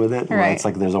place with it. Where Right. it's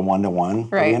like there's a one-to-one.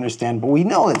 Right. We understand, but we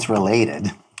know it's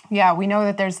related. yeah, we know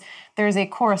that there's a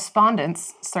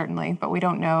correspondence, certainly, but we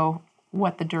don't know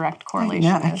what the direct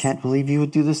correlation I is. can't believe you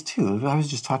would do this too. If I was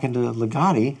just talking to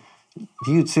Legati,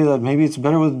 you'd say that maybe it's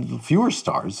better with fewer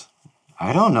stars.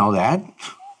 I don't know that.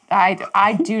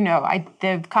 I do know.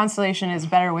 The constellation is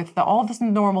better with all the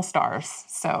normal stars.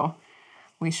 So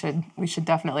we should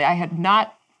definitely. I had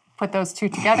not put those two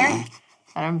together, and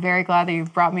I'm very glad that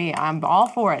you've brought me. I'm all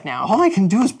for it now. All I can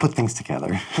do is put things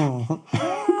together.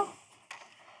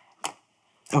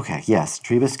 Okay, yes,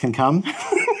 Trebus can come. Do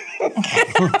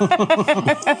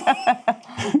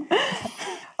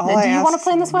you want to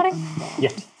plan this wedding?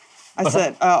 Yeah. I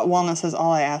said, Walnut says,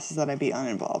 all I ask is that I be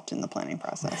uninvolved in the planning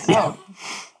process. Oh,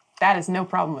 that is no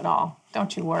problem at all.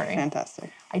 Don't you worry.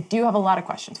 Fantastic. I do have a lot of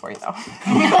questions for you, though.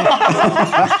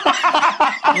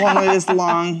 Walnut is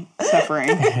long suffering.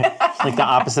 Like the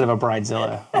opposite of a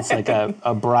bridezilla. It's like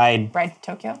a bride Bride to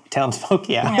Tokyo? townsfolk.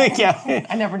 Yeah. Yeah.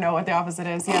 I never know what the opposite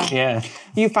is. Yeah. Yeah.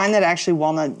 You find that actually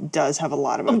Walnut does have a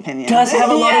lot of opinions. Does have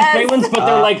a lot of great ones,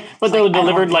 but they're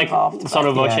delivered be like involved, sort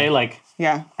of voce, yeah. like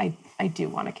Yeah. I do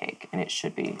want a cake, and it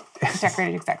should be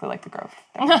decorated exactly like the grove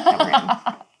that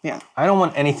we're in. Yeah. I don't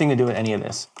want anything to do with any of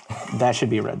this. That should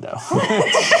be red, though.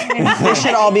 They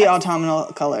should all be autumnal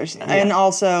colors and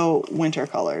also winter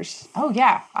colors. Oh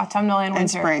yeah, autumnal and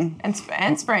winter. spring. And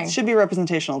spring. Should be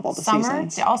representational of all the Summer.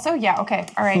 seasons. Also, yeah. Okay.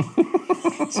 All right.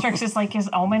 Strix is like, is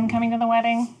Omen coming to the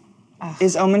wedding?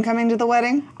 Is Omen coming to the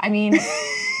wedding? I mean,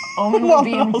 Omen will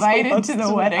be Well, also invited wants to to the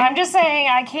know. wedding. I'm just saying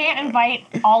I can't invite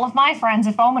all of my friends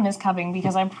if Omen is coming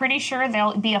because I'm pretty sure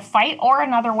there'll be a fight or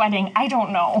another wedding. I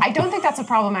don't know. I don't think that's a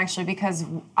problem actually because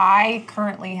I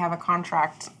currently have a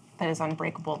contract that is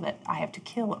unbreakable that I have to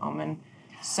kill Omen.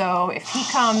 So if he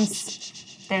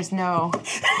comes, there's no.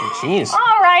 Jeez.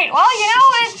 All right. Well, you know,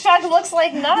 it Chug looks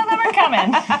like none of them are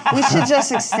coming. We should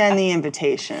just extend the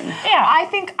invitation. Yeah. I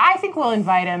think we'll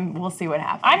invite him. We'll see what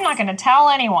happens. I'm not going to tell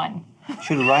anyone.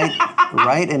 Should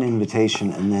write an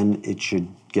invitation and then it should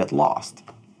get lost.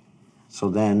 So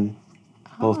then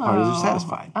both parties are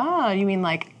satisfied. Oh, you mean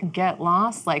like get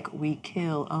lost? Like we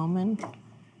kill Omen?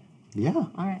 Yeah. All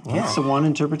right. That's the one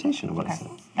interpretation of what I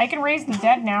said. I can raise the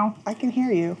dead now. I can hear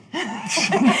you. Yeah,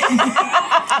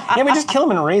 we just kill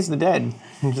him and raise the dead.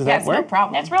 Does that That's no work?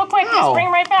 problem. That's real quick. Ow. Just bring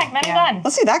him right back. Then Yeah. I'm done.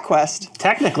 Let's see that quest.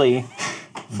 Technically,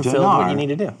 fulfilled what you need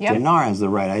to do. Yep. Dinar has the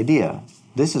right idea.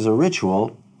 This is a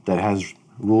ritual that has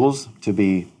rules to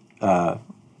be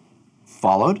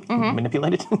followed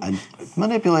Manipulated. and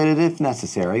manipulated if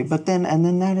necessary, but then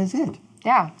that is it.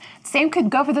 Yeah. Same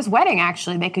could go for this wedding,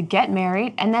 actually. They could get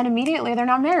married, and then immediately they're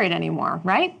not married anymore,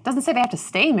 right? Doesn't say they have to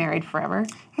stay married forever.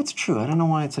 That's true. I don't know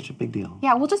why it's such a big deal.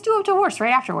 Yeah, we'll just do a divorce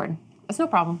right afterward. It's no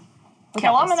problem. We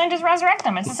Kill got them and this. then just resurrect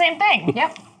them. It's the same thing.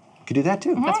 Yep, Could do that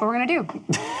too. that's what we're going to do.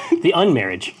 the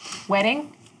unmarriage.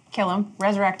 Wedding, kill him,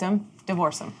 resurrect him,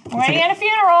 divorce him. Wedding and a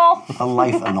funeral. A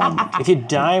life annulment. If you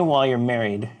die while you're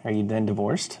married, are you then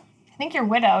divorced? I think you're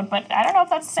widowed, but I don't know if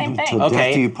that's the same thing. Till Okay.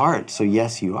 death do you part. So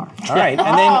yes, you are. All right,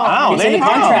 and then It's there in the you go.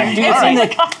 contract, dude. All It's in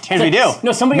right. the Here's what we do.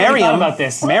 No, somebody already thought about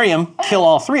this. Marry him, kill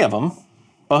all three of them,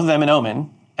 both of them in Omen,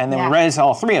 and then Yeah. we raise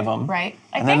all three of them. Right.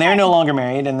 And then they're no longer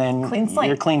married, and then Clean slate.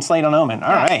 you're clean slate on Omen.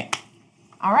 All right.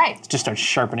 All right. Just start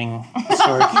sharpening the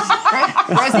sword.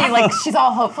 Rosie, like, she's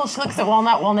all hopeful. She looks at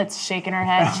Walnut. Walnut's shaking her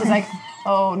head. She's like,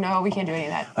 oh, no, we can't do any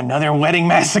of that. Another wedding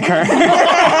massacre.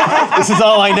 This is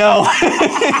all I know.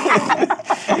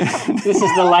 This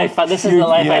is the life. This is the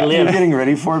life I You're live. getting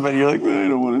ready for it, but you're like, I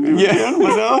don't want to do it again,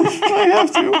 but no, I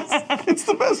have to. It's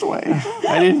the best way.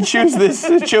 I didn't choose this.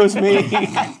 It chose me.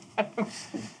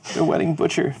 The wedding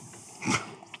butcher.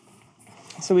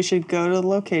 So we should go to the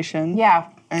location. Yeah.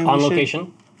 And On we should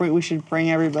location. We should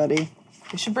bring everybody.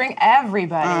 We should bring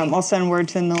everybody. I'll send word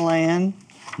to Nilayan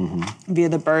via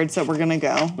the birds that we're gonna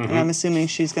go, and I'm assuming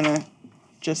she's gonna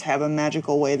just have a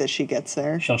magical way that she gets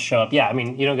there. She'll show up. Yeah, I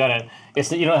mean, you don't gotta.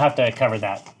 You don't have to cover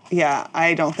that. Yeah,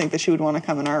 I don't think that she would want to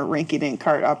come in our rinky-dink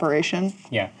cart operation.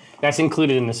 Yeah, that's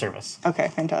included in the service. Okay,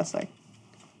 fantastic.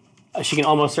 She can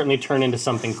almost certainly turn into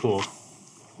something cool,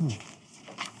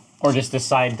 or just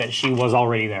decide that she was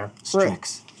already there.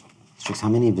 Strix, how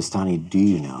many Vistani do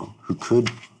you know who could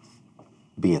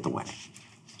be at the wedding,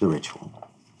 the ritual?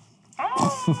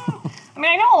 I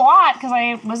mean, I know a lot because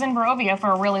I was in Barovia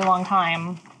for a really long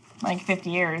time, like 50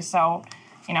 years. So,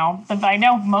 you know, but I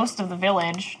know most of the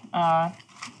village.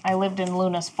 I lived in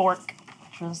Luna's Fork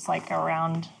just like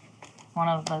around one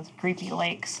of the creepy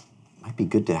lakes. Might be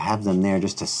good to have them there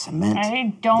just to cement.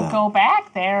 I don't go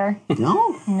back there.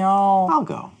 No? No. I'll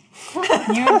go.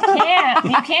 You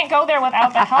can't go there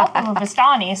without the help of a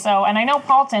Vistani. So, and I know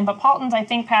Paulton, but Paulton's I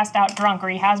think passed out drunk, or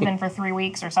he has been for 3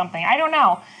 weeks or something. I don't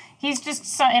know. He's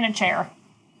just in a chair.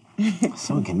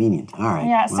 So inconvenient. All right.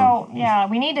 Yeah. well, So yeah,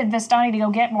 we needed Vistani to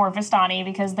go get more Vistani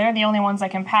because they're the only ones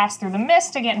that can pass through the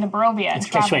mist to get into Barovia and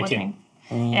travel with me.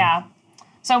 Yeah.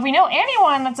 So if we know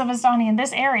anyone that's a Vistani in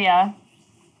this area,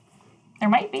 there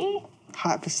might be.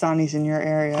 Hot Vistanis in your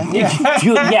area.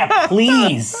 Yeah,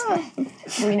 please.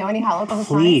 Do we know any hot local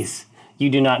Please. You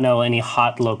do not know any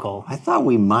hot local I thought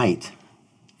we might,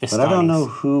 Vistanis. but I don't know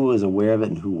who was aware of it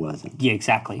and who wasn't. Yeah,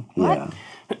 exactly. Yeah.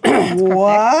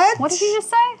 What? What did you just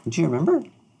say? Did you remember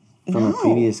from a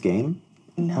previous game?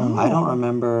 No. I don't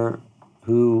remember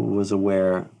who was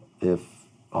aware if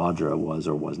Audra was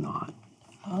or was not.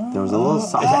 There was a little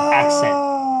There's an accent.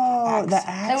 Oh, the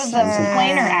It was the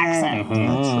planar accent.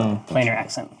 Planar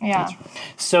accent. Yeah.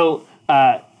 So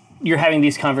you're having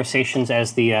these conversations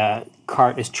as the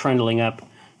cart is trundling up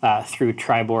through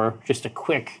Tribor. Just a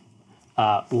quick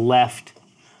left,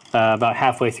 about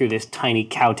halfway through this tiny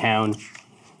cow town.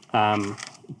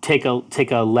 Take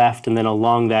a left, and then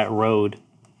along that road,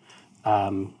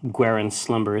 Guerin's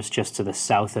Slumber is just to the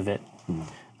south of it.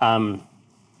 And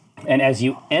as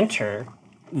you enter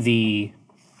the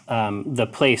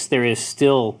place, there is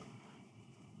still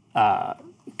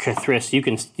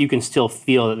Cthulhu. You can still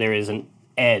feel that there is an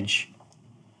edge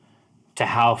to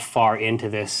how far into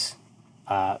this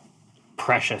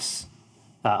precious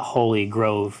holy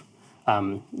grove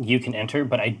you can enter.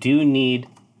 But I do need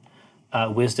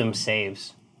wisdom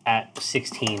saves at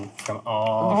 16 from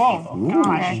all people. Ooh,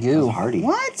 Gosh. you hardy.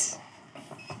 What?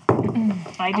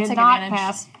 I did take not advantage.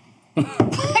 pass.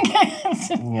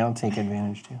 Yeah, I'll take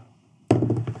advantage too.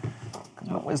 Because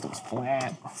my wisdom's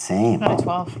flat. Same. Got a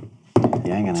 12.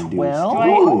 Yeah, I'm gonna do. Well,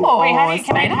 Wait, how do you, it's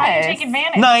how do you nice. take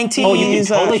advantage? 19. Oh, you can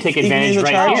Use a- totally take you can advantage use a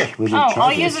right charge. here. With your Oh, I'll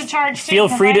charges. use a charge too. Feel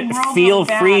 'cause free I to rolled feel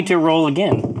really free bad. to roll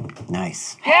again.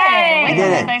 Nice. Yay! I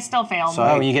did it. I still failed. So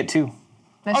Oh, you get 2.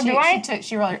 No, Oh, do I?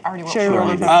 She already rolled. Sure, roll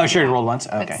already it did. back. Oh, sure, you rolled once.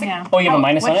 Okay. Yeah. Oh, you have a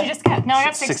minus What on did it? you just get? No, I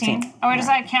got 16. 16. Oh, does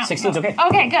that count? 16's okay.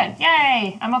 Okay, good.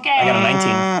 Yay! I'm okay. I got a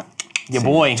 19. Your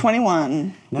boy.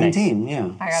 21. 19. Yeah.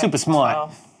 I got Super a smart.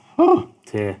 12.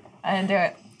 Yeah. I didn't do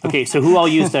it. Okay, so who all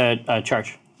used a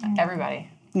charge? Everybody.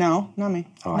 No, not me.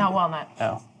 Oh, No, well, not.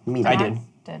 Oh, Me I too. did.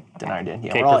 Did. Dinar did.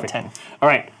 Yeah, Okay, we're all perfect. at 10. All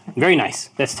right, very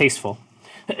nice. That's tasteful.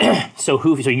 So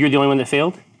you're the only one that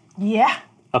failed? Yeah.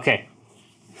 Okay.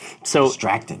 So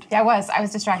Distracted. Yeah, I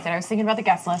was distracted. I was thinking about the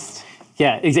guest list.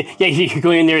 yeah, yeah, you're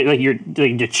going in there like you're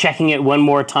checking it one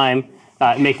more time,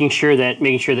 making sure that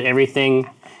everything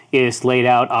is laid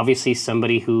out. Obviously,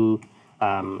 somebody should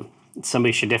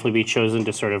definitely be chosen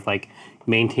to sort of like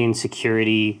maintain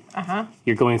security.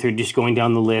 You're going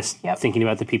down the list, Yep. thinking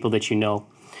about the people that you know,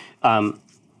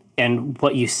 and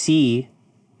what you see.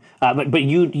 But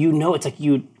you know it's like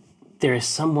there is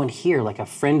someone here, like a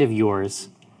friend of yours,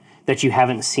 that you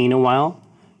haven't seen in a while,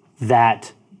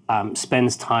 that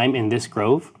spends time in this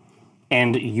grove,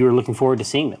 and you're looking forward to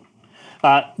seeing them.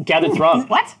 Gathered Throng.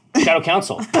 What? Shadow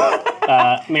Council.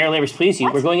 Mayor Labors, please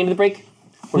you. We're going into the break.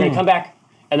 We're going to come back,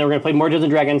 and then we're going to play more Dungeons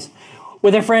and Dragons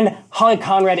with our friend Holly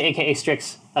Conrad, a.k.a.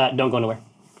 Strix. Don't go nowhere.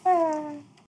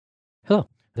 Hello,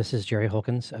 this is Jerry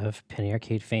Holkins of Penny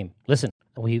Arcade fame. Listen,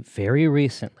 we very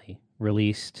recently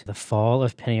released the Fall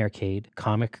of Penny Arcade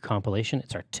comic compilation.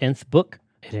 It's our 10th book.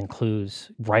 It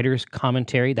includes writer's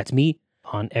commentary, that's me,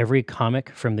 on every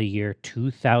comic from the year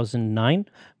 2009,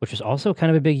 which was also kind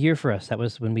of a big year for us. That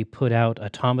was when we put out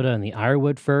Automata and the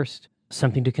Ironwood first.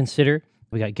 Something to consider.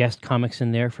 We got guest comics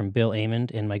in there from Bill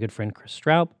Amond and my good friend Chris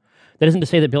Straub. That isn't to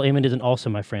say that Bill Amond isn't also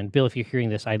my friend. Bill, if you're hearing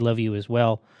this, I love you as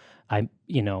well.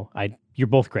 You're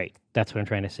both great. That's what I'm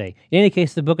trying to say. In any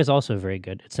case, the book is also very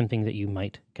good. It's something that you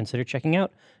might consider checking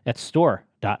out at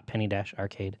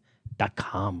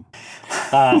store.penny-arcade.com.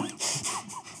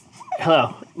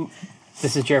 Hello,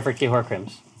 this is Jerry K.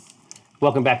 Horcrims.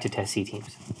 Welcome back to Test C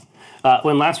Teams.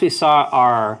 When last we saw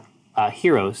our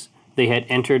heroes, they had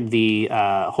entered the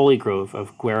holy grove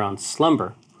of Guerin's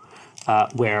Slumber,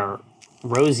 where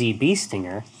Rosie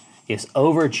Beestinger is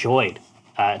overjoyed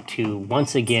to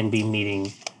once again be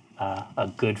meeting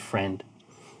a good friend.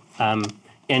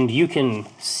 And you can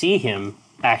see him,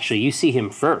 actually, you see him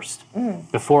first,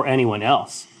 before anyone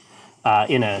else,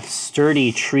 in a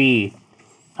sturdy tree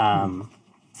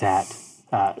that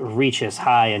reaches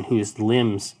high and whose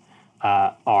limbs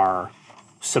are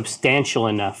substantial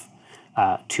enough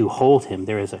to hold him.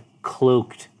 There is a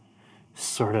cloaked,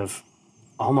 sort of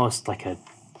almost like a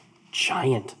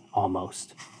giant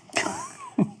almost,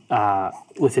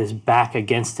 with his back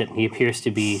against it, and he appears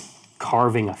to be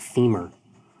carving a femur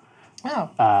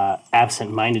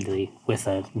absent-mindedly with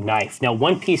a knife. Now,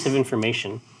 one piece of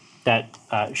information that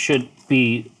should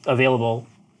be available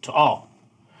to all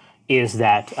is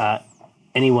that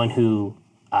anyone who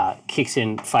kicks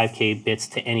in 5K bits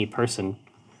to any person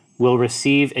will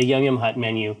receive a Yum Yum Hut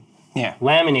menu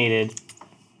laminated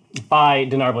by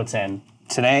Dinar Blitzen.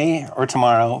 Today or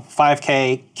tomorrow,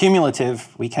 5K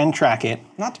cumulative. We can track it.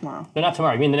 Not tomorrow. But not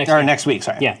tomorrow. I mean the next Or game. next week,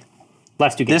 sorry. Yeah.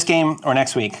 Last two games. This game or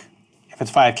next week. If it's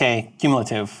 5K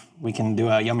cumulative, we can do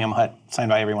a Yum Yum Hut signed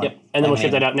by everyone. Yep. And then we'll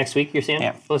ship that out next week, you're saying,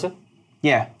 Yeah. Felissa?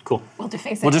 Yeah. Cool. We'll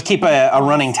deface it. We'll just keep a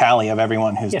running tally of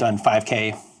everyone who's done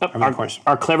 5K over the course.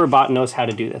 Our clever bot knows how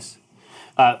to do this.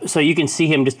 So you can see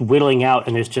him just whittling out,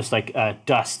 and there's just like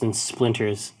dust and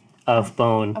splinters of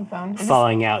bone,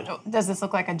 falling out. Does this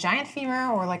look like a giant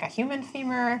femur or like a human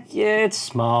femur? Yeah, it's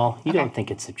small. You don't think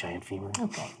it's a giant femur.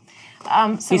 Okay.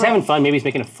 He's having fun. Maybe he's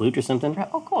making a flute or something.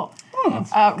 Oh, cool.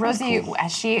 Rosie,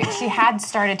 as she had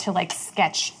started to like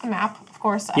sketch a map, of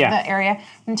course, of the area,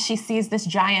 and she sees this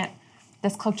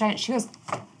cloak giant. She goes,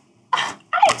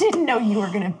 "I didn't know you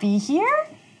were gonna be here.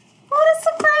 What a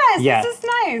surprise! Yeah. This is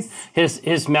nice."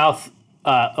 His mouth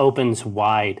opens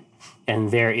wide, and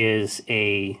there is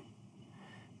a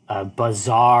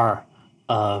bazaar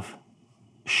of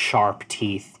sharp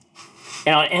teeth.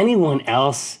 And on anyone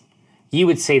else, you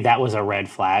would say that was a red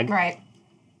flag, Right.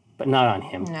 but not on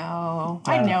him. No,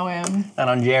 I know him. And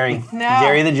on Jerry. No.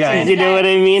 Jerry the Giant. You know what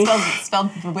I mean? Spelled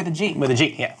with a G. With a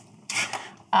G, yeah.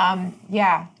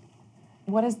 Yeah.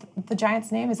 What is the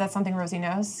giant's name? Is that something Rosie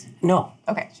knows? No.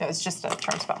 Okay, so it's just a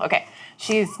charm spell. Okay,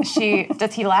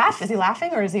 does he laugh? Is he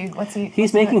laughing or is he?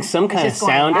 He's making some kind of just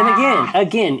going, sound, "Ah." and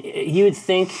again, you would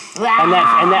think, and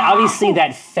that obviously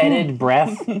that fetid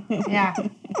breath Yeah.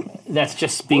 that's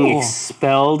just being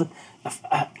expelled.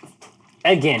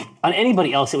 Again, on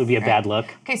anybody else, it would be a bad look.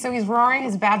 Okay, so he's roaring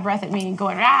his bad breath at me,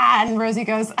 going ah, and Rosie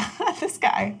goes, "This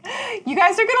guy, you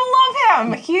guys are gonna love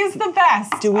him. He's the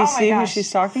best." Do we Oh my see who gosh. she's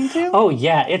talking to? Oh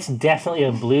yeah, it's definitely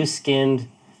a blue-skinned,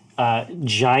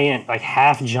 giant, like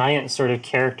half-giant sort of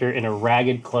character in a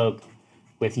ragged cloak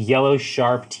with yellow,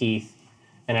 sharp teeth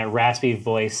and a raspy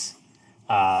voice,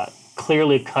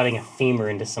 clearly cutting a femur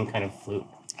into some kind of flute.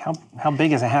 How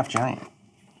big is a half giant?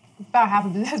 About half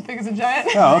of it as big as a giant.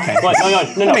 Oh, okay. What?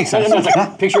 No, makes sense. No, it's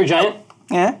like, picture a giant.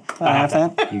 Yeah, I have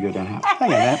that. You go down half. I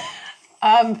get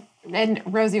that. And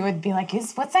Rosie would be like,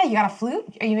 "What's that? You got a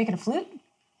flute? Are you making a flute?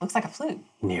 Looks like a flute."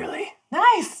 Nearly.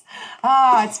 Nice.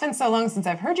 It's been so long since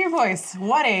I've heard your voice.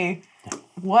 What a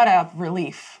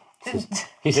relief.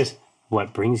 He says,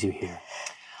 "What brings you here?"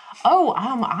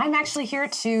 I'm actually here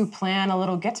to plan a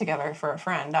little get-together for a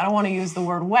friend. I don't want to use the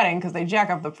word wedding because they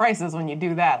jack up the prices when you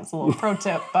do that. It's a little pro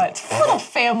tip, but a little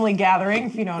family gathering,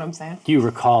 if you know what I'm saying. Do you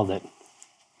recall that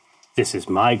this is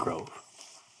my grove?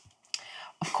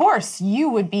 Of course,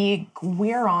 you would be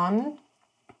Guiron.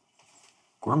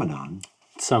 Gormadon.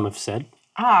 Some have said.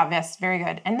 Yes, very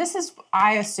good. And this is,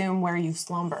 I assume, where you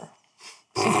slumber.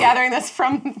 She's gathering this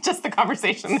from just the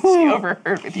conversation that she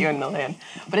overheard with you and Milhan.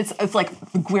 But it's like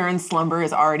Guiron's slumber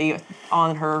is already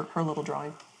on her little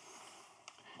drawing.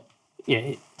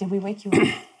 Yeah. Did we wake you up?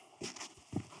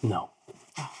 No.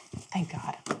 Thank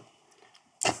God.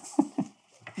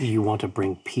 You want to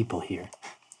bring people here.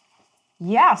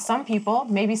 Yeah, some people,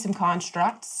 maybe some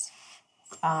constructs.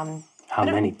 How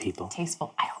many people?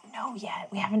 Tasteful. I don't know yet.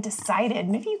 We haven't decided.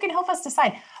 Maybe you can help us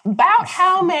decide. About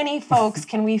how many folks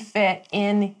can we fit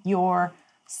in your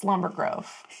slumber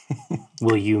grove?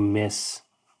 Will you miss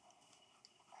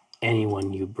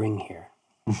anyone you bring here?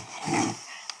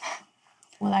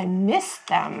 Will I miss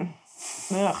them?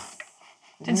 Ugh.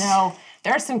 No.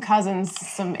 There are some cousins,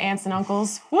 some aunts and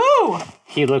uncles. Woo!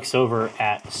 He looks over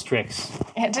at Strix.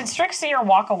 Did Strix see her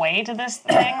walk away to this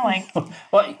thing? Like,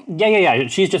 Well, yeah.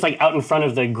 She's just like out in front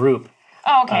of the group.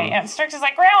 oh, okay. Yeah, Strix is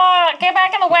like, "Grandma, get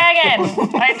back in the wagon.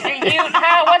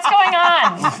 What's going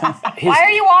on? Why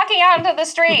are you walking out into the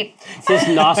street?" His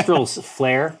nostrils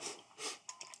flare,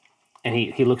 and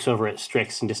he looks over at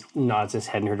Strix and just nods his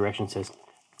head in her direction and says,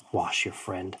 "Wash your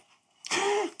friend."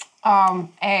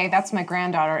 A, that's my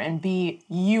granddaughter, and B,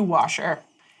 you wash her.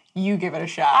 You give it a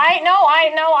shot. I know.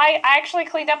 I actually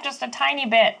cleaned up just a tiny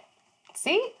bit.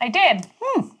 See? I did.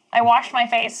 I washed my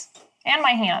face and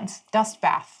my hands. Dust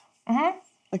bath.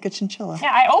 Like a chinchilla.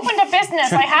 Yeah, I opened a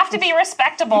business. I have to be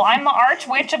respectable. I'm the arch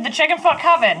witch of the Chickenfoot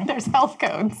Coven. There's health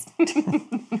codes.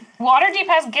 Waterdeep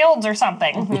has guilds or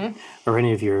something. Are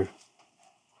any of your...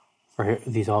 Are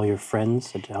these all your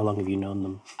friends? How long have you known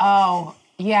them? Oh,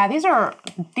 Yeah, these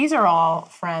are all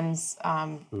friends,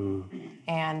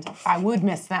 and I would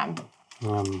miss them.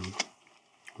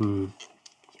 Can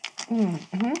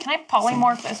I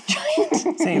polymorph this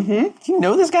giant? Say, do you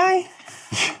know this guy?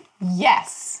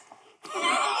 Yes.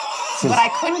 But I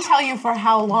couldn't tell you for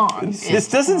how long. This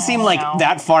doesn't seem like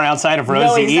that far outside of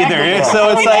Rosie exactly. either. So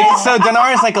it's like, so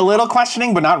Dinar is like a little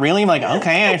questioning, but not really. I'm like,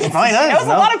 okay, she probably does. knows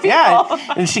a lot of people.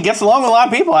 Yeah, and she gets along with a lot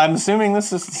of people. I'm assuming this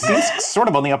seems sort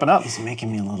of on the up and up. It's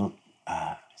making me a little.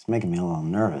 It's making me a little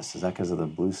nervous. Is that because of the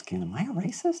blue skin? Am I a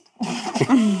racist?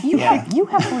 You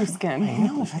have blue skin.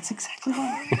 No, that's exactly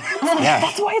what. Yeah.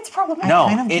 That's why it's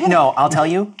problematic. No, I'll tell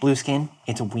you, blue skin,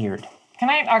 it's weird. Can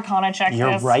I Arcana check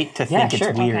You're this? right to think sure.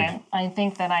 it's weird. Okay, I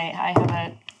think that I have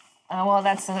a. Well,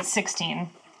 that's a 16.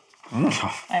 I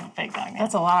have a big dog now.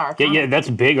 That's a lot of Arcana. Yeah,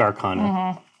 that's big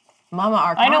Arcana. Mama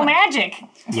Arcana. I know magic.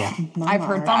 Yeah. I've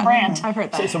heard On that. brand. I've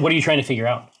heard that. So what are you trying to figure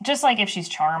out? Just like if she's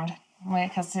charmed.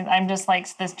 Because I'm just like,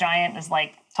 this giant is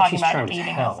like talking She's about charmed as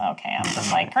eating hell. us. Okay, I'm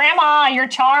just like, Grandma, you're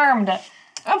charmed.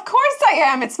 Of course I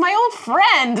am. It's my old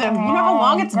friend. You know how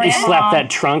long it's You been? slap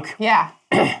that trunk. Yeah.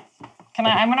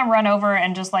 I'm gonna run over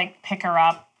and just like pick her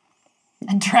up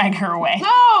and drag her away.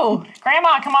 No.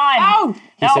 Grandma, come on. Oh.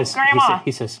 No, Grandma.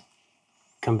 He says,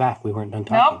 come back. We weren't done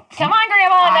talking. Nope. Come on,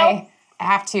 Grandma. Nope. I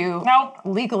have to Nope.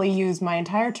 legally use my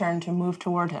entire turn to move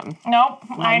toward him. Nope.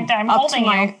 I'm holding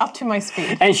you. Up to my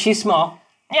speed. And she's small.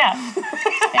 Yeah.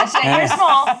 So you're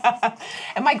small.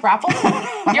 Am I grappled?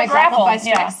 You're grappled, by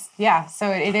yeah. strings? Yeah. So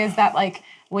it is that like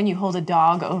when you hold a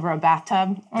dog over a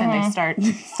bathtub and they start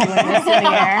doing this in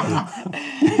the air.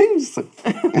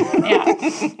 Yeah.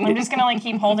 I'm just gonna like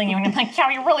keep holding you and I'm like, yeah,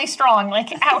 you're really strong. Like,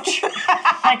 ouch.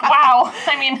 Like, wow.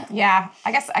 I mean, Yeah.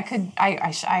 I guess I could.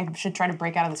 I should try to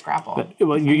break out of this grapple. But,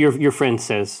 well, your friend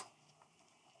says,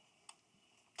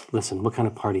 listen, what kind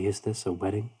of party is this? A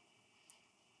wedding?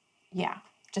 Yeah.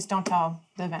 Just don't tell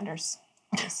the vendors.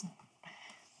 She's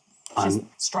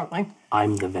struggling.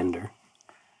 I'm the vendor.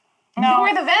 no,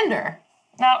 You're the vendor.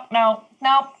 no,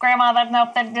 Grandma,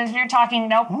 you're talking,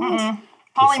 nope.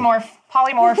 Polymorph,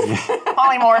 polymorph the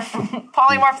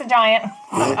giant.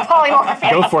 Polymorph,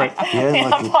 yeah. Go for it.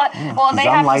 Well, they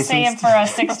He's have to say it unlicensed. for a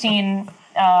 16, what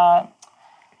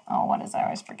is that? I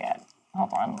always forget.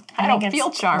 Hold on. I don't think feel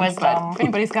it's charmed, wisdom. but if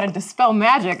anybody's got to dispel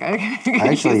magic, I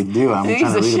actually do. I'm use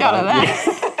trying to a read shot about of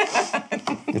it.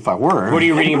 that. If I were. What are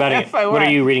you reading about it? I What are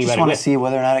were. you reading just about want it to with? see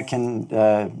whether or not it can give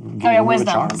Oh, yeah, you a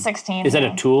wisdom, charm. 16. Is that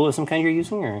a tool of some kind you're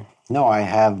using, or? No, I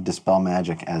have Dispel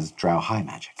Magic as Drow High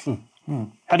Magic.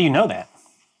 How do you know that?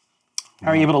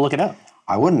 How are you able to look it up?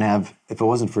 I wouldn't have if it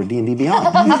wasn't for D&D Beyond.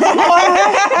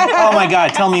 Oh my God,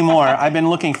 tell me more. I've been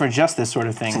looking for just this sort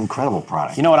of It's an thing. incredible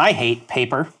product. You know what I hate?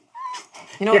 Paper.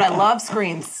 You know what I love?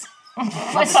 Screens.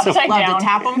 It's upside Love down. to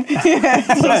tap them.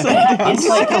 I'm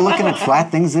sick of looking at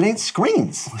flat things that ain't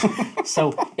screens.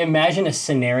 So imagine a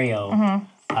scenario.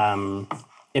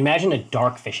 Imagine a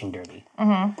dark fishing derby,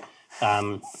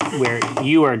 where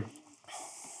you are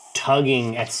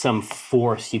tugging at some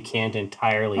force you can't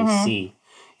entirely see,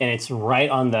 and it's right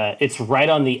on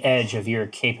the edge of your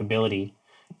capability,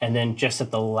 and then just at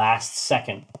the last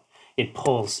second, it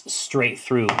pulls straight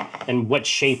through. And what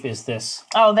shape is this?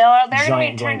 Oh, they're going to be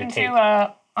Giant turned going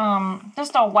to into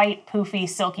just a white, poofy,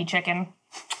 silky chicken.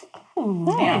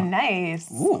 Very nice.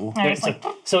 And I was like,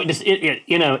 So it just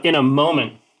in a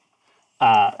moment.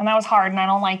 and that was hard, and I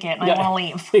don't like it, and I want to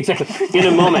leave. Exactly. In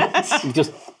a moment, it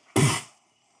just,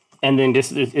 and then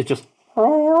it just.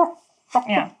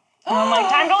 Yeah. And I'm like,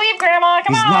 time to leave, Grandma.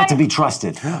 Come He's on. not to be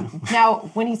trusted. Now,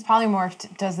 when he's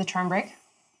polymorphed, does the charm break?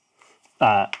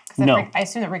 No. I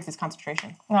assume that breaks his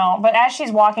concentration. No, but as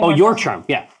she's walking. Oh, with your her- charm.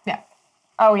 Yeah. Yeah.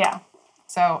 Oh, yeah.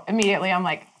 So immediately I'm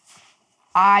like,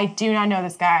 I do not know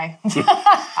this guy.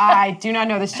 I do not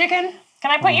know this chicken.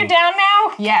 Can I put you down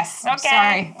now? Yes. Okay.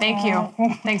 Sorry. Thank you.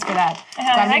 Thanks for that.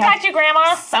 Glad we I have got you,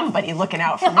 Grandma. somebody looking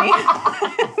out for me.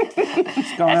 Going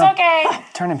It's around okay.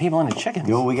 turning people into chickens.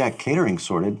 Yo, we got catering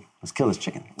sorted. Let's kill this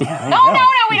chicken. No,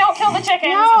 we don't kill the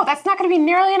chickens. No, that's not going to be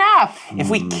nearly enough. If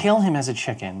we kill him as a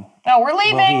chicken, No, we're will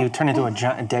he leaving. turn into a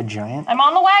dead giant? I'm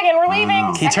on the wagon. We're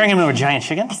leaving. Can you turn him into a giant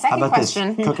chicken? How Second about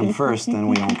question. this? Cook him first, then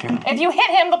we don't care. If you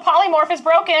hit him, the polymorph is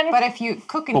broken. But if you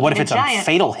cook and But what eat if it's a giant, a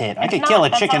fatal hit? I could not. kill a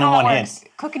That's chicken not in how one it hit. works.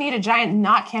 cook and eat a giant,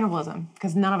 not cannibalism,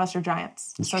 because none of us are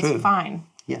giants. It's so true. it's fine.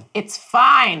 Yeah. It's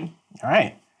fine. All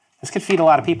right. This could feed a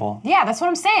lot of people. Yeah, that's what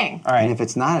I'm saying. All And right. if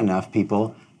it's not enough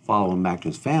people, follow him back to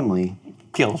his family.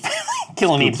 Kill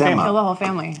and eat them family. Kill the whole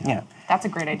family. Yeah. That's a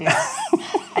great idea.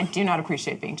 I do not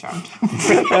appreciate being charmed.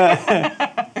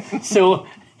 So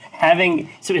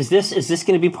is this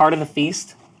going to be part of the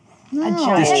feast? A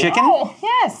giant. This chicken? Oh,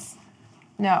 Yes.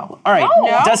 No. All right.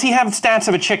 No. Does he have stats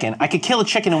of a chicken? I could kill a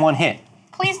chicken in one hit.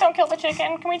 Please don't kill the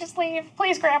chicken. Can we just leave?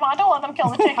 Please, Grandma, don't let them kill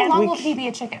the chicken. How long will he be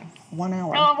a chicken? 1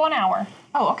 hour. 1 hour.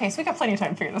 Oh, okay. So we got plenty of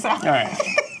time to figure this out. All right.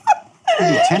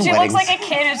 10 She weddings. looks like a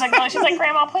kid who's like, she's like,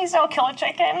 Grandma, please don't kill a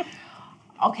chicken.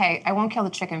 Okay, I won't kill the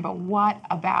chicken, but what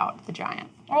about the giant?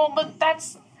 Well, but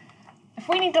that's if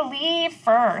we need to leave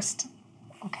first.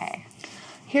 Okay.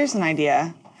 Here's an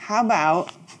idea. How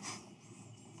about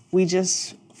we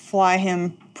just fly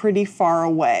him pretty far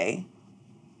away,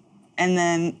 and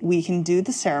then we can do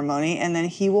the ceremony, and then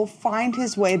he will find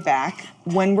his way back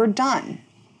when we're done.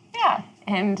 Yeah.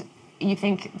 And you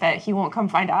think that he won't come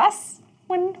find us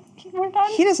when we're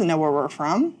done? He doesn't know where we're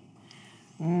from.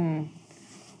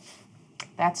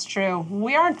 That's true.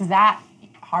 We aren't that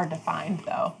hard to find,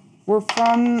 though. We're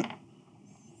from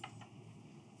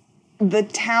the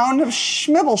town of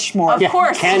Schmibblschmorp. Of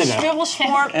course, Canada.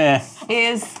 Schmibblschmorp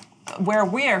is where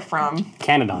we're from.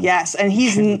 Canada. Yes, and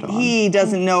he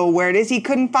doesn't know where it is. He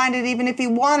couldn't find it even if he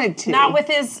wanted to. Not with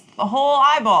his whole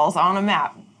eyeballs on a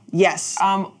map. Yes,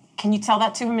 Can you tell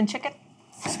that to him in chicken?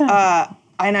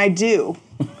 and I do.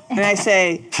 And I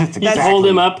say, You hold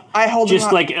him up. I hold him just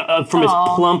up. like from his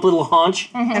plump little haunch.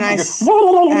 and I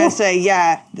say,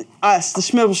 yeah, us, the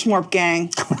Schmibblschmorp gang,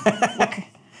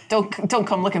 Don't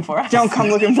come looking for us. don't come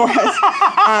looking for us.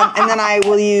 And then I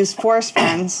will use forest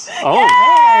friends Oh,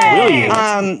 will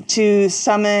you? to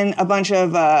summon a bunch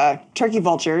of turkey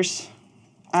vultures.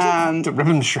 To rip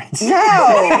him to shreds. No.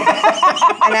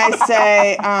 And I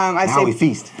say, Now we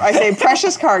feast. I say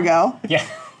precious cargo, Yeah.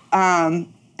 and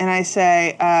I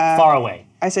say, Far away.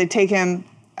 I say take him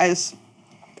as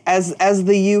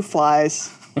the U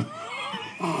flies,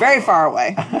 very far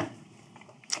away.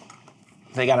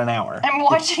 They got an hour. I'm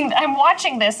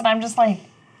watching this, and I'm just like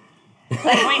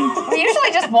we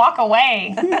usually just walk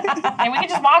away. And we can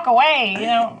just walk away, you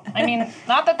know. I mean,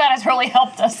 not that has really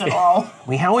helped us at all.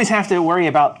 We always have to worry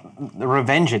about the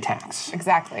revenge attacks.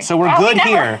 Exactly. So we're Well, good we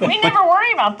here. never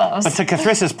worry about those. But to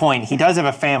Cathrissa's point, he does have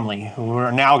a family who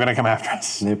are now going to come after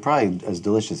us. They're probably as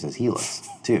delicious as he looks,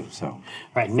 too. So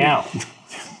Right now.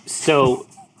 So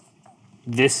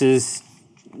this is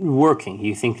working.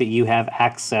 You think that you have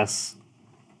access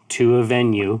to a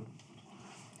venue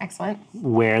Excellent.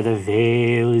 where the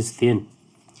veil is thin.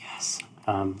 yes,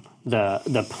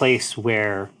 The place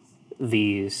where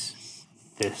these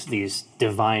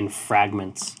divine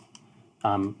fragments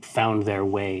found their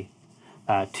way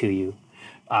to you.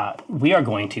 We are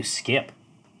going to skip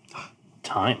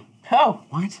time. Oh,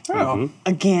 what?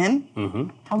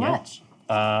 Again? how much?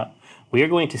 We are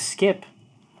going to skip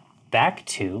back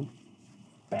to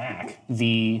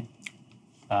the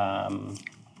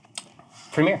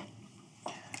premiere.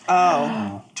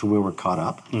 To where we're caught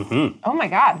up. Oh my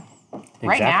God.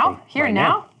 Right now? Exactly. Here Right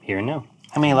now? Here and now.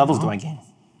 How many levels do I gain?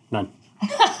 None.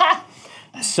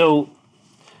 So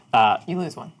You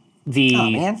lose one. the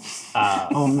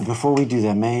Oh, man. Before we do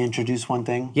that, may I introduce one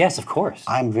thing? yes, of course.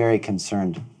 I'm very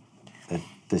concerned that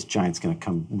this giant's going to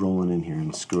come rolling in here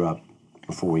and screw up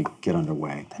before we get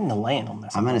underway. Then the land will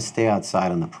mess I'm up. going to stay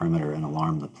outside on the perimeter and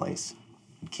alarm the place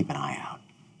and keep an eye out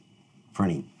for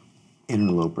any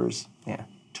interlopers Yeah.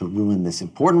 to ruin this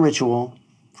important ritual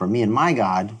for me and my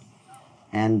god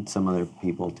and some other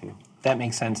people too. That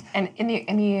makes sense. And in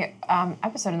the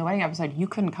episode, in the wedding episode, you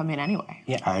couldn't come in anyway.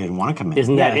 Yeah. I didn't want to come in.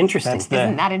 Isn't that Yeah, interesting? that's the-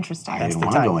 Isn't that interesting? I That's didn't the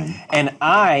want to time. go in. And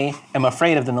I am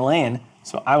afraid of the Nilayan,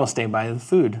 so I will stay by the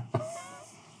food.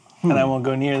 And I won't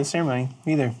go near the ceremony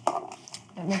either.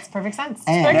 That makes perfect sense.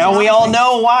 And Now we all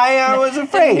know why I was The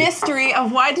afraid. mystery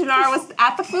of why Dinar was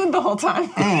at the food the whole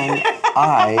time. And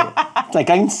I It's like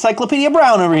Encyclopedia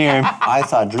Brown over here.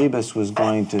 thought Drebus was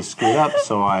going to screw it up,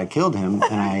 so I killed him,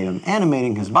 and I am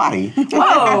animating his body in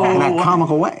a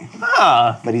comical way.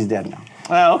 But he's dead now.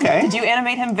 Oh, okay. Did you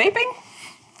animate him vaping?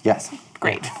 Yes.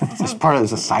 Great. It's part of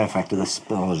this, a side effect of the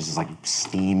spill. It's just like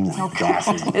steam and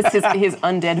gases. It's his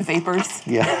undead vapors.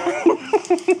 Yeah.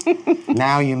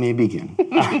 Now you may begin.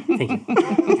 Thank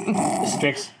you.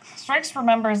 Strix. Strix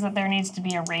remembers that there needs to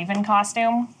be a raven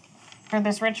costume for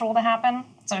this ritual to happen.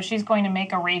 So she's going to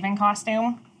make a raven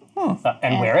costume.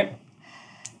 And wear it.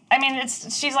 I mean,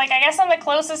 she's like, I guess I'm the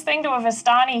closest thing to a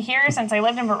Vistani here since I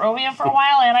lived in Barovia for a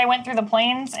while, and I went through the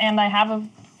plains, and I have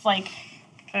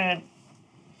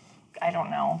I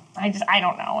don't know. I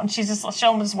don't know. And she'll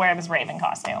just wear this raven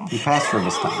costume. You passed for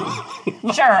this time.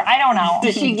 Sure, I don't know.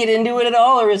 Does she get into it at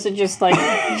all, or is it just like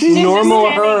She's normal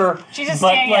just standing- her? She's just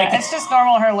but standing. like, It's just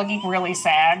normal her looking really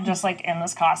sad, just like in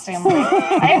this costume. Like,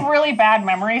 I have really bad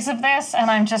memories of this,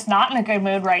 and I'm just not in a good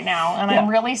mood right now, and I'm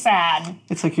really sad.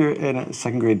 It's like you're in a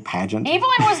second grade pageant. Evelyn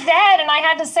was dead, and I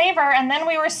had to save her, and then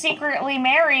we were secretly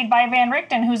married by Van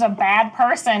Richten, who's a bad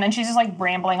person, and she's just like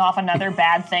rambling off another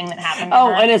bad thing that happened to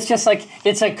her. and it's just like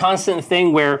it's a constant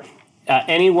thing where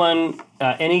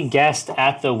any guest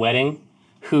at the wedding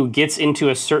who gets into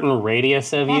a certain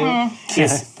radius of you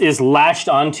is latched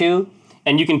onto,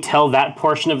 and you can tell that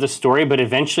portion of the story, but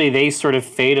eventually they sort of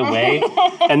fade away,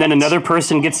 and then another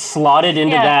person gets slotted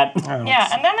into that. Yeah,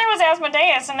 and then there was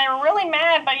Asmodeus, and they were really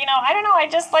mad, but I don't know, I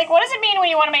just like, what does it mean when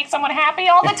you want to make someone happy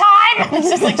all the time? It's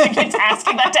just like she keeps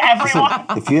asking that to everyone.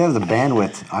 If you have the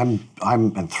bandwidth,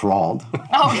 I'm enthralled.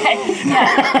 Okay,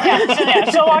 yeah.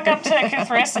 She'll walk up to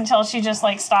Kuthris until she just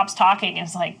like stops talking and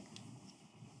is like,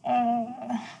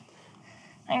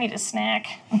 I need a snack.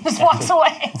 And just walks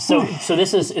away. So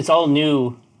it's all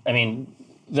new. I mean,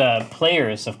 the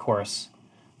players, of course,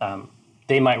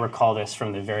 they might recall this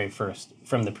from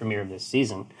the premiere of this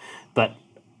season, but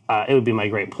it would be my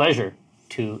great pleasure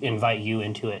to invite you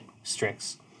into it,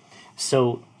 Strix.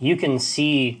 So you can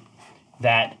see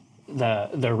that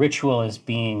the ritual is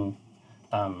being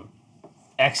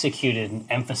executed and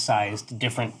emphasized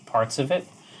different parts of it.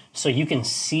 So you can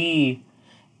see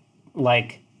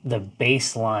like the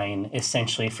baseline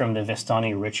essentially from the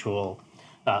Vistani ritual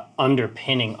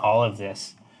underpinning all of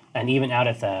this. And even out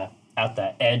at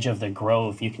the edge of the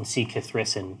grove, you can see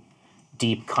Kuthris in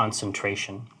deep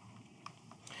concentration.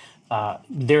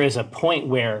 There is a point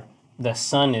where the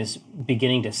sun is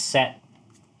beginning to set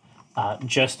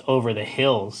just over the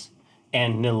hills,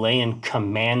 and Nilayan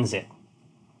commands it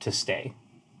to stay.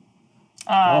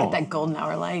 That golden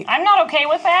hour light. I'm not okay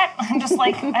with that. I'm just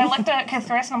like, I looked at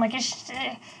Kuthris and I'm like, is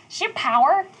she a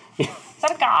power? Is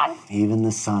that a god? Even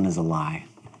the sun is a lie.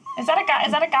 Is that a god?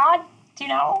 Is that a god? Do you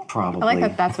know? Probably. I like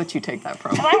that that's what you take that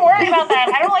from. Because I'm worried about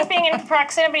that. I don't like being in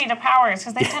proximity to powers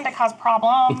because they tend to cause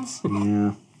problems.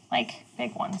 Yeah. Like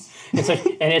big ones. It's like,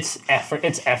 and it's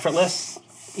effortless.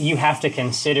 You have to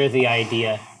consider the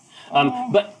idea,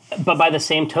 but by the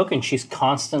same token, she's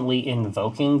constantly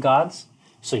invoking gods.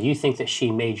 So you think that she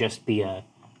may just be a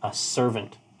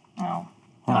servant, No,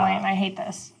 I hate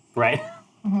this. right?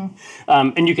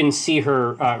 And you can see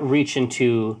her reach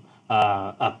into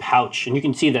a pouch, and you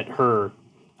can see that her,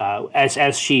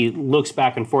 as she looks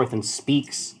back and forth and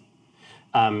speaks,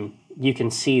 you can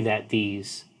see that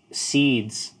these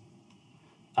seeds,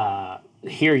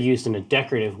 here used in a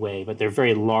decorative way, but they're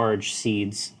very large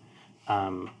seeds,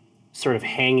 sort of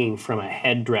hanging from a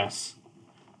headdress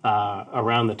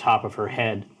around the top of her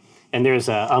head. And there's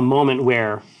a moment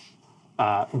where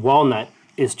Walnut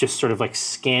is just sort of like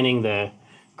scanning the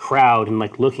crowd and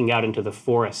like looking out into the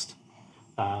forest,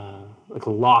 like a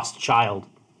lost child.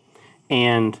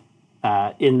 And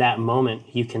in that moment,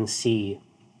 you can see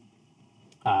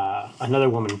another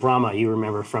woman, Brahma, you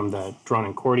remember from the Drawn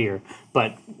and Courtier,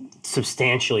 but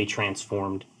substantially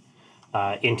transformed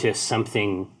into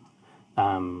something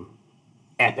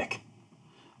epic.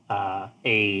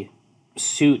 A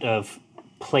suit of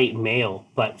plate mail,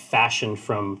 but fashioned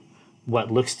from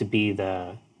what looks to be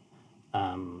the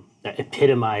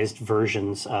epitomized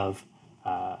versions of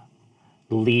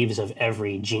leaves of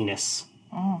every genus.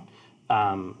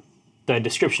 The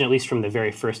description, at least from the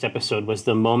very first episode, was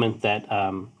the moment that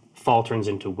fall turns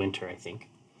into winter, I think.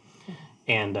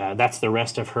 And that's the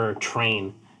rest of her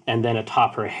train. And then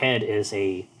atop her head is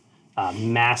a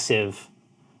massive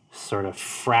sort of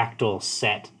fractal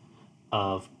set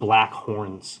of black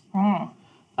horns.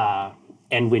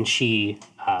 And when she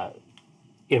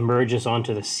emerges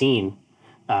onto the scene,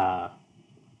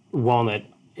 Walnut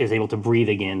is able to breathe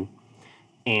again,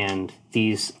 and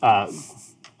these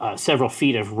several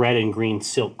feet of red and green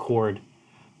silk cord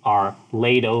are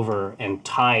laid over and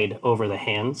tied over the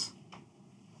hands,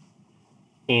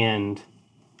 and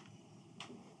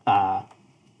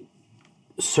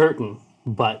certain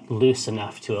but loose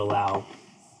enough to allow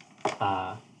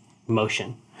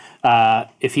motion.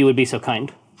 If you would be so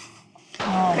kind.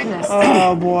 Goodness.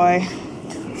 Oh boy.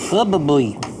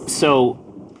 So,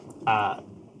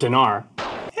 Dinar,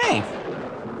 Hey.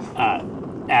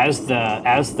 as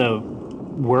the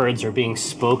words are being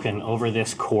spoken over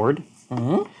this cord,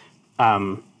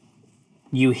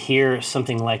 you hear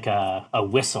something like a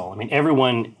whistle. I mean,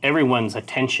 everyone's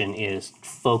attention is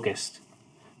focused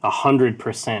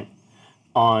 100%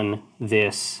 on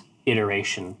this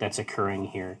iteration that's occurring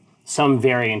here. Some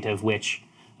variant of which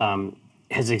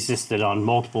has existed on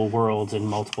multiple worlds in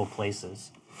multiple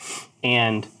places.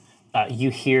 And you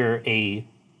hear a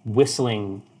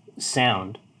whistling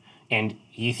sound, and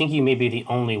you think you may be the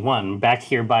only one. Back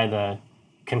here by the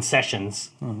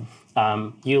concessions,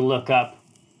 you look up,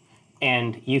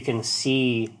 and you can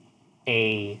see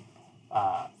a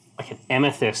like an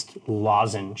amethyst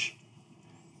lozenge,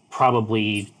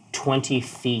 probably 20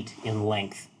 feet in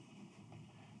length,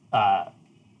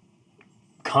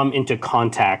 come into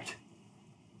contact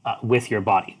with your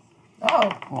body. Oh.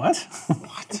 What?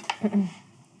 What?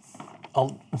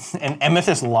 An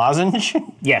amethyst lozenge?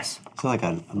 Yes. So like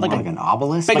an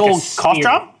obelisk? Big Like a old cough spear.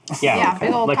 drop? Yeah,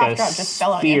 big old like cough a drop just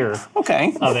fell on you. spear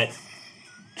Okay. of it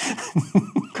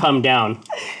come down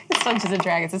It's Dungeons and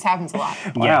Dragons. This happens a lot.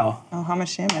 Wow. Oh, how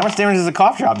much damage? How much damage does a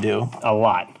cough drop do? a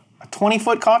lot. A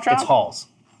 20-foot cough drop? It's halls.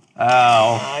 Oh.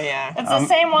 Oh, yeah. It's the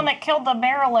same one that killed the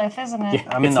Marilith, isn't it?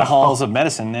 I'm in It's the the halls of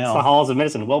medicine now. The halls of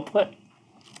medicine. Well put.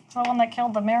 It's the one that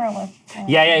killed the Marilith.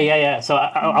 Yeah. So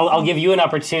I'll give you an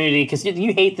opportunity because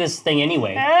you hate this thing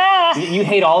anyway. Ah, You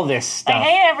hate all this stuff. I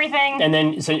hate everything. And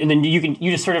then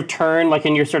you just sort of turn like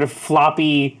in your sort of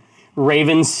floppy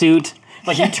raven suit.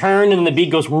 Like you turn and the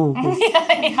beat goes. Woo, woo.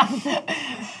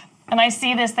 And I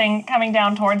see this thing coming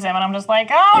down towards him, and I'm just like,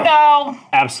 oh no!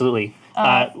 Absolutely.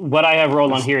 What I have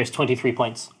rolled on here is 23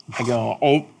 points. I go,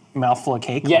 oh, mouthful of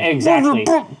cake. Yeah, exactly.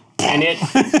 And it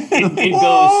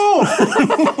goes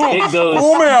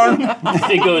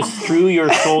it goes through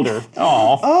your shoulder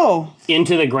Oh,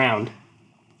 into the ground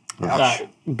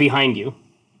behind you.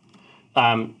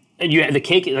 The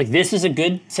cake, like this is a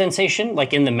good sensation.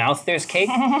 Like in the mouth, there's cake,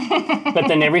 but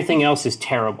then everything else is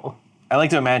terrible. I like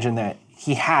to imagine that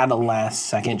he had a last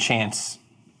second chance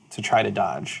to try to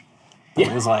dodge. But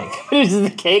it was like, This is the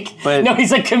cake. But- no,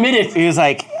 he's like committed. he was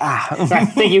like, Sorry,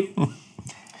 thank you.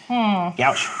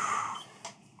 ouch.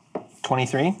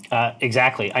 23?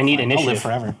 Exactly. I need I'll live initiative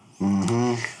forever.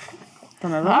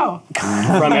 remember? Oh,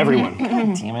 from everyone.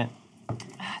 Damn it.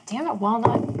 damn it,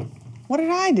 Walnut. What did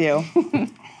I do?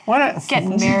 What a,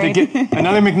 Getting married.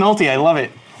 another McNulty, I love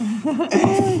it.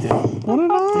 What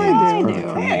did I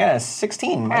do? Hey, I got a 16.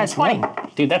 I got a minus 20.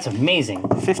 1. Dude, that's amazing.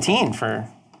 15 for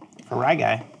Rye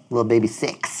Guy. Little baby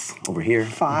 6 over here.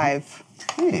 5.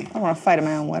 Hey. I want to fight at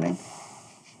my own wedding.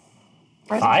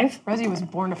 5? Rosie was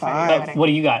born to fight. Five. at a wedding. What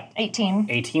do you got? 18.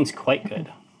 18's quite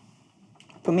good.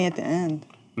 Put me at the end.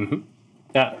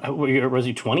 Was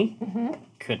you 20?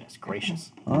 Goodness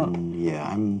gracious. Yeah,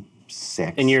 I'm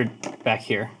 6. And you're back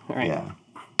here. All right. Yeah.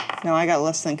 No, I got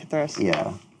less than Cathras.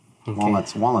 Yeah.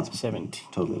 Walnut's 17.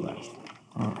 totally left.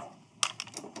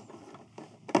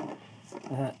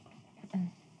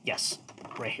 Yes,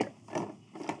 right here.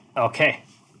 Okay.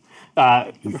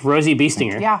 Rosie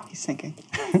Beestinger. Yeah, He's thinking.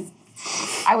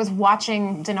 I was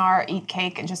watching Dinar eat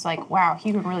cake and just like, wow,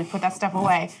 he could really put that stuff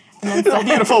away. And then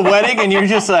Beautiful wedding, and you're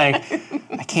just like,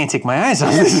 I can't take my eyes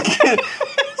off this kid.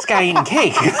 This guy eating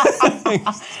cake.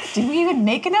 did we even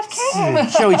make enough cake?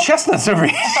 Joey Chestnuts over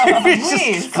here.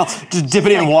 Please. just dip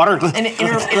it in water. And in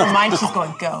her mind, she's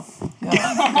going, go, go,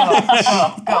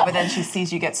 go. But then she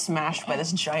sees you get smashed by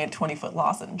this giant 20-foot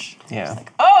lozenge. Yeah.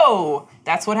 Oh,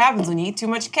 that's what happens when you eat too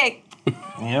much cake.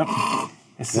 Yep.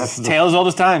 It's That's the the- tales all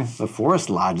this time. The forest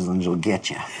lodgings will get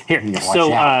you. Here. You gotta watch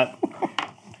So,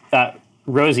 out.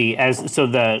 Rosie,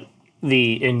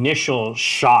 the initial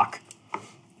shock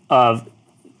of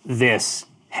this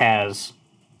has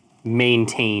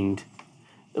maintained,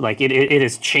 like it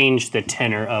has changed the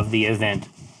tenor of the event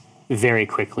very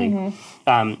quickly.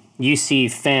 You see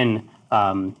Fenn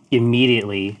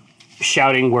immediately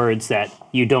shouting words that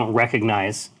you don't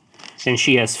recognize, and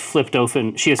she has flipped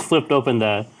open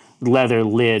the leather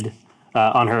lid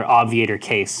on her obviator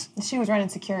case. She was running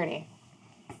security.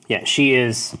 Yeah, she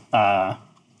is.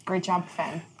 Great job,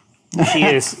 Fen. She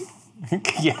is.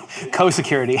 Yeah.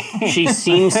 Co-security. She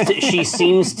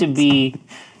seems to be.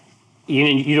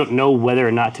 You don't know whether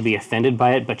or not to be offended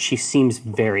by it, but she seems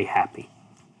very happy.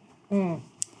 Yeah,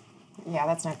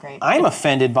 that's not great. I'm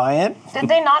offended by it. Did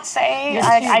they not say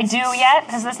I do yet?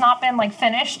 Has this not been like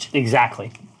finished?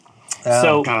 Exactly.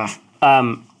 Oh,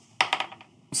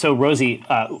 So Rosie,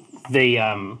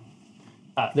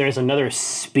 there's another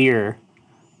spear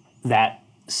that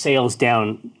sails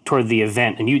down toward the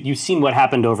event, and you've seen what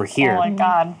happened over here. Oh my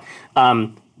god.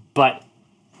 But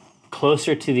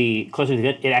closer to the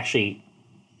event, it actually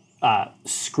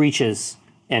screeches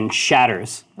and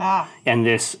shatters, and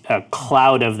this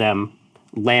cloud of them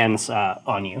lands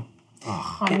on you.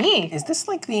 On me. Is this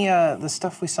like the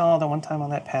stuff we saw the one time on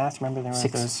that path? Remember there were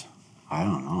 6. those. I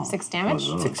don't know. 6 damage?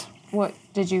 What are those? 6. What,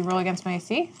 did you roll against my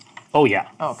AC? Oh yeah.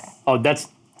 Oh, okay. Oh, that's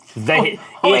that.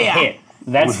 oh, it yeah. hit.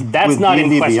 That's With not in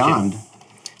D&D question. Beyond,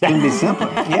 Couldn't be simpler.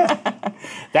 Yeah.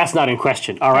 That's not in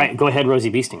question. All right, go ahead,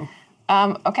 Rosie Beasting.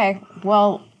 Okay,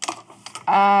 well,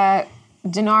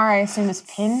 Dinar, I assume, is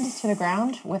pinned to the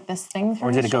ground with this thing through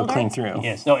Or did his it go shoulder? clean through?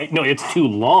 Yes. No, it's too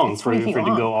long for 3 it feet to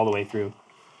long. go all the way through.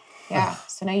 Yeah.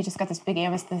 So now you just got this big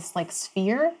amethyst like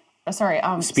sphere.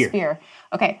 Spear. Spear.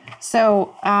 Okay.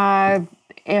 So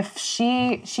if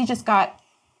she just got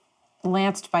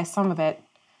lanced by some of it,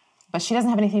 but she doesn't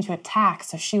have anything to attack,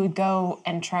 so she would go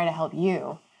and try to help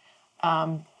you.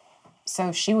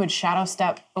 So she would shadow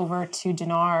step over to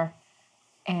Dinar,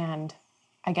 and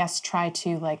I guess try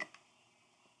to like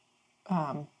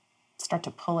start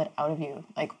to pull it out of you,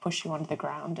 like push you onto the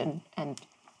ground and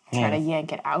try to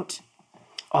yank it out.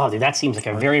 Oh, dude, that seems like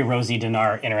a very Rosie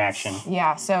Dinar interaction.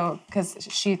 Yeah, so because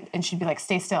she'd be like,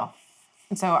 stay still.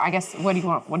 And so I guess what do you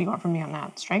want? What do you want from me on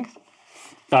that? Strength?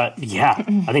 Yeah,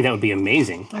 I think that would be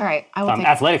amazing. All right, I will take.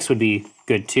 Athletics would be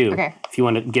good too. Okay. If you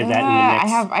want to get that in the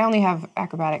mix. I only have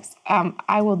acrobatics. I'll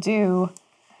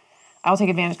take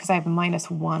advantage because I have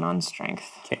 -1 on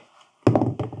strength. Okay.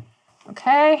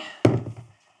 Okay.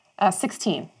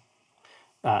 16.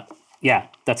 Yeah,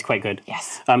 that's quite good.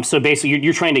 Yes. So basically,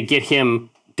 you're trying to get him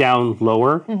down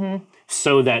lower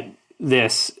so that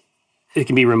it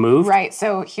can be removed. Right.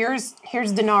 So here's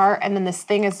Dinar, and then this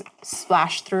thing is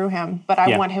splashed through him, but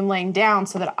I want him laying down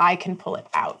so that I can pull it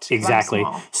out. 'cause I'm Exactly.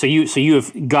 small. So you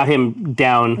have got him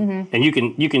down, and you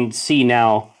can see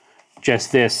now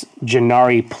just this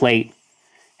Janari plate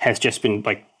has just been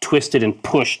like twisted and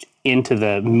pushed into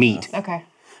the meat. Okay.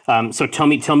 So tell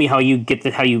me how you get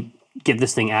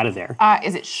this thing out of there.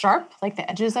 Is it sharp, like the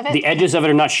edges of it? The edges of it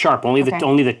are not sharp. Only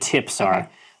the tips are. Okay.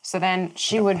 So then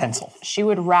she would pencil. She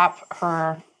would wrap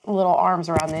her little arms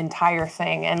around the entire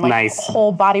thing and like Nice.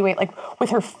 whole body weight, like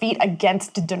with her feet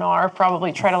against Dinar,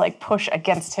 probably try to like push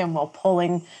against him while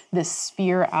pulling this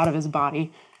spear out of his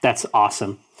body. That's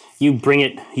awesome. You bring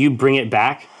it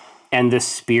back, and this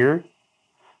spear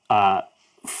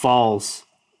falls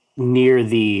near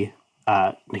the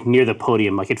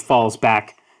podium. Like it falls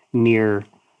back near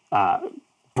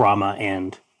Brahma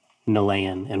and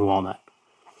Nilayan and Walnut.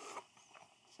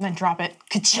 And then drop it.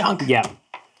 Ka-chunk. Yeah.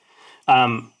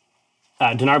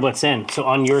 Dinar Blitzen, so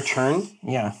on your turn,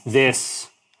 Yeah. this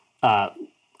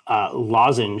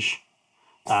lozenge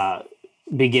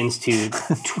begins to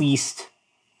twist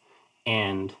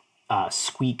and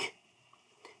squeak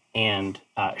and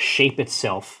shape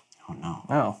itself Oh no!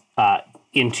 Oh.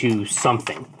 into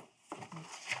something.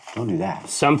 Don't do that.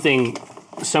 Something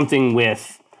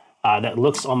with that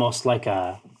looks almost like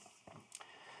an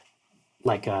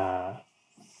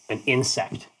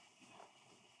insect,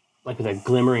 like with a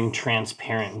glimmering,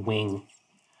 transparent wing,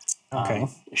 Okay.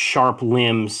 sharp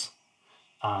limbs,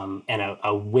 and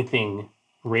a whipping,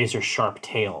 razor-sharp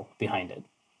tail behind it.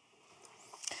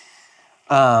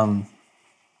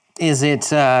 Is it?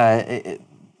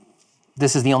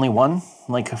 This is the only one.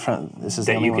 Like this is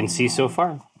the That only you can one? see so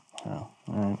far.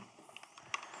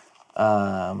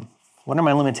 What are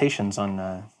my limitations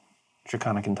on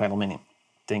draconic entitlement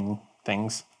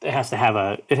things? It has to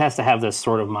have this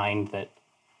sort of mind that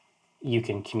you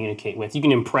can communicate with. You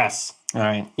can impress. All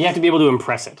right. You have to be able to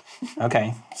impress it.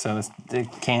 Okay. So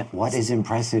it can't. What is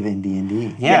impressive in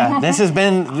D&D? Yeah, this has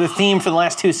been the theme for the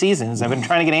last 2 seasons. I've been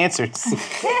trying to get answers.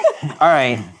 All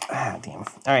right. Damn. All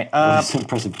right. What is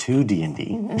impressive to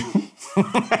D&D?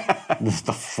 This is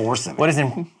the force of it. What is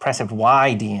impressive?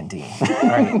 Why D&D? All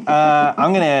right.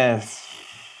 I'm gonna.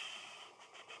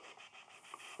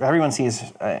 Everyone sees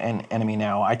an enemy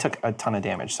now. I took a ton of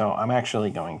damage, so I'm actually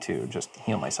going to just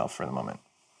heal myself for the moment.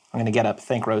 I'm gonna get up,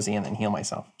 thank Rosie, and then heal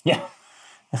myself. Yeah.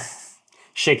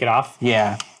 Shake it off.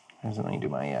 Yeah. Let me do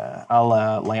my.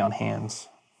 I'll lay on hands.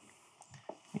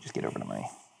 Let me just get over to my.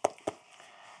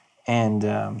 And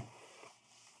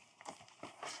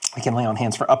I can lay on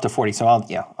hands for up to 40. So I'll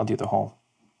do the whole.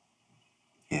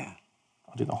 Yeah.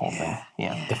 I'll do the whole thing.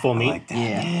 Yeah. The full I meat. like that.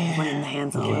 Yeah. Running the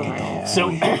hands all over it.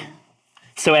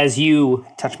 So as you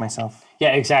Touch myself. yeah,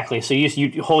 exactly. So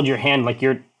you hold your hand, like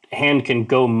your hand can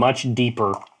go much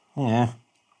deeper Yeah.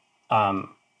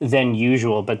 than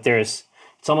usual, but it's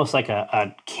almost like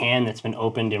a can that's been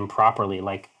opened improperly.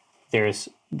 Like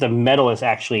the metal is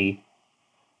actually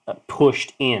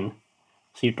pushed in.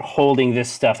 So you're holding this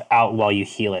stuff out while you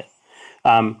heal it.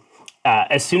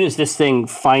 As soon as this thing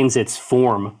finds its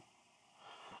form,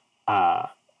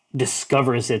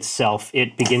 discovers itself,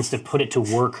 it begins to put it to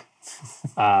work.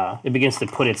 It begins to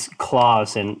put its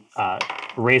claws and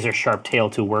razor-sharp tail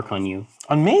to work on you.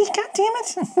 On me? God damn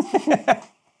it.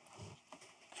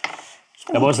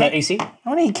 What was that, AC? I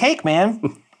want to eat cake,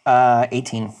 man.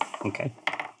 18. Okay.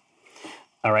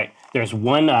 All right. There's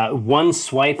one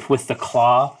swipe with the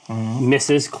claw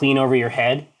misses clean over your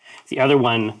head. The other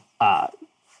one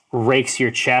rakes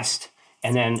your chest,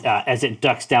 and then as it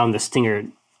ducks down, the stinger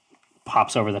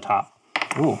pops over the top.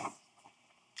 Ooh.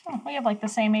 Oh, we have like the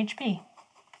same HP.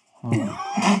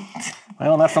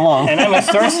 Well, not for long. And I'm a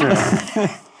sorcerer.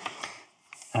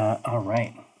 All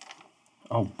right.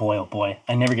 Oh boy.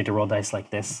 I never get to roll dice like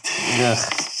this.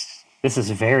 Ugh. This is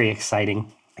very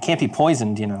exciting. I can't be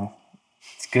poisoned, you know.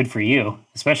 It's good for you,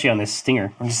 especially on this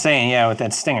stinger. I'm just saying, yeah, with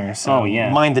that stinger. So Oh, yeah.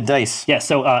 mind the dice. Yeah,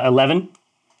 so 11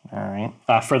 All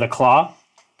right. for the claw.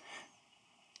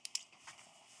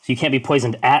 So you can't be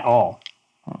poisoned at all.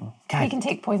 You can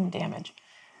take poison damage.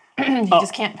 You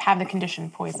just can't have the condition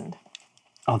poisoned.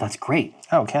 Oh, that's great.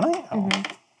 Oh, can I? Oh.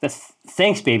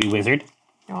 Thanks, baby wizard.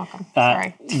 You're welcome.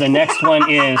 Sorry. The next one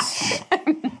is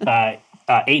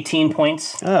 18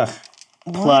 points Ugh.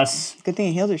 plus Good thing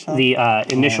you healed yourself. the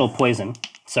initial poison.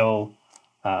 So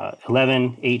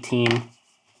 11, 18.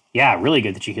 Yeah, really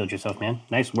good that you healed yourself, man.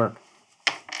 Nice work.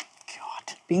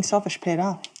 God, being selfish paid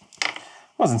off.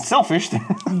 Wasn't selfish.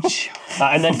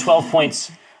 And then 12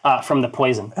 points from the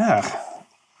poison. Ugh.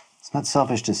 It's not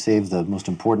selfish to save the most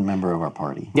important member of our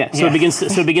party. Yeah, so it begins to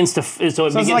So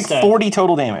it's like 40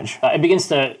 total damage.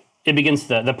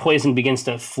 The poison begins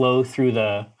to flow through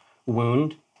the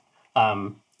wound,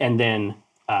 and then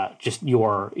just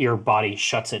your body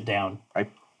shuts it down.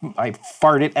 I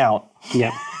fart it out.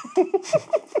 Yep.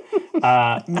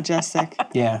 Majestic.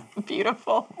 Yeah.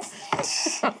 Beautiful.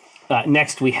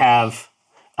 Next, we have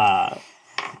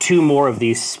 2 more of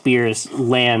these spears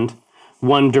land,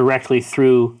 one directly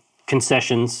through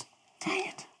concessions. Dang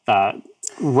it.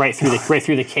 Right through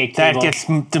the cake That table. gets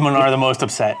Demonar the most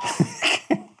upset.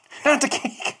 Not the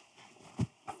cake.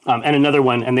 And another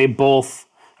one, and they both,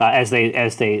 as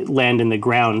they land in the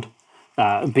ground,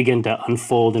 begin to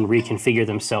unfold and reconfigure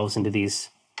themselves into these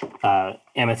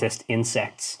amethyst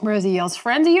insects. Rosie yells,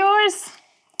 "Friend of yours?"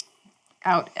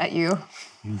 Out at you.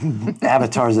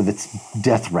 Avatars of its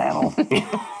death rattle.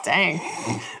 Dang.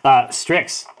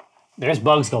 Strix, there's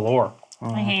bugs galore.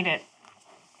 I hate it.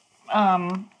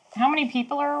 How many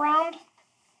people are around?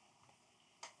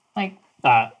 Like,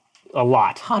 A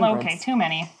lot. Hundreds. okay, too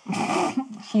many.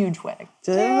 Huge wedding.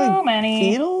 Do they look Too like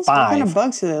many. beetles? What kind of 5.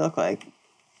 bugs do they look like?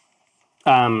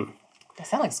 They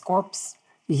sound like scorps.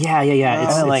 Yeah.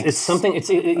 It's like it's something.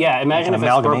 Imagine if an a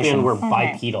scorpion amalgamation. were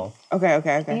bipedal. Okay.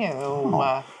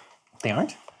 Ew. They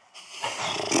aren't?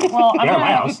 Well, I'm They're in my gonna,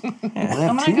 house.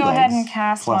 I'm gonna go ahead and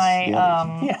cast plus my the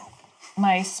others. Yeah.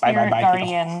 my spirit bipedal.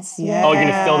 guardians Yeah. Oh, you're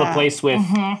gonna fill the place with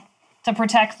to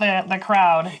protect the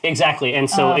crowd. exactly, and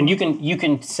so and you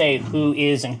can say who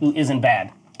is and who isn't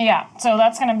bad. Yeah, so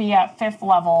that's gonna be at 5th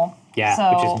level. Yeah,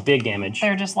 so which is big damage.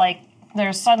 they're just like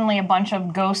there's suddenly a bunch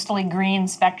of ghostly green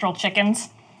spectral chickens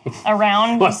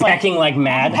around, What, just like pecking like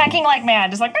mad? pecking like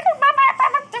mad, just like.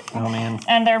 Oh, man.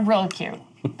 And they're really cute.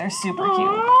 They're super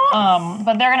cute.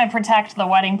 But they're gonna protect the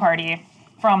wedding party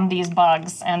from these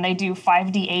bugs, and they do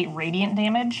 5d8 radiant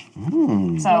damage. So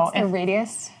What's the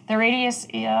radius? the radius,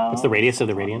 What's the radius of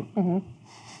the radiant?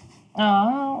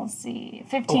 let's see,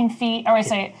 15 feet. Or I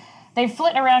say they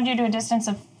flit around you to a distance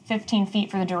of 15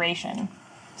 feet for the duration.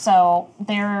 So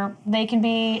they can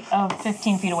be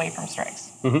 15 feet away from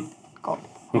Strix. Cool.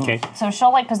 Okay. So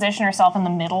she'll like position herself in the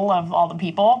middle of all the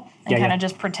people and Yeah, kind yeah. of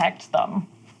just protect them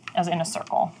as in a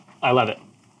circle. I love it.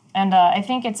 And I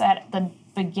think it's at the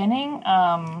beginning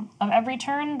of every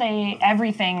turn.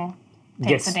 Everything takes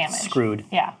Gets the damage. screwed.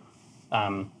 Yeah,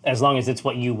 As long as it's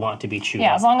what you want to be chewed yeah.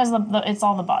 up. As long as it's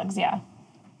all the bugs. Yeah.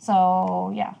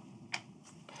 So yeah.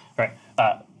 All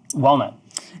right. Walnut.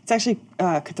 It's actually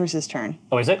Cathris's turn.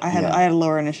 Oh, is it? I had a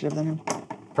lower initiative than him.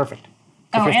 Perfect.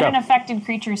 Oh, First and up. an affected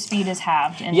creature's speed is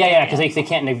halved. In Yeah, because they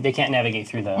can't navigate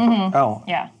through the. Oh.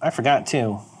 Yeah. I forgot,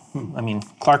 too. I mean,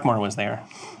 Clarkmore was there.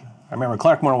 I remember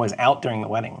Clarkmore was out during the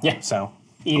wedding. Yeah. So,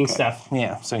 Eating stuff.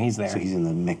 yeah, so he's there. So he's in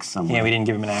the mix somewhere. Yeah, we didn't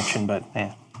give him an action, but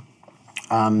yeah.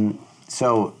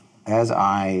 So as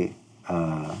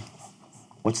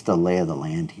what's the lay of the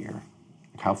land here?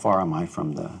 How far am I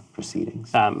from the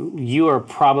proceedings? You are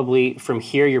probably from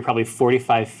here. You're probably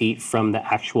 45 feet from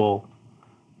the actual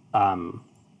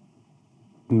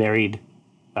married,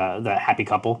 the happy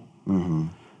couple.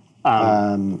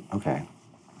 Okay.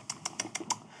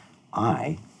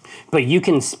 But you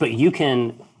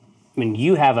can. I mean,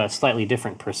 you have a slightly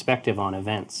different perspective on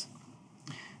events.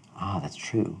 Ah, that's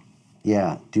true.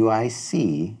 Yeah. Do I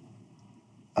see?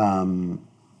 I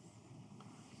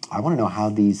want to know how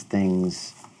these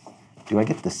things. Do I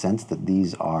get the sense that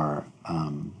these are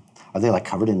they like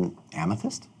covered in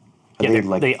amethyst? Yeah,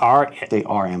 they are. They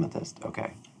are amethyst.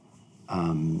 Okay.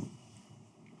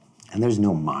 And there's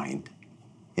no mind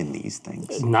in these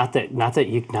things. Not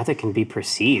that can be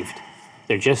perceived.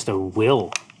 They're just a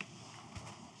will.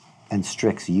 And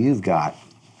Strix, you've got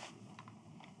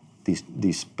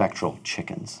these spectral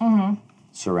chickens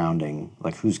surrounding.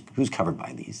 Like, who's covered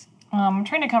by these? I'm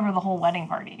trying to cover the whole wedding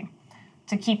party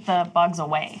to keep the bugs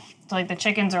away. So like the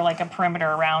chickens are like a perimeter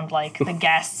around like the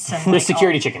guests and They're like,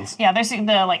 security chickens. Yeah, there's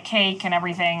the like cake and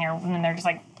everything, and they're just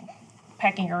like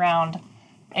pecking around.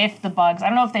 If the bugs, I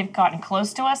don't know if they've gotten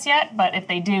close to us yet, but if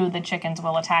they do, the chickens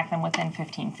will attack them within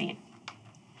 15 feet.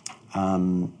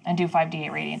 And do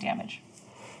 5d8 radiant damage.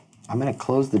 I'm going to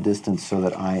close the distance so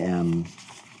that I am.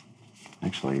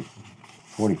 Actually,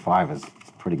 45 is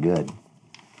pretty good.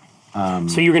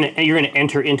 So you're gonna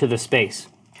enter into the space.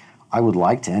 I would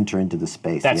like to enter into the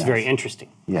space. That's yes. very interesting.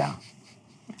 Yeah.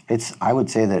 I would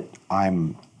say that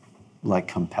I'm like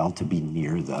compelled to be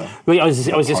near the. Well, I was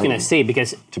just party gonna say,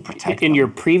 because to protect in them. your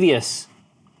previous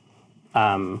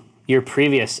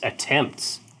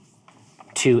attempts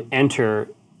to enter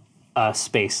a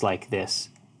space like this,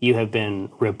 you have been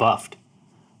rebuffed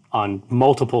on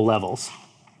multiple levels.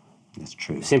 That's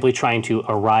true. Simply trying to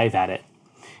arrive at it,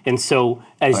 and so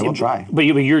as I will try. But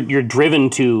you're driven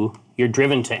to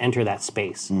enter that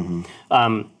space.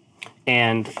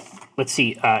 And let's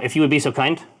see, if you would be so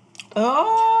kind.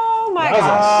 Oh my gosh.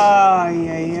 Ay,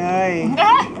 ay,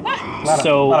 ay.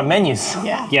 A lot of menus.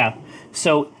 Yeah.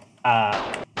 So,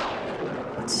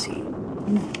 let's see.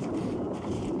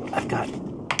 I've got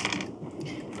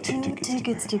 2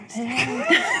 tickets to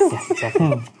Paris. yeah,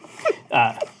 exactly.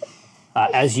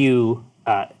 As you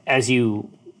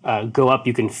go up,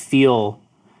 you can feel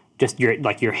just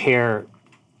your hair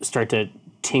start to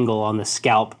tingle on the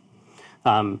scalp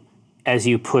as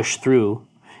you push through,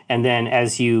 and then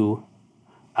as you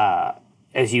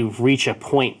reach a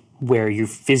point where you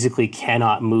physically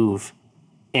cannot move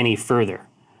any further,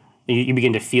 you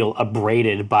begin to feel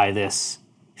abraded by this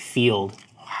field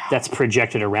that's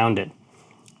projected around it.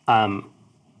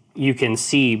 You can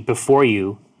see before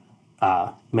you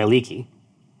Maliki.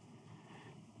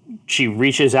 She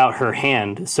reaches out her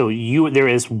hand. So there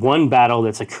is one battle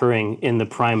that's occurring in the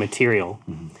prime material,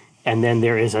 and then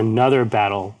there is another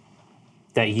battle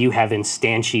that you have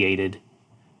instantiated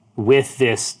with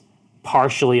this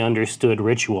partially understood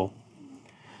ritual.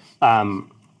 And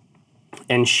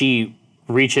she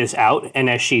reaches out, and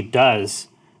as she does,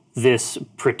 this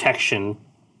protection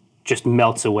just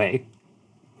melts away.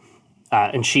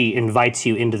 And she invites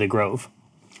you into the grove.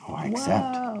 Oh, I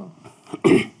accept.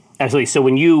 Absolutely. So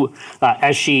when you,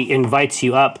 as she invites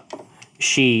you up,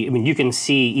 you can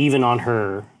see even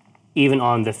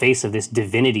on the face of this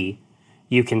divinity,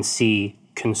 you can see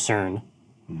concern,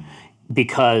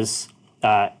 because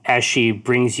as she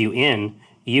brings you in,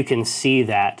 you can see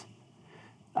that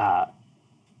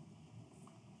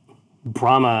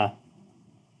Brahma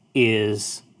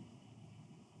is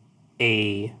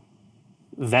a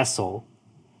vessel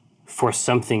for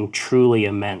something truly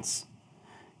immense.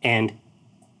 And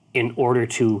in order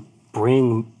to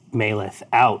bring Maleth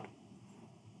out,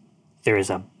 there is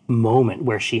a moment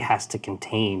where she has to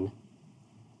contain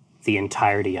the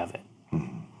entirety of it.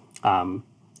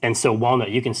 And so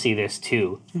Walnut, you can see this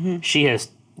too. She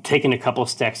has taken a couple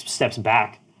steps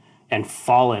back and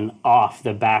fallen off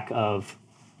the back of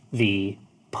the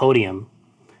podium,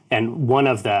 and one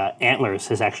of the antlers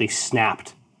has actually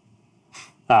snapped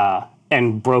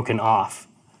and broken off,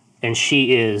 and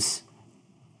she is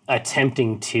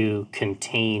attempting to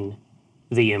contain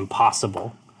the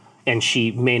impossible, and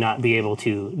she may not be able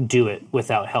to do it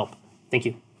without help. Thank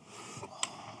you.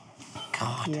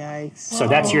 God. Yikes. So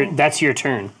that's your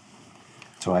turn.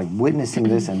 So I'm witnessing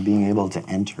this and being able to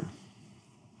enter.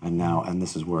 And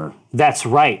this is where. That's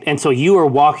right. And so you are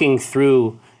walking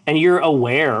through, and you're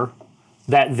aware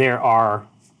that there are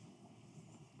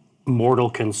mortal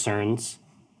concerns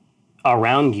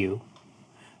around you,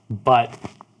 but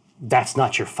that's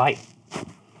not your fight.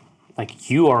 Like,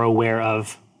 you are aware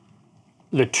of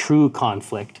the true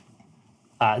conflict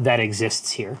that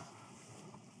exists here.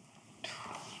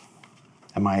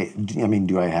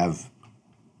 Do I have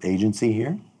agency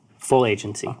here? Full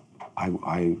agency.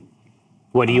 I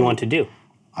What do you want to do?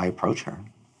 I approach her,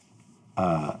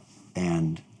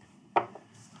 and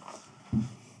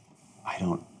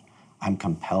I'm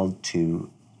compelled to,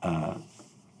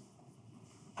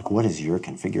 what is your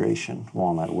configuration,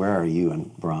 Walnut? Where are you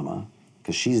in Brahma?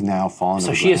 Because she's now fallen to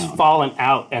So the she has ground. fallen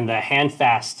out, and the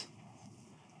handfast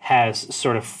has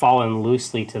sort of fallen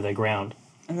loosely to the ground.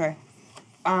 Okay.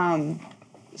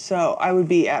 So I would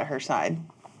be at her side.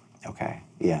 Okay,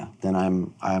 yeah. Then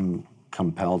I'm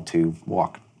compelled to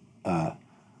walk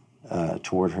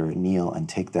toward her, kneel, and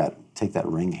take take that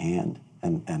ring hand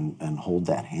and hold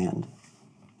that hand,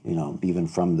 you know, even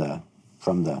from the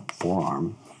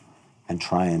forearm, and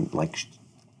try and, like,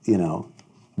 you know,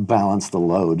 balance the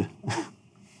load.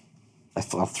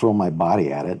 I'll throw my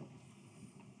body at it.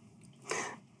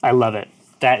 I love it.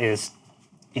 That is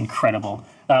incredible.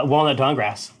 Walnut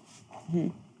Dawngrass.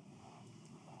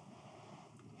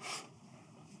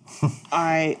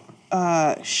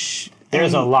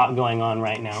 There's a lot going on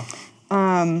right now.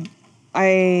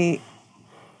 I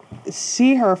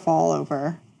see her fall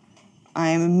over. I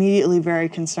am immediately very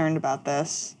concerned about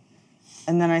this.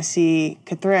 And then I see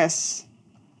Cathris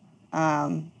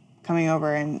coming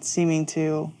over and seeming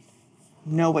to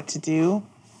know what to do.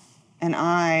 And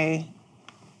I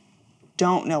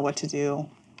don't know what to do.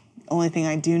 The only thing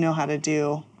I do know how to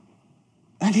do,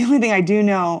 the only thing I do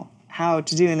know how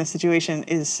to do in this situation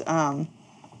is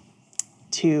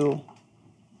to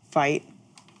fight.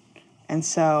 And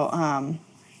so,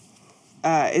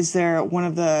 is there one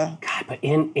of the? God, but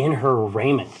in her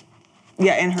raiment.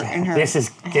 Yeah, in her. This is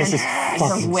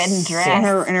fucking wedding dress.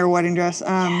 sick. In her wedding dress.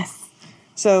 Yes.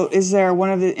 So, is there one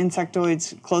of the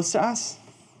insectoids close to us?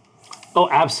 Oh,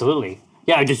 absolutely.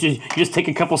 Yeah, you just take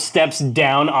a couple steps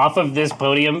down off of this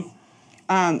podium.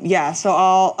 Yeah. So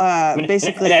I'll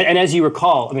basically. And as you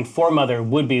recall, I mean, Foremother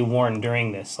would be warned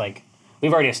during this. Like,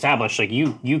 we've already established, like,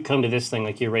 you come to this thing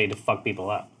like you're ready to fuck people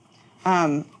up.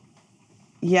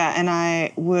 Yeah, and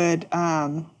I would.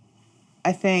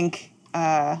 I think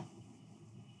I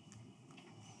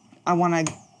want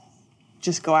to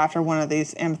just go after one of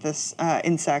these amethyst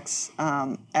insects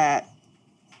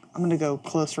I'm going to go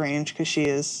close range because she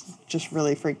is just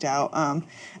really freaked out. And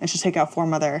she'll take out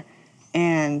Foremother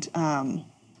and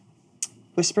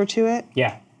whisper to it.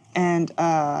 Yeah. And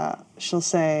she'll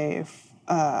say,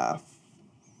 how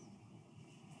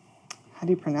do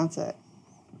you pronounce it?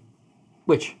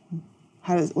 Which?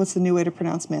 What's the new way to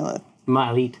pronounce Malith? My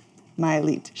elite. My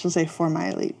elite. She'll say, for my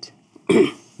elite.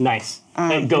 Nice.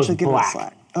 It goes she'll give it a black.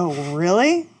 slack. Oh,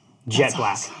 really? Jet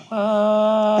black.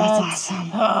 That's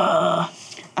awesome.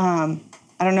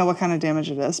 I don't know what kind of damage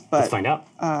it is, but Let's find out.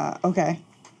 okay.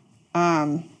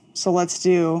 So let's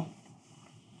do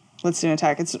an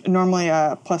attack. It's normally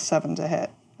a +7 to hit,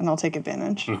 and I'll take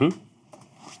advantage.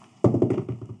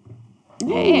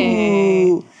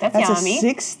 Hey, Ooh, that's a yummy.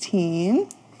 16.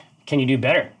 Can you do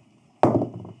better?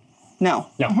 No.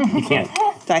 No, you can't.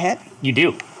 Did I hit? You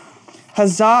do.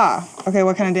 Huzzah! Okay,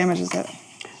 what kind of damage is it?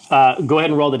 Go ahead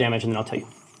and roll the damage, and then I'll tell you.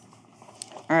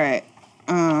 All right.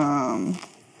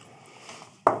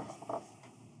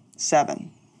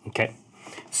 7. Okay.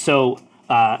 So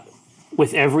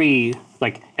with every,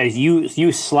 like, as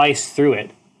you slice through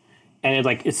it, and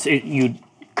you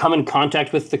come in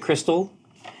contact with the crystal,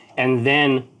 and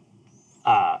then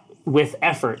with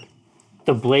effort,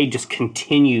 the blade just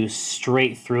continues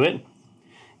straight through it.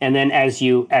 And then as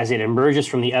it emerges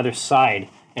from the other side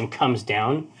and comes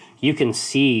down, you can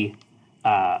see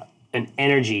an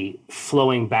energy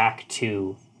flowing back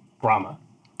to Brahma.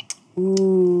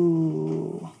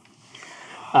 Ooh.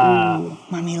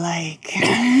 Mommy like.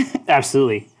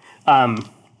 Absolutely.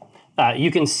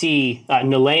 You can see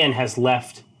Nilayan has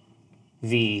left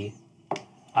the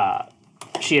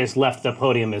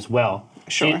podium as well.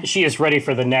 Sure. She is ready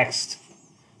for the next.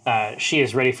 She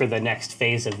is ready for the next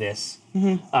phase of this.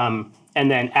 And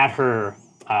then at her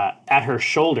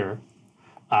shoulder,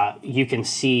 you can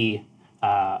see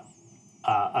a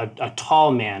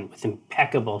tall man with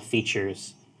impeccable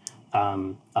features,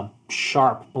 a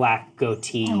sharp black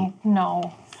goatee. Oh,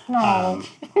 no. A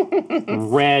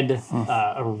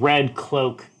red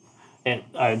cloak, and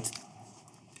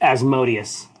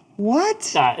Asmodeus.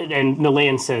 What? And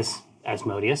Nilayan says,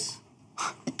 Asmodeus.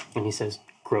 And he says,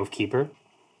 Grovekeeper.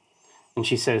 And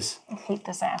she says, I hate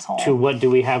this asshole. to what do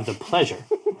we have the pleasure?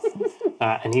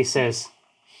 And he says,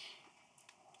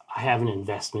 I have an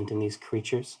investment in these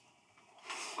creatures.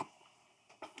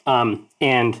 And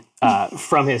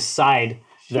from his side,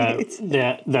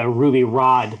 the ruby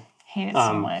rod hate it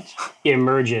so much.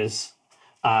 emerges,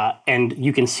 and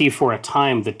you can see for a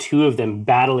time the two of them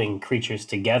battling creatures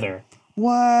together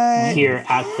What? here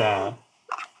at the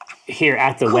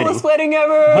wedding. Coolest wedding ever.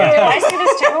 Do I see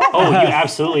this too? Oh, you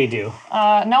absolutely do.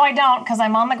 No, I don't, because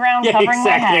I'm on the ground covering my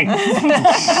head.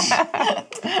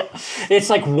 It's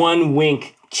like one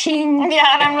wink. Ching.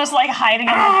 Yeah, and I'm just like hiding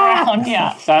on the ground.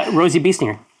 Yeah. Rosie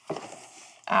Beestinger.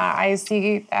 I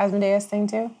see Asmodeus thing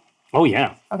too. Oh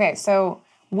yeah. Okay, so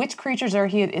which creatures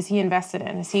is he invested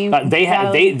in? Is he? They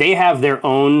have their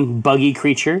own buggy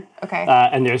creature. Okay.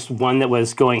 And there's one that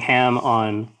was going ham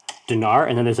on Dinar,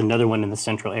 and then there's another one in the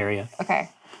central area. Okay.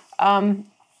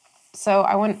 So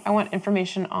I want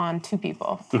information on 2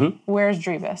 people. Where's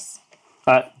Drebus?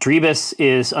 Drebus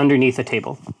is underneath a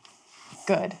table.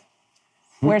 Good.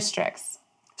 Where's Strix?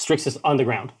 Strix is on the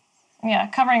ground. Yeah,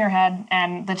 covering her head,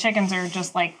 and the chickens are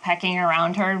just like pecking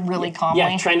around her really calmly.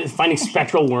 Yeah, finding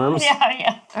spectral worms.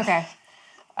 Yeah. Okay.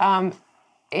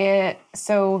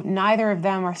 So neither of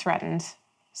them are threatened.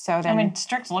 So then, I mean,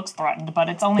 Strix looks threatened, but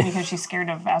it's only because she's scared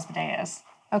of Asmodeus.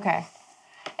 okay.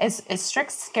 Is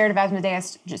Strix scared of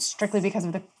Asmodeus just strictly because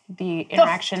of the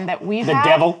interaction that we've The had?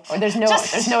 devil? Or there's no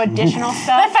additional The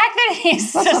stuff? fact that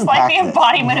he's just like unpack the this.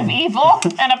 embodiment of evil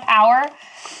and a power,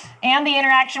 and the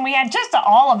interaction we had, just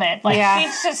all of it. Like, Yeah.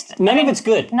 she's just... None of it's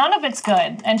good. None of it's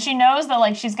good. And she knows that,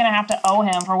 like, she's going to have to owe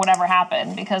him for whatever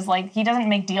happened because, like, he doesn't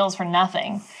make deals for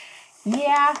nothing.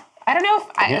 Yeah. I don't know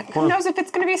if who knows if it's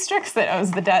going to be Strix that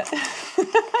owes the debt.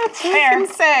 Fair. Can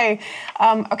say.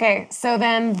 Okay, so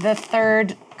then the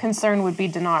third concern would be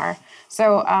Dinar.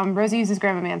 So Rosie uses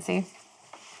Grandmamancy.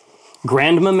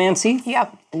 Grandmamancy?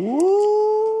 Yep.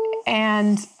 Ooh.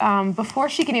 And before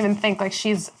she can even think, like,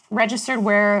 she's registered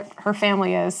where her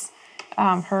family is,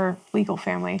 her legal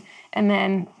family, and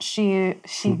then she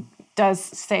does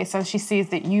say, so she sees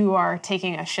that you are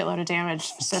taking a shitload of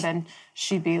damage, so then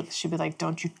she'd be like,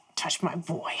 don't you touch my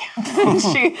boy. and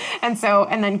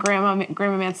then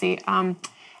Grandmamancy,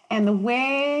 and the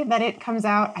way that it comes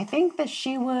out, I think that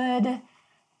she would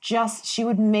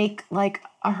make like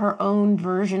her own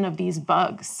version of these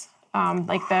bugs,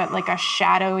 like a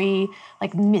shadowy,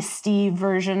 like misty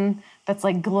version that's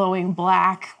like glowing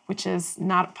black, which is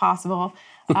not possible.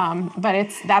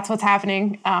 But that's what's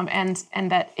happening, and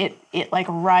that it like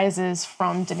rises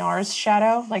from Dinar's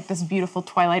shadow, like this beautiful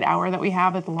twilight hour that we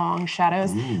have with long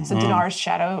shadows. So Dinar's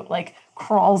shadow like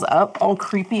crawls up, all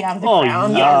creepy out of the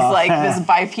ground, as like this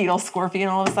bipedal scorpion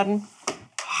all of a sudden.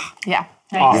 Yeah,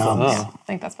 Awesome. I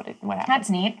think that's what happened. That's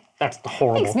neat. That's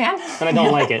horrible. Thanks, man. And I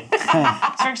don't like it.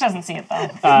 Strix doesn't see it,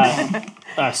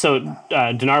 though. So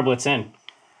Dinar blitz in.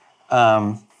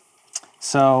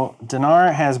 So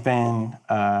Dinar has been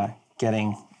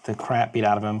getting the crap beat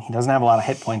out of him. He doesn't have a lot of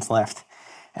hit points left.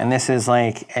 And this is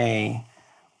like a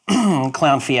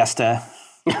clown fiesta,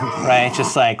 right?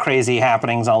 Just like crazy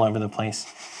happenings all over the place.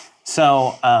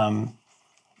 So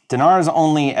Dinar's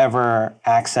only ever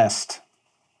accessed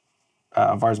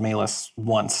Vars Malus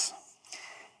once.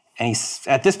 And he's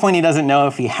at this point he doesn't know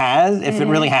if it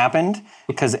really happened,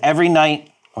 because every night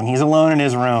when he's alone in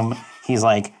his room, he's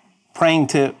like praying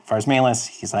to Vars Malus.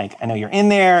 He's like, I know you're in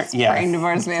there. Praying to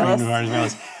Vars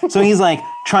Malus. So he's like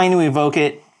trying to evoke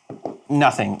it.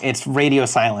 Nothing. It's radio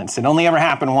silence. It only ever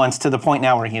happened once, to the point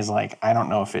now where he's like, I don't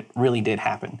know if it really did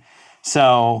happen.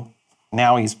 So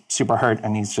now he's super hurt,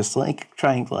 and he's just like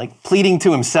trying, like pleading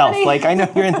to himself, like, I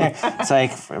know you're in there. It's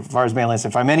like, Vars Malus,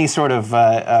 if I'm any sort of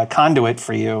conduit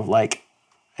for you, like,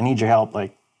 I need your help.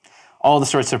 Like, all the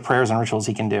sorts of prayers and rituals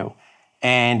he can do.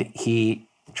 And he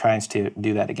tries to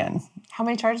do that again. How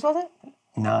many charges was it?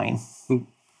 9.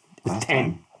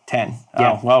 10. 10.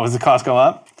 Yeah. Oh, well, does the cost go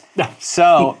up? No.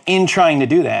 So, in trying to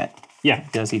do that, Yeah.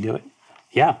 does he do it?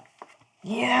 Yeah.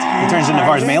 Yeah. He turns into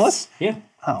Vars Malus? Yeah.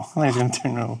 Oh, I thought he was going to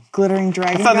turn into... Glittering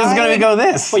dragon. I thought this was going to go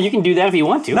this. Well, you can do that if you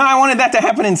want to. No, I wanted that to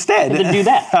happen instead. Then do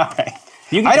that. All right.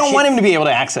 You I don't want him to be able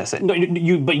to access it. No,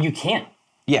 but you can't.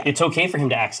 Yeah. It's okay for him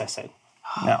to access it.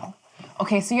 No.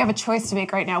 Okay, so you have a choice to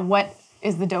make right now. What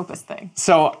is the dopest thing?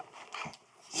 So,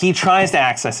 he tries to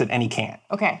access it and he can't.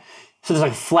 Okay. So there's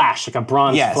like a flash, like a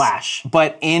bronze Yes. flash.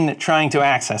 But in trying to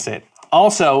access it,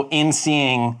 also in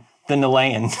seeing the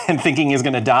Nilayan and thinking he's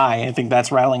going to die, I think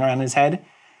that's rattling around his head,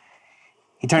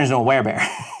 he turns into a werebear.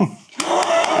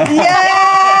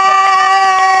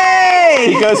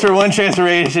 Yay! He goes for one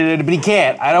transformation, but he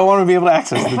can't. I don't want to be able to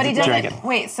access the But he dragon. doesn't.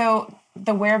 Wait, so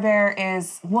the werebear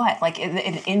is what? Like an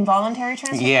involuntary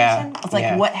transformation? Yeah. It's like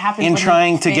yeah. what happens in when he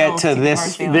trying to get fails to be this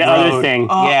Vars The Malus? other road. thing.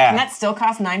 Yeah. Can that still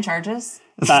cost 9 charges?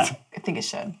 Uh, I think it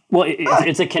should. well,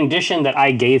 it's a condition that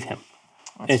I gave him.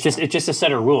 It's just a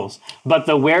set of rules. But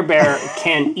the werebear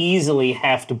can easily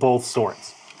heft both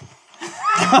swords.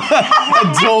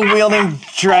 A dual-wielding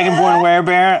dragonborn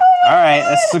werebear. All right,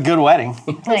 this is a good wedding.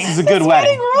 This is a good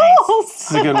wedding. This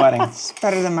is a good wedding. It's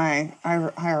better than my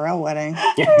IRL wedding.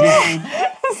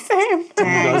 Same.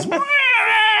 Dang.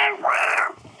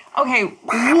 Okay,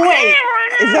 wait.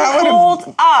 Is that what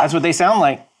Hold up. That's what they sound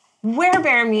like.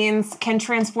 Werebear means can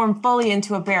transform fully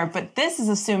into a bear, but this is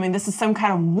assuming this is some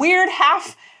kind of weird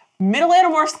half middle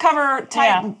Animorphs cover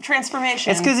type transformation.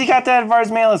 It's because he got that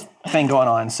Vars Malus thing going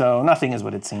on, so nothing is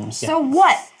what it seems. So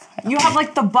what? You have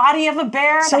like the body of a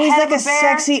bear, So the he's head like a of a bear.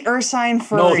 sexy ursine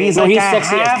furry. No, he's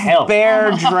sexy as hell.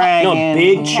 Bear dragon. No,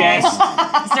 big chest,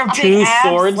 Is there big two abs?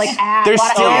 swords. Like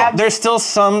abs. There's still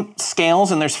some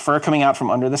scales and there's fur coming out from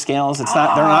under the scales. It's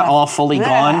not they're not all fully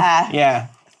gone. Yeah.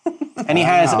 And he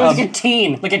has like a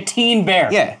teen bear.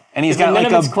 yeah, and he's got none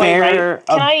like of it's a quite bear right.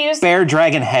 Can I use- bear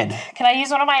dragon head. Can I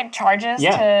use one of my charges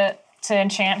to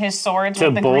enchant his swords To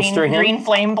with the bolster him? green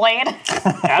flame blade?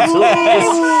 Absolutely.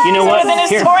 You know what? Then his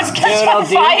Here, swords you know catch what on I'll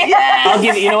do? fire. I'll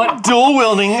give you. You know what? Dual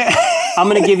wielding I'm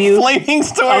gonna give you. flaming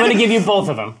sword. I'm gonna give you both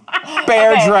of them.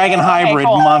 bear Okay, dragon hybrid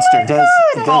cool. monster. Does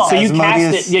So you cast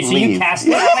Asmodeus it. Yeah. So you leave? cast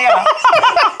it,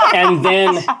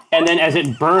 and then as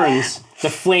it burns, the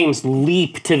flames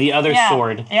leap to the other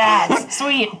sword. Yeah, it's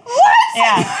sweet.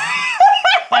 Yeah.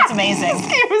 That's amazing.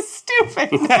 He was stupid.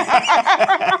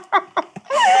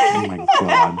 Oh my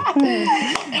god.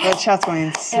 That shot's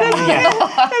going so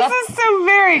This is so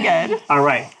very good. All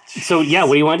right. So yeah,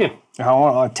 what do you want to do? I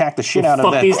want to attack the shit out of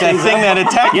fuck that, these that things thing up. that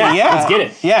attacked Yeah, me. Yeah, let's get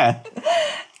it. Yeah.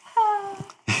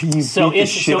 You So beat the it's-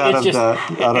 shit so out, it's of just-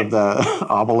 the, out of the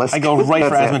obelisk. I go right for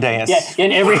That's it. Asmodeus. Yeah,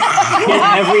 in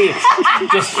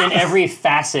every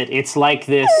facet, it's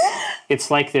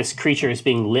like this creature is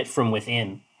being lit from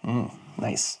within.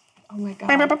 Nice. Oh my god.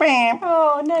 All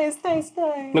Oh, nice.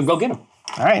 No, go get him.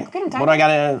 right. him, Ty. What do I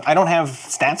gotta? I don't have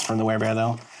stats for the werebear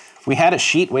though. We had a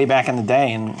sheet way back in the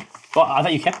day, and Well, I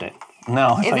thought you kept it. no,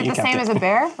 I Is thought it you the kept same it. as a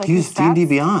bear? Like Use his stats? D&D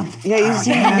Beyond. Yeah, you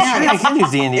see. I can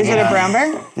use D&D. Is it a brown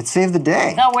bear? It saved the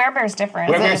day. No, werebear's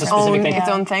different. Werebear's a specific thing. Its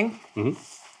own thing?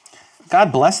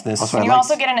 God bless this. Also, You I'd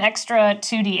also like- get an extra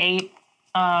 2d8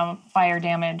 fire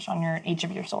damage on each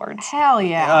of your swords. Hell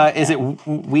yeah. Is it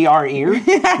we are ear? Is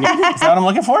that what I'm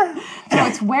looking for? No,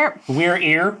 it's where We're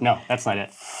ear? No, that's not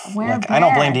it. Look, I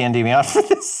don't blame D&D Beyond for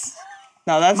this.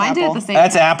 No, that's Mine did Apple. it the same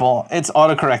That's time. Apple. It's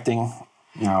autocorrecting.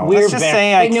 No. We're Let's just bear.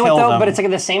 say I You know what killed though? them. But it's like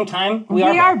at the same time, we We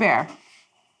are are bear.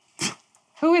 bear.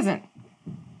 Who isn't?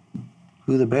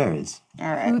 Who the bear is. All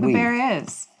right. Who the We. bear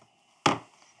is?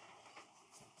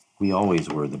 We always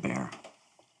were the bear.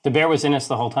 The bear was in us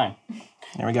the whole time.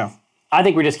 There we go. I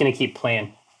think we're just gonna keep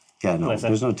playing. Yeah, no, Listen.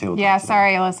 there's no tabletop. Yeah, today.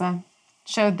 sorry, Alyssa.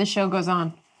 The show goes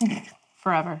on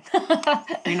forever.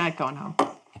 You're not going home.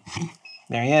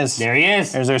 There he is. There he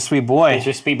is. There's our sweet boy. There's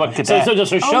your speed bug. Look at So, that.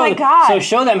 so show, my God. so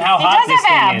show them how He hot does this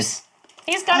have thing abs. is.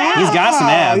 He's got abs. He's got some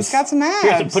abs. He's got some abs.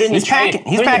 Here, so put it in He's the tray. packing- he's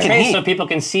put it in the packing tray heat. so people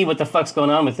can see what the fuck's going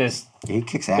on with this He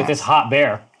kicks ass. hot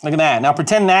bear. Look at that. Now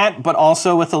pretend that, but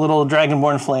also with a little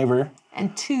dragonborn flavor.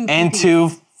 And two. And puppies.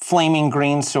 2 flaming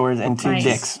green swords and 2 Nice.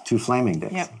 dicks. 2 flaming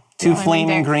dicks. Yep. 2 Flaming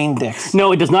flaming dicks. green dicks.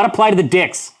 No, it does not apply to the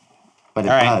dicks. But it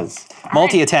All right. does.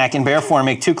 Multi-attack in bear form.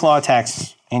 Make 2 claw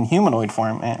attacks in humanoid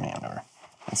form. Whatever.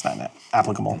 That's not that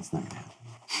applicable. It's not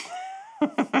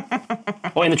gonna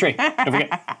happen. Oh, in the tree. Don't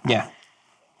forget. Yeah.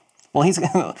 Well, he's...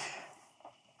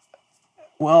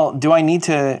 Well, do I need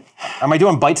to... Am I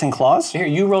doing bites and claws? Here,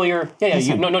 you roll your. Yeah.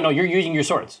 No. You're using your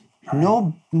swords.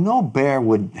 No bear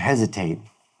would hesitate.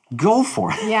 Go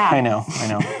for it. Yeah. I know.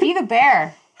 Be the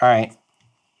bear. All right.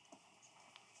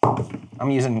 I'm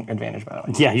using advantage, by the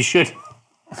way. Yeah, you should.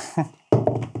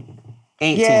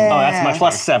 18. Yeah. Oh, that's much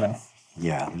Plus 7.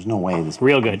 Yeah, there's no way this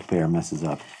Real good. bear messes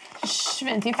up.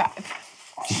 25.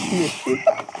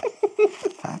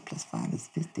 5 plus 5 is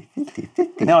 50, 50,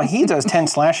 50. No, he does 10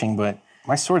 slashing, but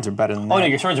my swords are better than that. Oh no,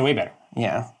 your swords are way better.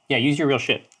 Yeah. Yeah, use your real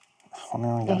shit. Well,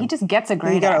 now I Yeah, gotta- he just gets a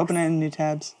great You gotta axe. open it in new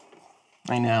tabs.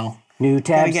 I know. New Gotta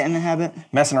tabs. get in the habit.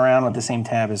 Messing around with the same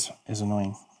tab is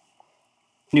annoying.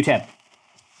 New tab.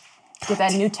 With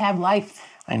that new tab life.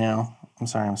 I know. I'm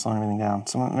sorry, I'm slowing everything down.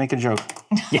 Someone make a joke.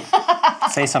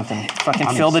 Say something. Fucking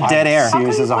fill the I'm dead air.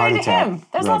 serious as a heart Point to attack. him.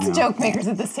 There's right lots of now. joke makers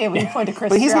at this table. You point to Chris.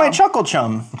 But he's my Stroud. chuckle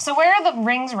chum. So where are the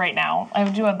rings right now? I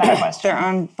do have that question. They're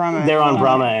on Brahma. They're on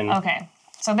Brahma and Okay.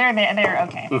 So they're there. They're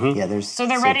okay. Yeah, there's. So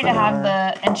they're ready to have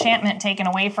the enchantment taken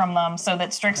away from them so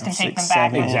that Strix can take them 6,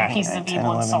 back 7, as Exactly. pieces of 10,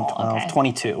 evil and 11, soul. 12, Okay.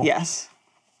 22. Yes.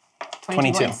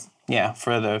 22. points. Yeah,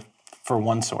 for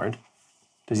one sword.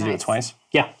 Does he do it Nice. twice?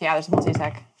 yeah. Yeah, there's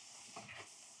multi-attack.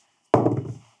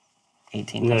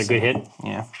 18. Is that a plus good 7. hit?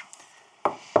 Yeah.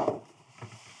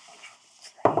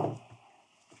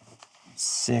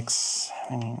 6,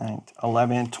 7, 8, 9,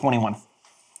 11, 21.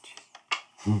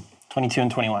 22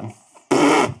 and 21.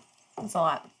 That's a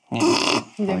lot. Yeah.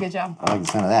 You did a good job. I like the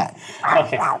sound of that.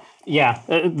 Okay. Yeah.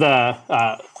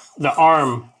 The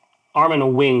arm and a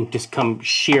wing just come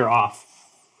sheer off.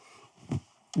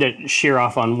 They shear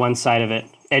off on one side of it.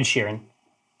 Ed Sheeran.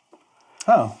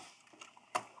 Oh.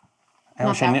 I Not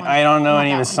wish I that knew. one. I don't know Not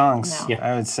any of that his one. songs. No. Yeah.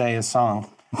 I would say a song.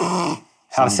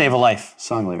 How to Save a Life.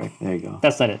 Song lyric. There you go.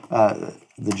 That's not it.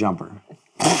 The jumper.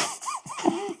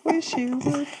 wish you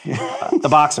would. The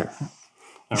boxer.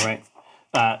 All right.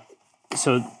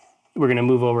 So we're going to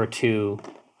move over to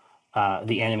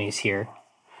the enemies here.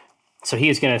 So he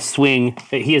is going to swing.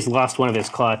 He has lost one of his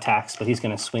claw attacks, but he's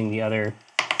going to swing the other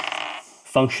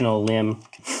functional limb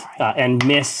and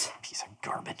miss. Piece of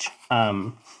garbage.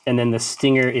 And then the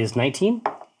stinger is 19.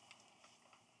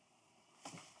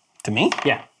 To me?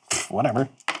 Yeah. Whatever.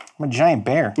 I'm a giant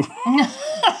bear.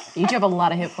 You do have a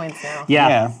lot of hit points now. Yeah.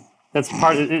 Yeah. That's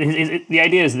part of the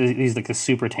idea is that he's like a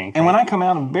super tank. And right? when I come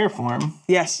out of bear form,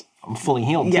 Yes. I'm fully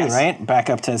healed Yes. too, right? Back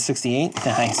up to 68.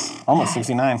 Nice. Almost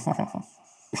 69.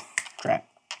 Crap.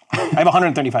 I have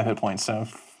 135 hit points, so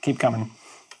keep coming.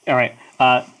 All right.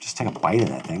 Just take a bite of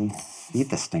that thing. Eat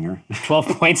the stinger. 12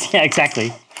 points. Yeah,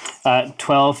 exactly.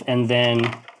 12 and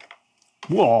then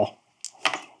whoa.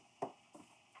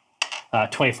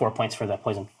 24 points for that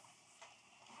poison.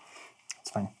 It's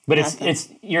fine. But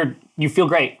you feel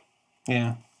great.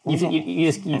 Yeah. You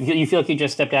feel like you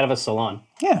just stepped out of a salon.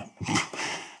 Yeah.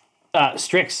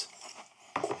 Strix,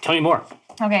 tell me more.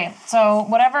 Okay, so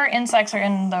whatever insects are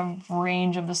in the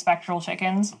range of the spectral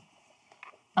chickens,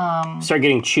 Start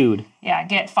getting chewed. yeah,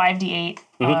 get 5d8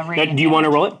 radiant Do you want to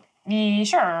roll it? Yeah,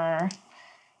 sure.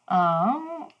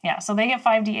 Yeah, so they get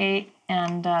 5d8,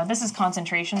 and this is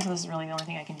concentration, so this is really the only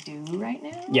thing I can do right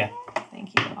now. Yeah.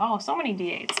 Thank you. Oh, so many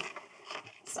d8s.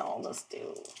 So I'll just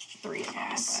do 3 of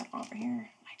them over here.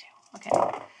 I do.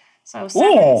 Okay. So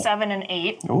 7 and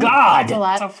 8. God. A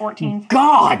lot. So 14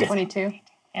 God. 22.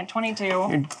 and 22.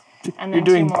 And then You're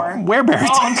doing 2 more. werebear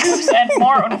Oh, and 2 and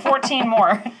more, 14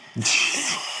 more.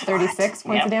 36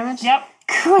 points Yep. of damage? Yep.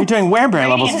 You're doing werebear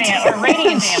levels.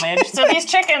 Radiant damage. So these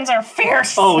chickens are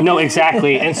fierce. Oh no,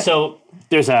 exactly. And so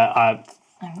there's a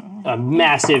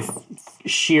massive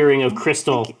shearing of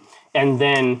crystal, and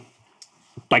then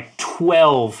like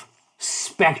 12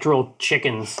 spectral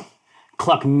chickens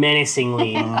cluck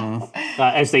menacingly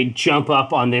as they jump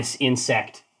up on this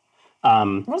insect.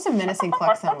 What does a menacing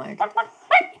cluck sound like?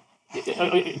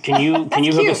 Can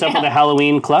you hook us up with a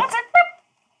Halloween cluck?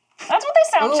 That's what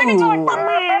they sound. Chickens are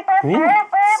like.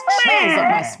 Chills up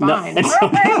my spine.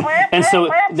 And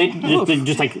so they're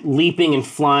just like leaping and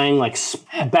flying like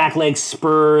back leg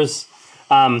spurs,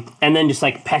 and then just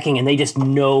like pecking, and they just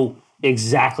know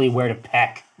exactly where to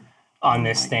peck on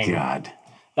this thing. God.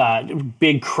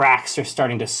 Big cracks are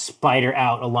starting to spider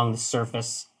out along the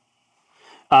surface.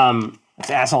 These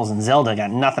assholes in Zelda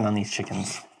got nothing on these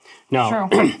chickens. No,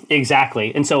 True.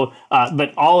 exactly. And so,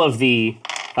 but all of the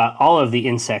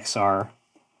insects are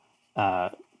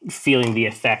feeling the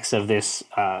effects of this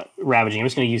ravaging. I'm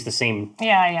just going to use the same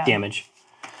Yeah. damage.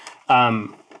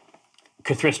 Cthulhu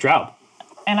Straub.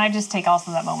 And I just take also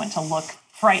that moment to look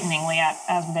frighteningly at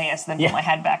Asmodeus, then put my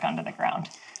head back onto the ground.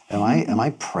 Am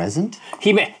I present?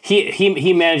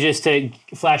 He manages to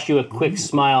flash you a quick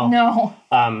smile. No.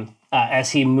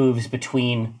 As he moves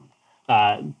between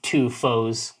 2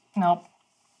 foes. Nope.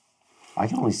 I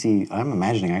can only see. I'm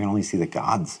imagining I can only see the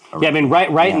gods. Yeah, I mean,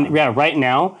 right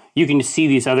now you can see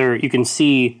these other. You can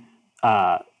see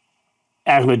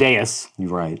Asmodeus, You're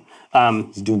right.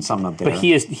 He's doing something up there. but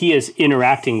he is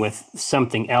interacting with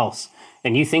something else,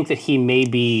 and you think that he may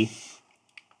be.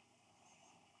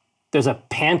 There's a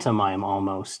pantomime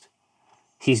almost.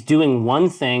 He's doing one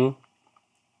thing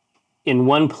in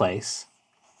one place,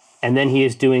 and then he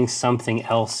is doing something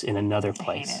else in another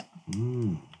place. Hate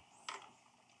it.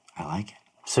 I like it.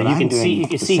 So But you I'm can doing see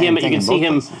the same thing in both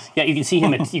places. Yeah, you can see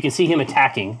him. You can see him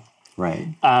attacking, Right.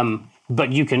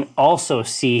 but you can also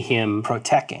see him.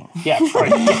 Protecting. Yeah.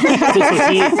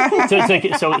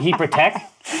 So he protect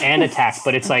and attack,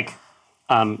 but it's like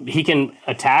he can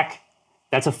attack.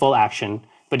 That's a full action,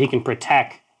 but he can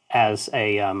protect as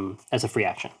a free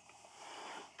action.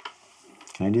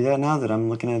 Can I do that now that I'm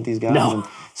looking at these guys? No. And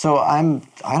so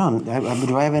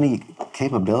do I have any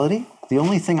capability? The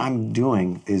only thing I'm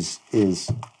doing is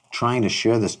trying to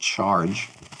share this charge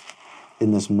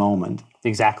in this moment.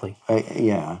 Exactly.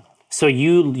 Yeah. So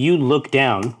you look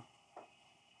down,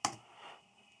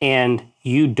 and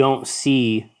you don't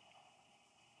see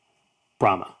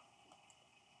Brahma.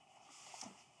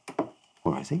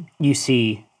 Where is he? You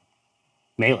see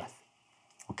Maleth.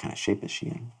 What kind of shape is she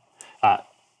in?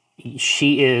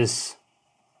 She is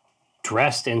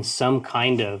dressed in some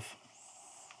kind of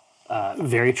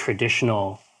very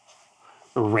traditional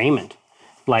raiment.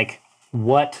 Like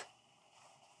what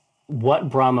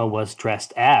Brahma was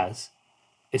dressed as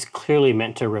is clearly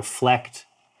meant to reflect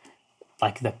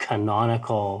like the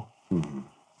canonical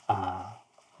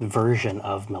version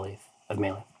of Maleth.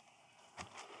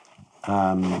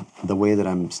 The way that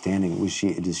I'm standing,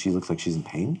 does she look like she's in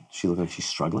pain? Does she look like she's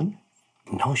struggling?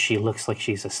 No, she looks like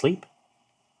she's asleep.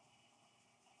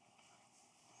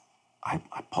 I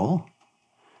pull.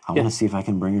 I want to see if I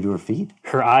can bring her to her feet.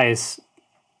 Her eyes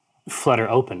flutter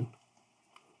open,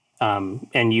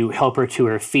 and you help her to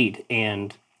her feet,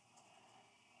 and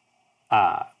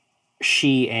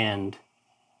she and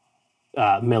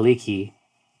Maliki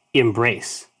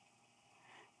embrace.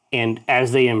 And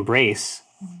as they embrace,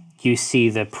 you see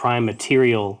the prime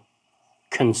material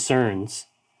concerns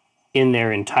in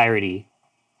their entirety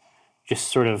just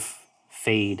sort of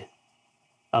fade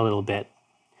a little bit.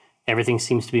 Everything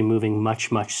seems to be moving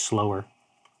much, much slower.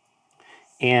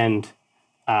 And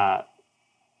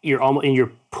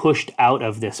you're pushed out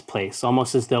of this place,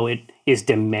 almost as though it is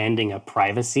demanding a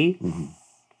privacy. Mm-hmm.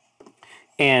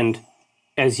 And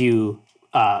as you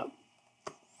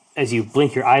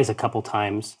blink your eyes a couple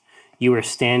times, you are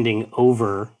standing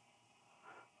over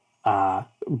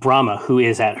Brahma, who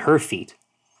is at her feet.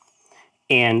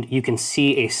 And you can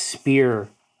see a spear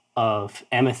of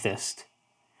amethyst,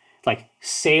 like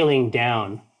sailing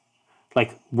down,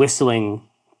 like whistling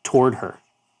toward her.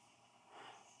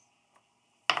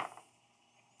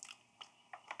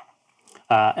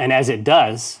 And as it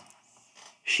does,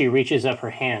 she reaches up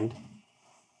her hand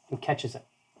and catches it.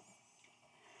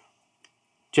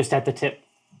 Just at the tip.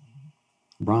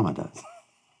 Brahma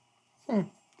does.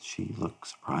 She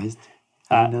looks surprised.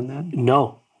 Have you done that?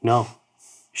 No.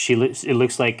 It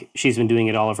looks like she's been doing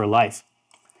it all of her life.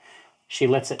 She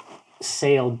lets it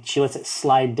sail. She lets it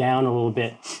slide down a little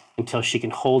bit until she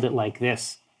can hold it like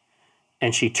this.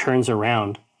 And she turns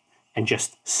around and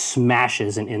just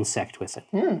smashes an insect with it.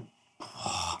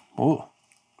 Oh.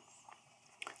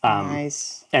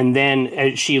 Nice. And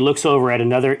then she looks over at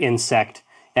another insect,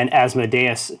 and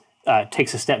Asmodeus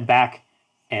takes a step back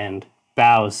and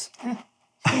bows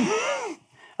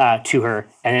to her.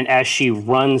 And then as she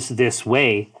runs this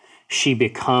way, she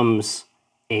becomes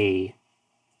a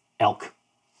elk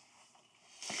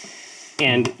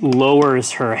and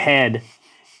lowers her head.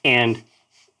 And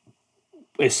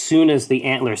as soon as the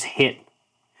antlers hit,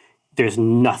 there's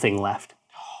nothing left.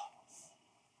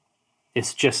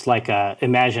 It's just like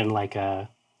imagine like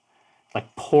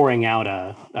pouring out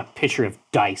a pitcher of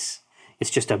dice. It's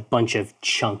just a bunch of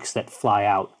chunks that fly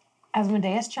out.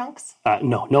 Asmodeus chunks?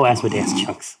 No Asmodeus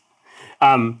chunks.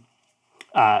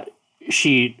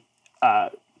 She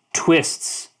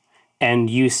twists, and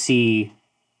you see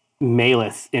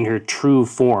Maleth in her true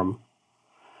form.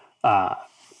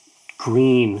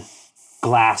 Green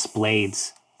glass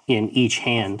blades in each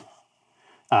hand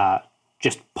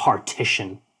just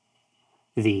partition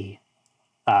the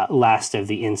last of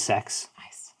the insects.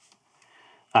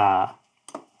 Nice.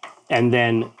 And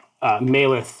then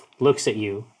Maleth looks at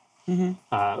you,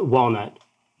 Walnut,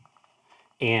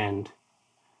 and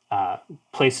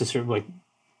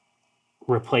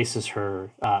replaces her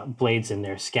blades in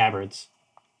their scabbards.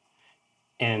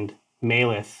 And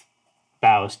Maleth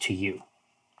bows to you.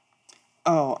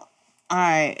 Oh,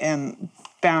 I am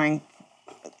bowing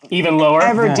Even lower?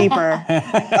 ever deeper,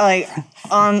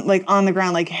 on the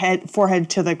ground, forehead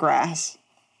to the grass.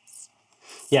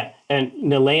 Yeah, and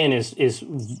Nilayan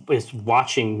is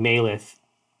watching Maleth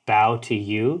bow to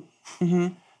you,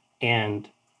 and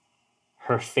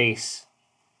her face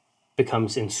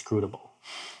becomes inscrutable.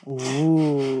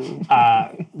 Ooh.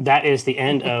 That is the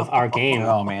end of our game.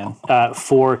 Oh, man.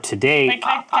 For today. Wait,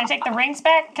 can I take the rings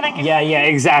back? Can I? Yeah,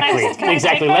 exactly. Can I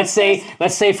Exactly. take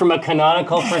Let's say from a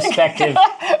canonical perspective,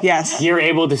 Yes. you're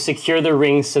able to secure the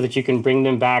rings so that you can bring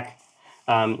them back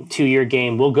to your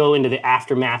game. We'll go into the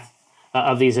aftermath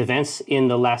of these events in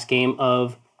the last game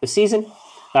of the season,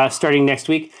 starting next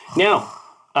week. Now,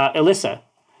 Alyssa,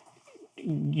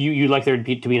 you'd like there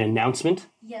to be an announcement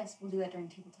Yes, we'll do that during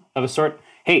table talk. of a sort?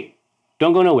 Hey,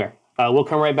 don't go nowhere. We'll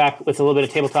come right back with a little bit of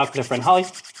table talk with our friend Holly,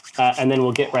 and then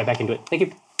we'll get right back into it. Thank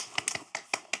you.